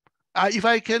 If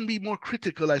I can be more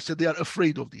critical, I said they are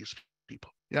afraid of these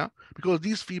people, yeah? Because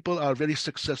these people are very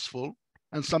successful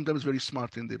and sometimes very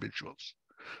smart individuals.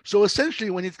 So essentially,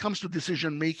 when it comes to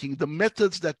decision-making, the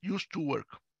methods that used to work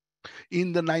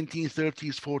in the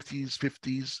 1930s, 40s,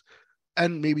 50s,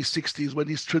 and maybe 60s, when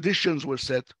these traditions were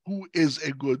set, who is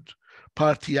a good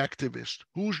party activist,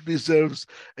 who deserves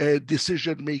a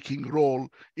decision-making role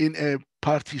in a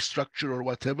party structure or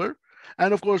whatever.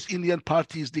 And of course, in the end,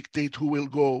 parties dictate who will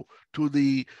go to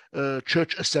the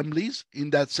church assemblies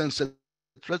in that sense,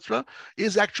 etc.,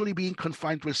 is actually being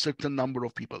confined to a certain number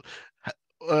of people.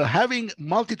 Having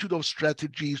multitude of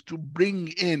strategies to bring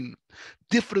in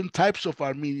different types of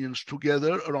Armenians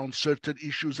together around certain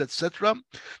issues, etc.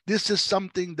 This is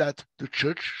something that the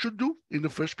church should do in the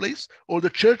first place, or the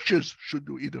churches should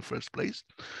do in the first place.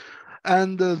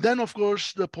 And then, of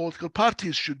course, the political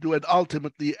parties should do it.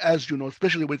 Ultimately, as you know,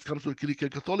 especially when it comes to the Clerical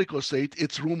Catholic state,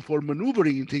 its room for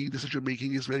maneuvering in taking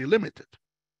decision-making is very limited.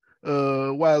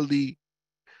 While the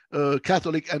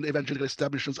Catholic and evangelical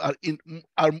establishments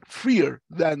are freer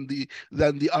than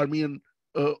the Armenian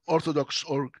Orthodox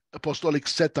or apostolic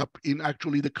setup in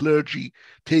actually the clergy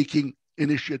taking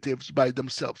initiatives by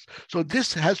themselves. So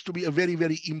this has to be a very,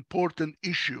 very important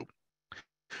issue,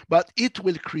 but it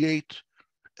will create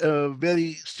a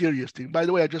very serious thing. By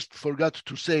the way, I just forgot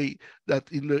to say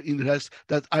that in the rest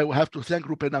that I will have to thank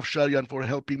Rupen Afsharian for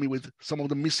helping me with some of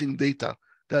the missing data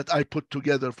that I put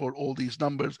together for all these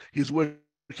numbers. He's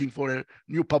working for a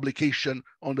new publication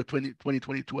on the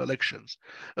 2022 elections.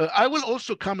 I will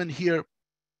also come in here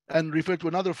and refer to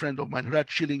another friend of mine, Hrad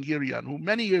Chilingirian, who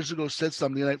many years ago said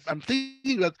something. And I'm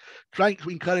thinking that trying to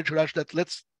encourage Hrad that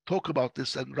let's talk about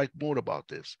this and write more about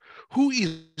this. Who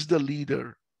is the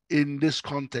leader in this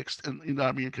context and in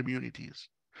Armenian communities?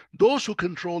 Those who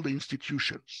control the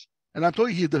institutions. And I'm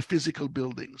talking here the physical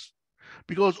buildings,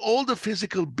 because all the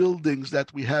physical buildings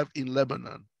that we have in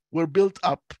Lebanon were built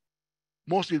up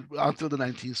mostly until the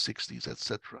 1960s,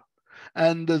 etc.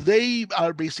 And they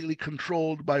are basically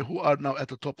controlled by who are now at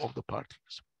the top of the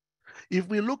parties. If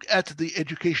we look at the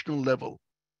educational level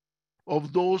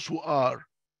of those who are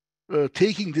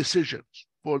taking decisions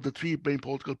for the three main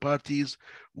political parties,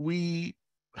 we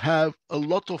have a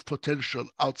lot of potential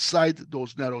outside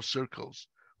those narrow circles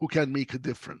who can make a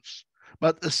difference.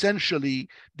 But essentially,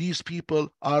 these people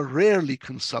are rarely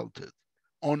consulted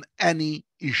on any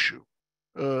issue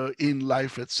in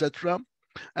life, etc.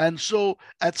 And so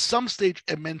at some stage,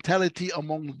 a mentality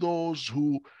among those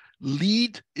who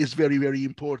lead is very, very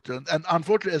important. And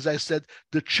unfortunately, as I said,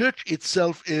 the church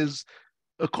itself is,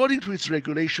 according to its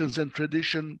regulations and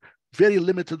tradition, very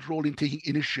limited role in taking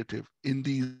initiative in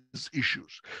these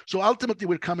issues. So ultimately,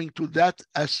 we're coming to that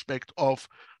aspect of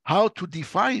how to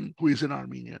define who is an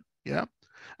Armenian, yeah?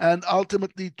 And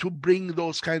ultimately to bring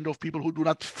those kind of people who do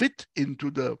not fit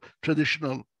into the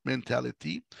traditional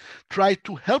mentality, try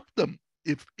to help them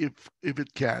if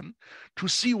it can, to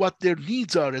see what their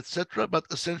needs are, etc. But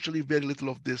essentially very little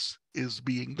of this is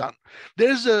being done.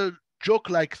 There's a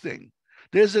joke-like thing.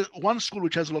 There's one school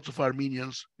which has lots of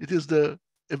Armenians. It is the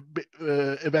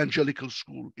evangelical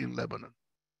school in Lebanon.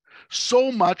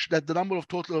 So much that the number of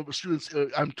total students,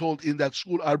 I'm told, in that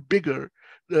school are bigger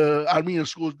Armenian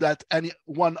schools that any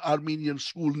one Armenian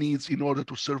school needs in order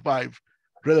to survive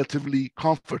relatively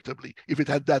comfortably if it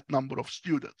had that number of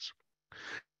students.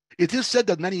 It is said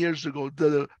that many years ago,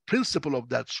 the principal of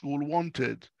that school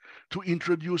wanted to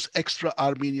introduce extra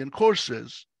Armenian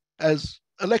courses as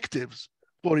electives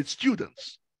for its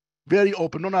students. Very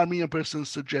open, non-Armenian persons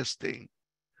suggesting.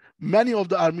 Many of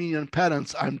the Armenian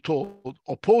parents, I'm told,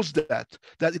 opposed that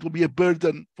it will be a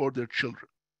burden for their children.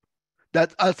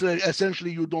 That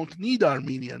essentially you don't need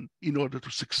Armenian in order to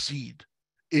succeed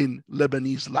in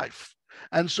Lebanese life.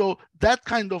 And so that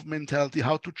kind of mentality,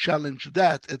 how to challenge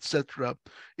that, etc.,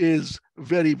 is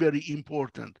very, very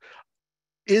important.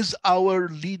 Is our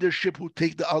leadership who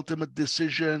take the ultimate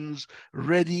decisions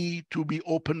ready to be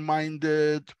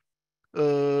open-minded,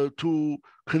 to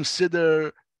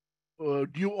consider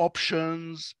new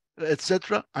options,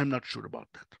 etc.? I'm not sure about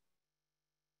that.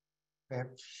 Okay.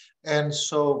 And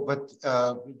so, but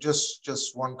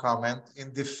just one comment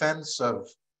in defense of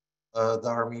the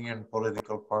Armenian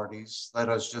political parties. Let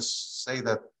us just say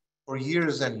that for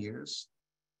years and years,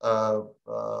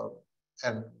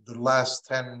 and the last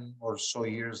 10 or so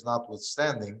years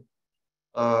notwithstanding,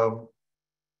 the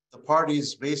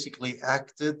parties basically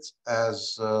acted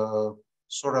as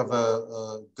sort of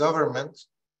a government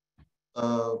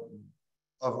of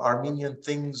Armenian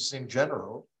things in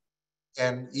general,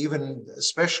 and even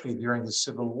especially during the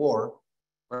Civil War,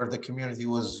 where the community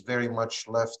was very much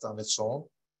left on its own.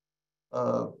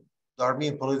 The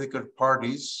Armenian political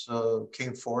parties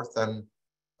came forth and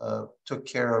took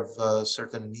care of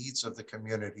certain needs of the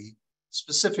community,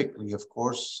 specifically, of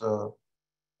course,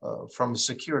 from a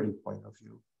security point of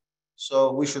view.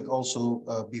 So we should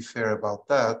also be fair about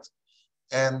that.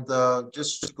 And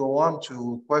just to go on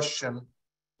to a question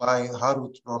by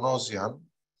Harut Ronosian,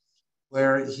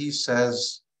 where he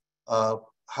says,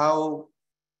 how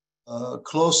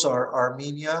close are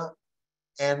Armenia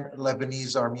and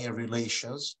Lebanese-Armenian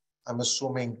relations? I'm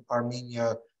assuming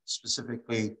Armenia,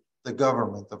 specifically the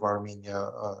government of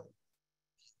Armenia,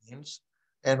 means.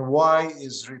 And why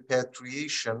is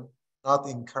repatriation not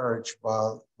encouraged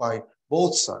by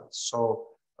both sides? So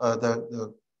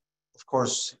of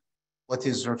course, what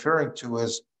he's referring to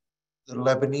is the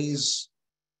Lebanese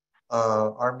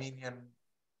Armenian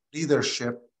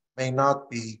leadership may not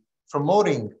be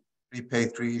promoting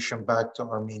repatriation back to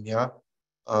Armenia,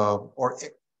 or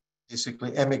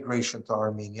basically emigration to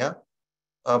Armenia.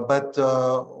 But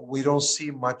we don't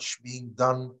see much being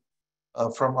done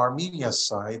from Armenia's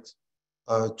side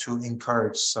to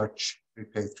encourage such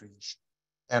repatriation.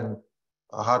 And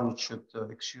Harut should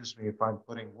excuse me if I'm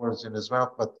putting words in his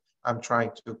mouth, but I'm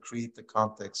trying to create the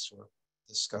context for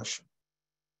discussion.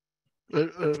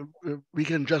 We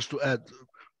can just to add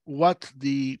what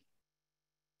the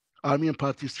Armenian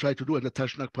parties tried to do, and the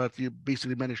Tashnak party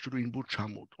basically managed to do in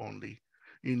Burchamut only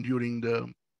during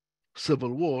the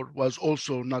civil war, was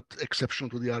also not exceptional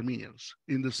to the Armenians.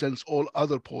 In the sense, all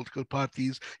other political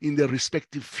parties in their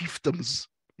respective fiefdoms,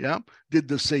 did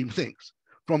the same things,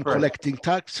 from collecting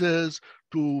taxes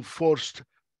to forced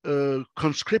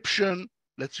conscription.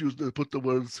 Let's put the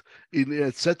words in,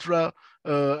 etc.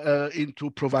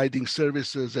 Into providing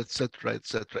services, etc.,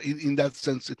 etc. In that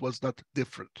sense, it was not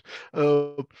different.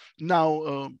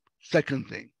 Now, second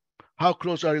thing, how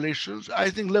close are relations? I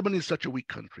think Lebanon is such a weak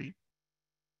country.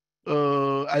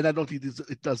 And I don't think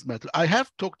it does matter. I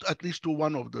have talked at least to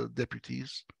one of the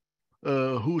deputies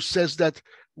who says that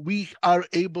we are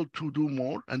able to do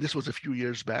more, and this was a few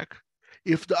years back,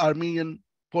 if the Armenian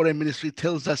Foreign Ministry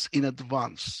tells us in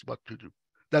advance what to do,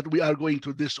 that we are going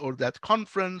to this or that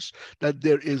conference, that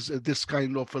there is this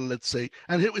kind of, let's say,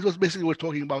 and it was basically, we're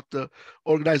talking about the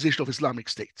Organization of Islamic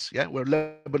States, where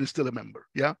Lebanon is still a member,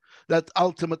 that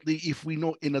ultimately, if we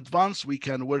know in advance, we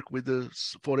can work with the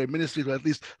foreign ministry, or at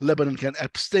least Lebanon can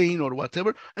abstain or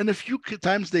whatever. And a few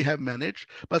times they have managed,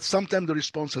 but sometimes the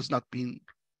response has not been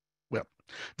well.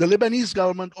 The Lebanese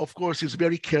government, of course, is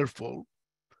very careful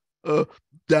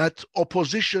that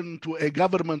opposition to a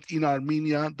government in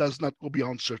Armenia does not go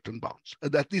beyond certain bounds.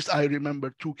 At least I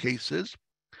remember two cases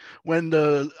when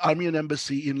the Armenian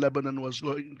embassy in Lebanon was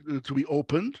going to be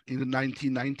opened in the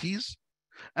 1990s,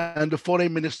 and the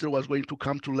foreign minister was going to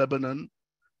come to Lebanon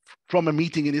from a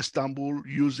meeting in Istanbul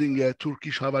using a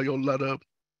Turkish Hava Yolları.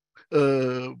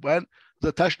 When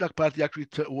the Tashnak party actually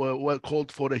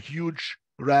called for a huge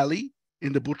rally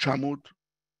in the Burchamut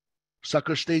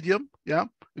soccer stadium,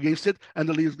 against it, and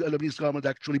the Lebanese government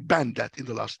actually banned that in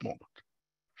the last moment.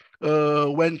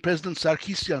 When President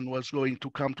Sarkisian was going to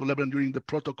come to Lebanon during the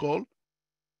protocol,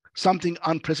 something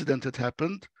unprecedented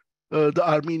happened. The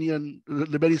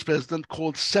Lebanese president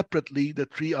called separately the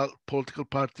three political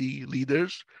party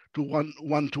leaders to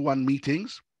one-to-one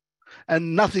meetings,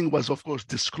 and nothing was, of course,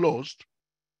 disclosed.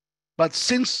 But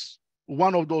since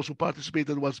one of those who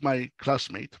participated was my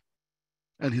classmate,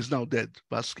 and he's now dead,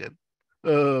 Vasken,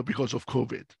 because of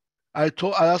COVID. I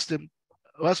asked him,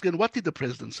 Vasken, what did the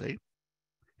president say?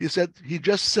 He said, he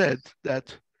just said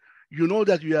that, you know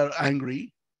that you are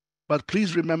angry, but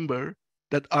please remember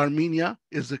that Armenia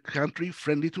is a country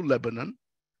friendly to Lebanon,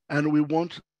 and we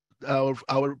want our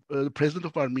president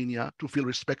of Armenia to feel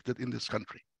respected in this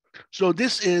country. So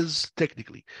this is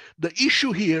technically the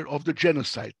issue here of the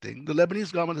genocide thing. The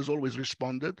Lebanese government has always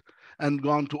responded and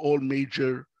gone to all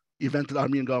major events the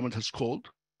Armenian government has called.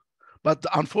 But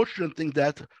the unfortunate thing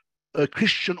that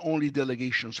Christian-only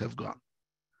delegations have gone.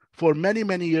 For many,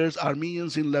 many years,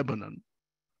 Armenians in Lebanon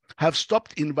have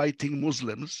stopped inviting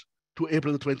Muslims to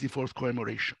April the 24th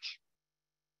commemorations.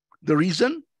 The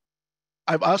reason?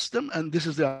 I've asked them, and this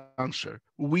is the answer.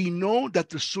 We know that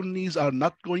the Sunnis are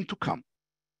not going to come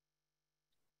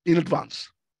in advance.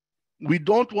 We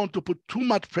don't want to put too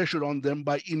much pressure on them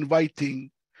by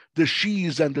inviting the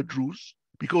Shis and the Druze,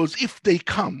 because if they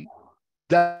come,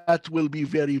 that will be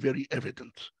very, very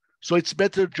evident. So it's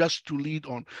better just to lead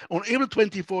on. On April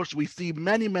 24th, we see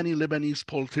many, many Lebanese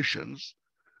politicians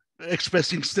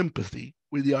expressing sympathy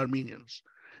with the Armenians.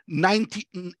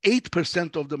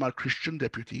 98% of them are Christian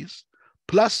deputies,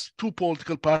 plus two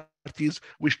political parties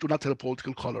which do not have a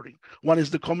political coloring. One is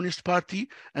the Communist Party,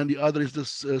 and the other is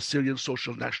the Syrian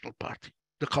Social National Party,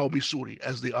 the Qawmi Suri,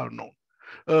 as they are known.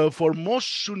 For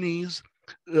most Sunnis,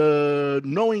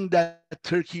 knowing that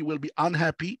Turkey will be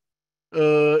unhappy,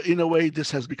 in a way,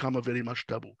 this has become a very much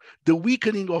taboo. The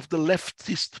weakening of the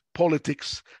leftist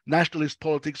politics, nationalist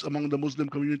politics among the Muslim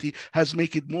community has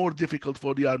made it more difficult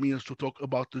for the Armenians to talk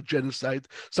about the genocide,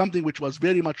 something which was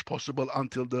very much possible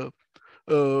until the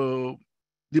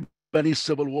Lebanese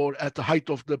civil war at the height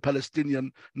of the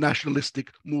Palestinian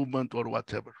nationalistic movement or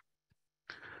whatever.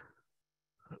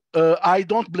 I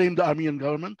don't blame the Armenian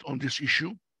government on this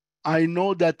issue. I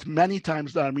know that many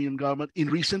times the Armenian government in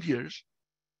recent years,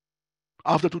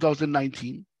 after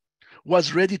 2019,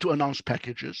 was ready to announce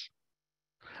packages.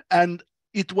 And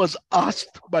it was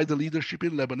asked by the leadership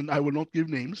in Lebanon, I will not give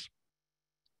names,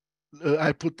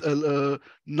 I put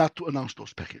not to announce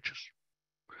those packages.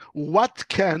 What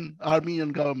can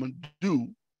Armenian government do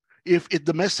if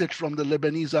the message from the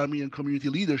Lebanese Armenian community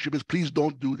leadership is, please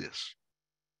don't do this?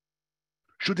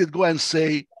 Should it go and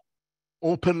say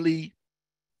openly,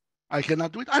 I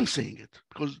cannot do it. I'm saying it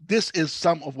because this is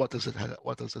some of what has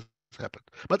happened.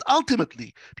 But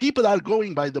ultimately, people are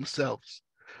going by themselves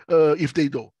if they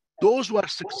do. Those who are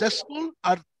successful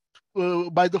are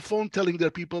by the phone telling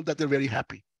their people that they're very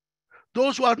happy.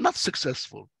 Those who are not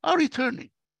successful are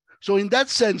returning. So in that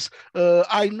sense,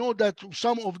 I know that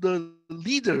some of the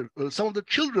some of the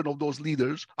children of those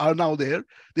leaders are now there.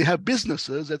 They have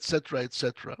businesses, etc.,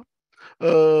 etc.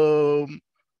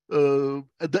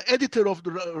 The editor of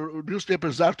the newspaper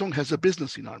Zartong has a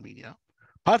business in Armenia.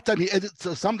 Part-time he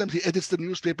edits, sometimes he edits the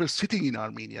newspaper sitting in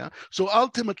Armenia. So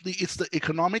ultimately it's the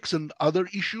economics and other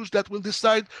issues that will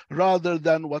decide rather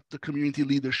than what the community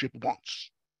leadership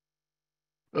wants.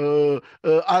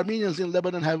 Armenians in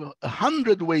Lebanon have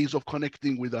 100 ways of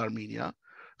connecting with Armenia,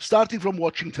 starting from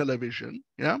watching television,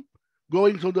 yeah,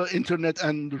 going to the internet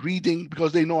and reading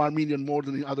because they know Armenian more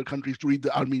than in other countries to read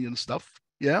the Armenian stuff.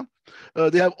 Yeah,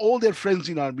 they have all their friends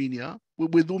in Armenia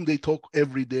with whom they talk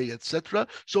every day, etc.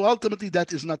 So ultimately,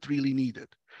 that is not really needed.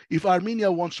 If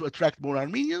Armenia wants to attract more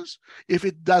Armenians, if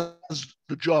it does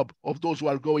the job of those who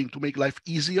are going to make life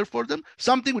easier for them,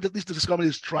 something which at least this government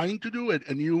is trying to do,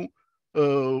 a new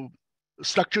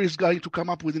structure is going to come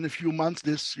up within a few months.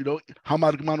 This, you know,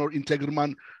 Hamargman or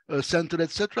Integrman Center,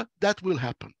 etc. That will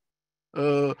happen.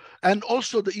 And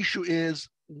also the issue is,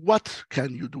 what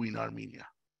can you do in Armenia?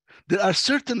 There are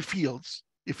certain fields,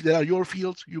 if they are your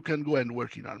fields, you can go and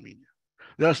work in Armenia.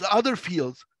 There are other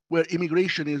fields where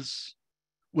immigration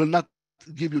will not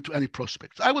give you to any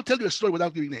prospects. I will tell you a story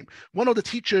without giving name. One of the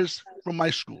teachers from my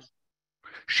school,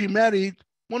 she married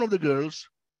one of the girls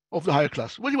of the higher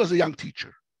class when she was a young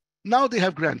teacher. Now they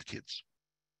have grandkids.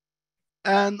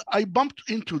 And I bumped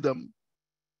into them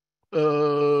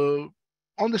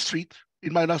on the street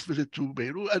in my last visit to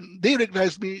Beirut, and they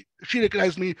recognized me, she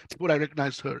recognized me before I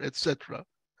recognized her, etc.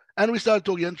 And we started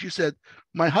talking, and she said,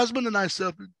 my husband and I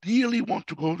dearly want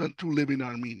to go and to live in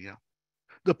Armenia.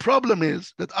 The problem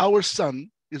is that our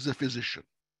son is a physician.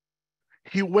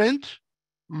 He went,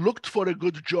 looked for a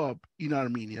good job in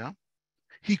Armenia.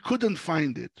 He couldn't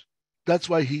find it. That's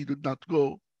why he did not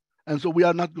go. And so we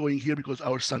are not going here because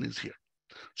our son is here.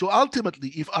 So ultimately,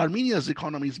 if Armenia's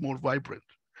economy is more vibrant,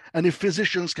 and if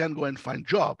physicians can go and find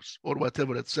jobs or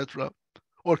whatever, etc.,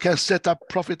 or can set up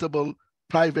profitable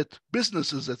private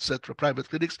businesses, etc., private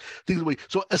clinics, things away.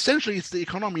 So essentially, it's the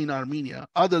economy in Armenia.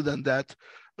 Other than that,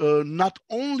 not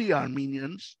only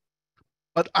Armenians,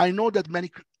 but I know that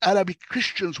many Arabic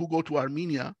Christians who go to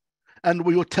Armenia, and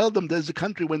we will tell them there's a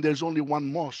country when there's only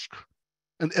one mosque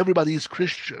and everybody is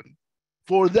Christian.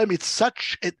 For them, it's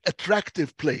such an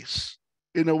attractive place.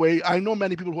 In a way, I know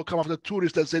many people who come after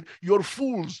tourists that said, you're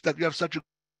fools that you have such a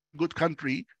good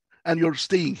country and you're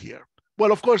staying here.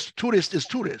 Well, of course, tourist is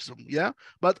tourism, yeah?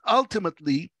 But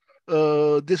ultimately,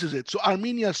 this is it. So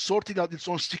Armenia is sorting out its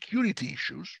own security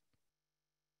issues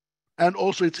and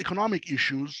also its economic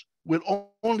issues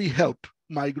will only help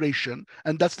migration.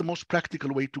 And that's the most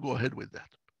practical way to go ahead with that.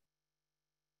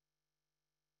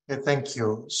 Okay, thank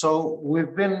you. So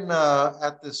we've been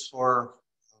at this for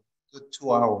a good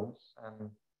 2 hours,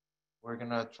 and we're going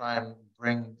to try and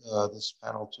bring this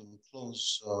panel to a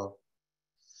close.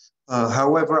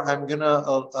 However, I'm going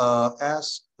to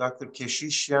ask Dr.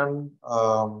 Keshishian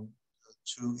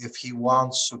if he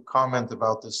wants to comment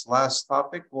about this last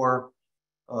topic or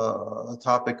a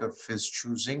topic of his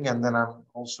choosing. And then I'm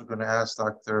also going to ask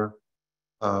Dr.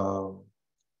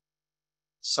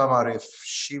 Samar if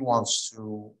she wants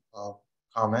to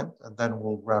comment, and then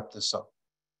we'll wrap this up.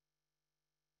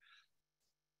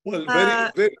 Well,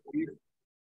 very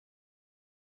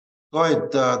Go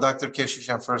ahead, Dr.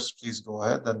 Keshishian first, please go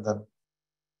ahead, and then.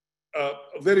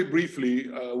 Very briefly,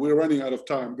 we're running out of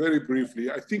time. Very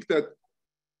briefly, I think that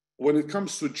when it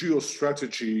comes to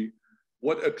geostrategy,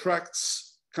 what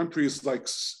attracts countries like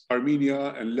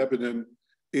Armenia and Lebanon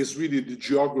is really the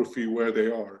geography where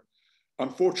they are.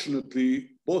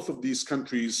 Unfortunately, both of these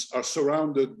countries are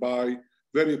surrounded by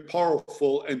very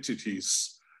powerful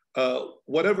entities.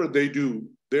 Whatever they do,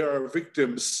 they are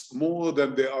victims more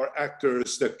than they are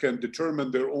actors that can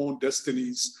determine their own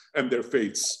destinies and their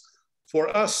fates.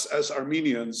 For us as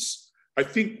Armenians, I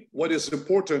think what is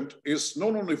important is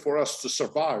not only for us to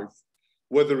survive,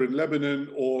 whether in Lebanon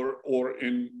or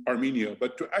in Armenia,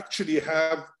 but to actually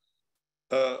have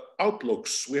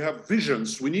outlooks. We have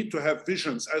visions. We need to have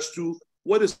visions as to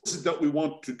what is it that we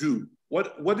want to do?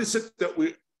 What is it that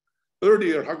we,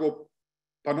 earlier, Hago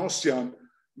Panosian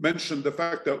mentioned the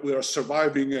fact that we are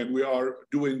surviving and we are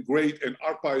doing great, and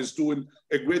ARPA is doing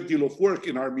a great deal of work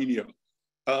in Armenia.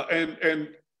 And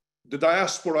the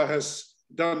diaspora has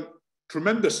done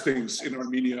tremendous things in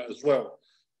Armenia as well.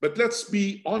 But let's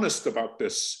be honest about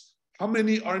this. How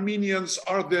many Armenians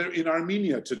are there in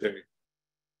Armenia today?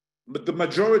 But the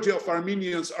majority of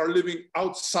Armenians are living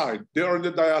outside. They are in the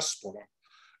diaspora.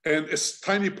 And a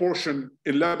tiny portion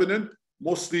in Lebanon,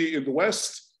 mostly in the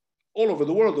West, all over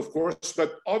the world, of course.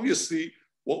 But obviously,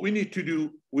 what we need to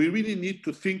do, we really need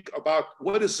to think about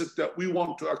what is it that we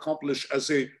want to accomplish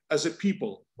as a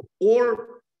people.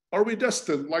 Or are we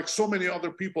destined, like so many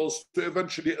other peoples, to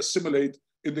eventually assimilate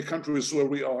in the countries where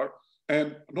we are,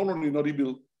 and not only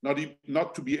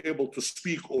not to be able to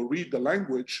speak or read the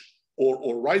language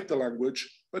or write the language,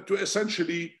 but to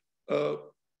essentially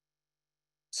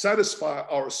satisfy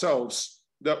ourselves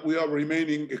that we are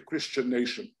remaining a Christian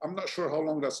nation. I'm not sure how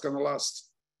long that's going to last,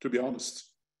 to be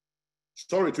honest.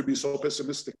 Sorry to be so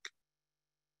pessimistic.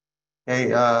 Hey,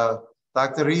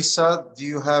 Dr. Isa, do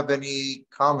you have any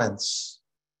comments?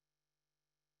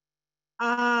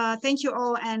 Thank you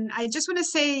all. And I just want to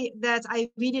say that I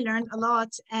really learned a lot.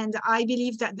 And I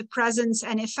believe that the presence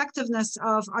and effectiveness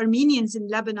of Armenians in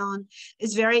Lebanon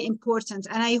is very important.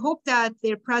 And I hope that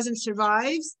their presence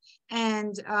survives.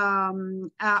 And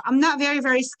I'm not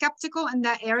very skeptical in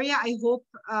that area. I hope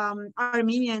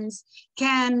Armenians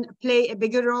can play a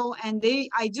bigger role. And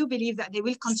I do believe that they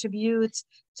will contribute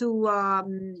to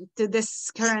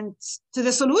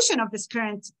the solution of this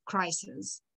current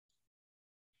crisis.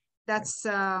 That's,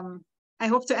 I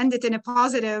hope to end it in a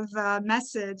positive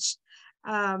message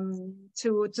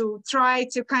to try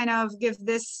to kind of give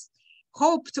this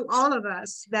hope to all of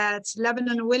us that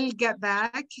Lebanon will get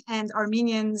back and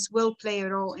Armenians will play a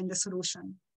role in the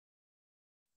solution.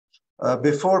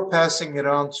 Before passing it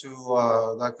on to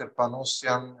Dr.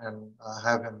 Panosyan and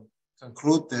have him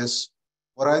conclude this,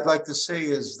 what I'd like to say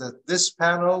is that this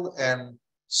panel and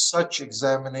such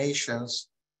examinations,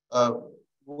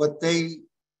 what they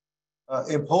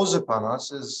impose upon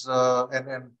us is,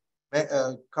 and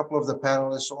a couple of the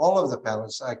panelists, all of the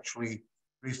panelists actually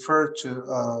refer to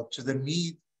the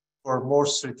need for more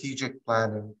strategic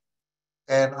planning.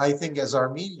 And I think as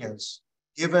Armenians,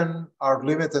 given our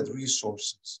limited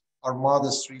resources, our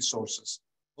modest resources,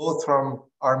 both from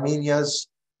Armenia's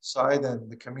side and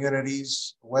the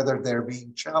communities, whether they're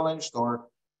being challenged or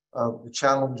the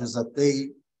challenges that they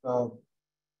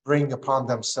bring upon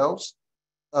themselves,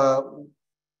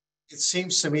 it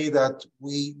seems to me that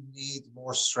we need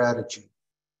more strategy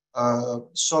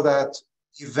so that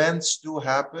events do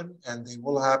happen and they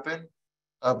will happen,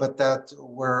 but that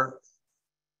we're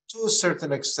to a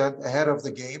certain extent ahead of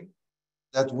the game,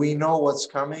 that we know what's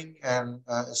coming, and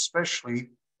especially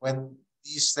when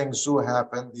these things do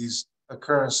happen, these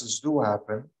occurrences do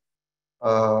happen,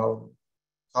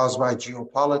 caused by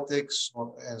geopolitics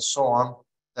and so on,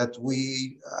 that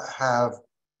we have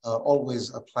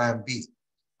always a plan B.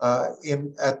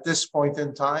 At this point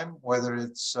in time, whether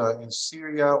it's in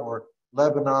Syria or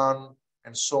Lebanon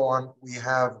and so on, we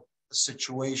have a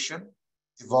situation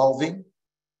evolving,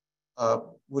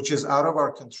 which is out of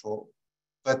our control.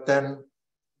 But then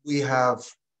we have,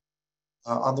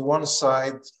 on the one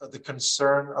side, the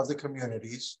concern of the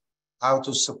communities, how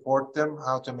to support them,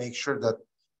 how to make sure that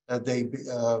they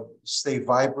stay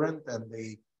vibrant and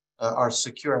they are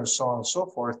secure and so on and so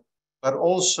forth. But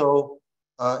also,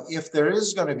 if there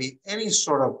is going to be any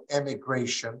sort of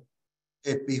emigration,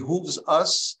 it behooves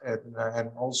us, and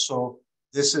also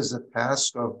this is a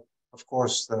task of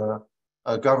course, the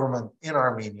government in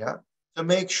Armenia, to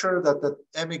make sure that the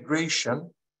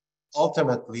emigration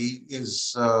ultimately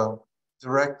is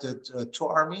directed to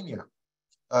Armenia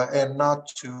and not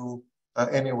to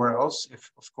anywhere else,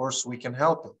 if of course we can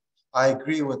help it. I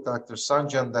agree with Dr.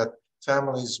 Sanjan that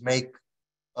families make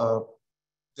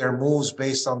their moves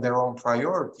based on their own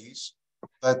priorities.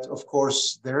 But of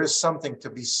course, there is something to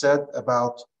be said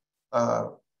about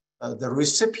the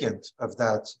recipient of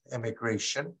that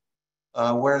immigration.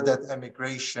 Where that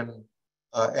immigration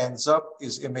ends up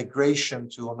is immigration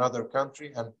to another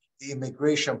country, and the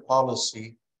immigration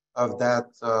policy of that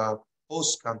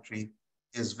host country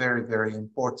is very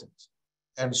important.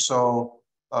 And so,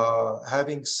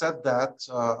 having said that,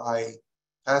 I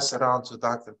pass it on to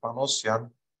Dr.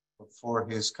 Panosyan for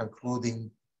his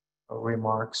concluding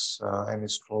remarks and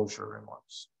his closure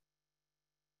remarks.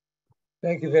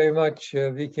 Thank you very much,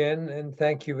 Viken, and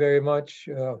thank you very much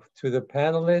to the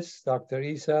panelists, Dr.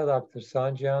 Isa, Dr.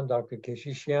 Sanjan, Dr.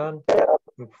 Keshishian,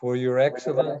 for your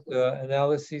excellent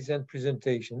analyses and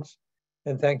presentations.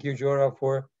 And thank you, Jora,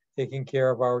 for taking care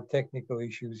of our technical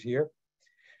issues here.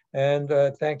 And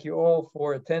thank you all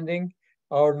for attending.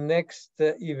 Our next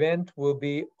event will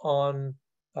be on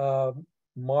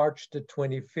March the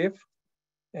 25th,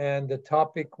 and the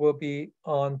topic will be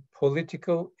on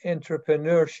political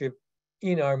entrepreneurship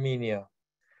in Armenia.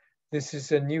 this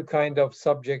is a new kind of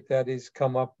subject that has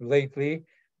come up lately,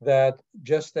 that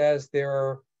just as there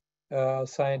are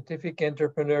scientific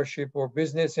entrepreneurship or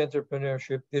business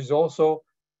entrepreneurship, there's also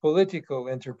political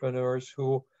entrepreneurs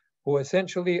who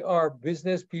essentially are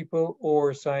business people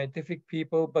or scientific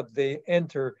people, but they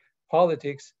enter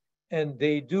politics and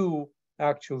they do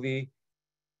actually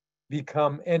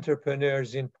become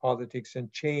entrepreneurs in politics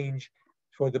and change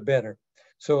for the better.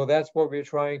 So that's what we're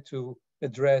trying to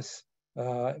address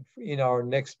in our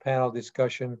next panel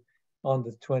discussion on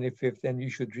the 25th, and you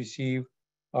should receive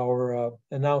our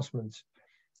announcements.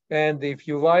 And if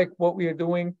you like what we are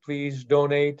doing, please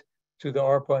donate to the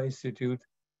ARPA Institute.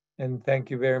 And thank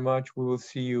you very much. We will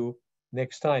see you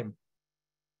next time.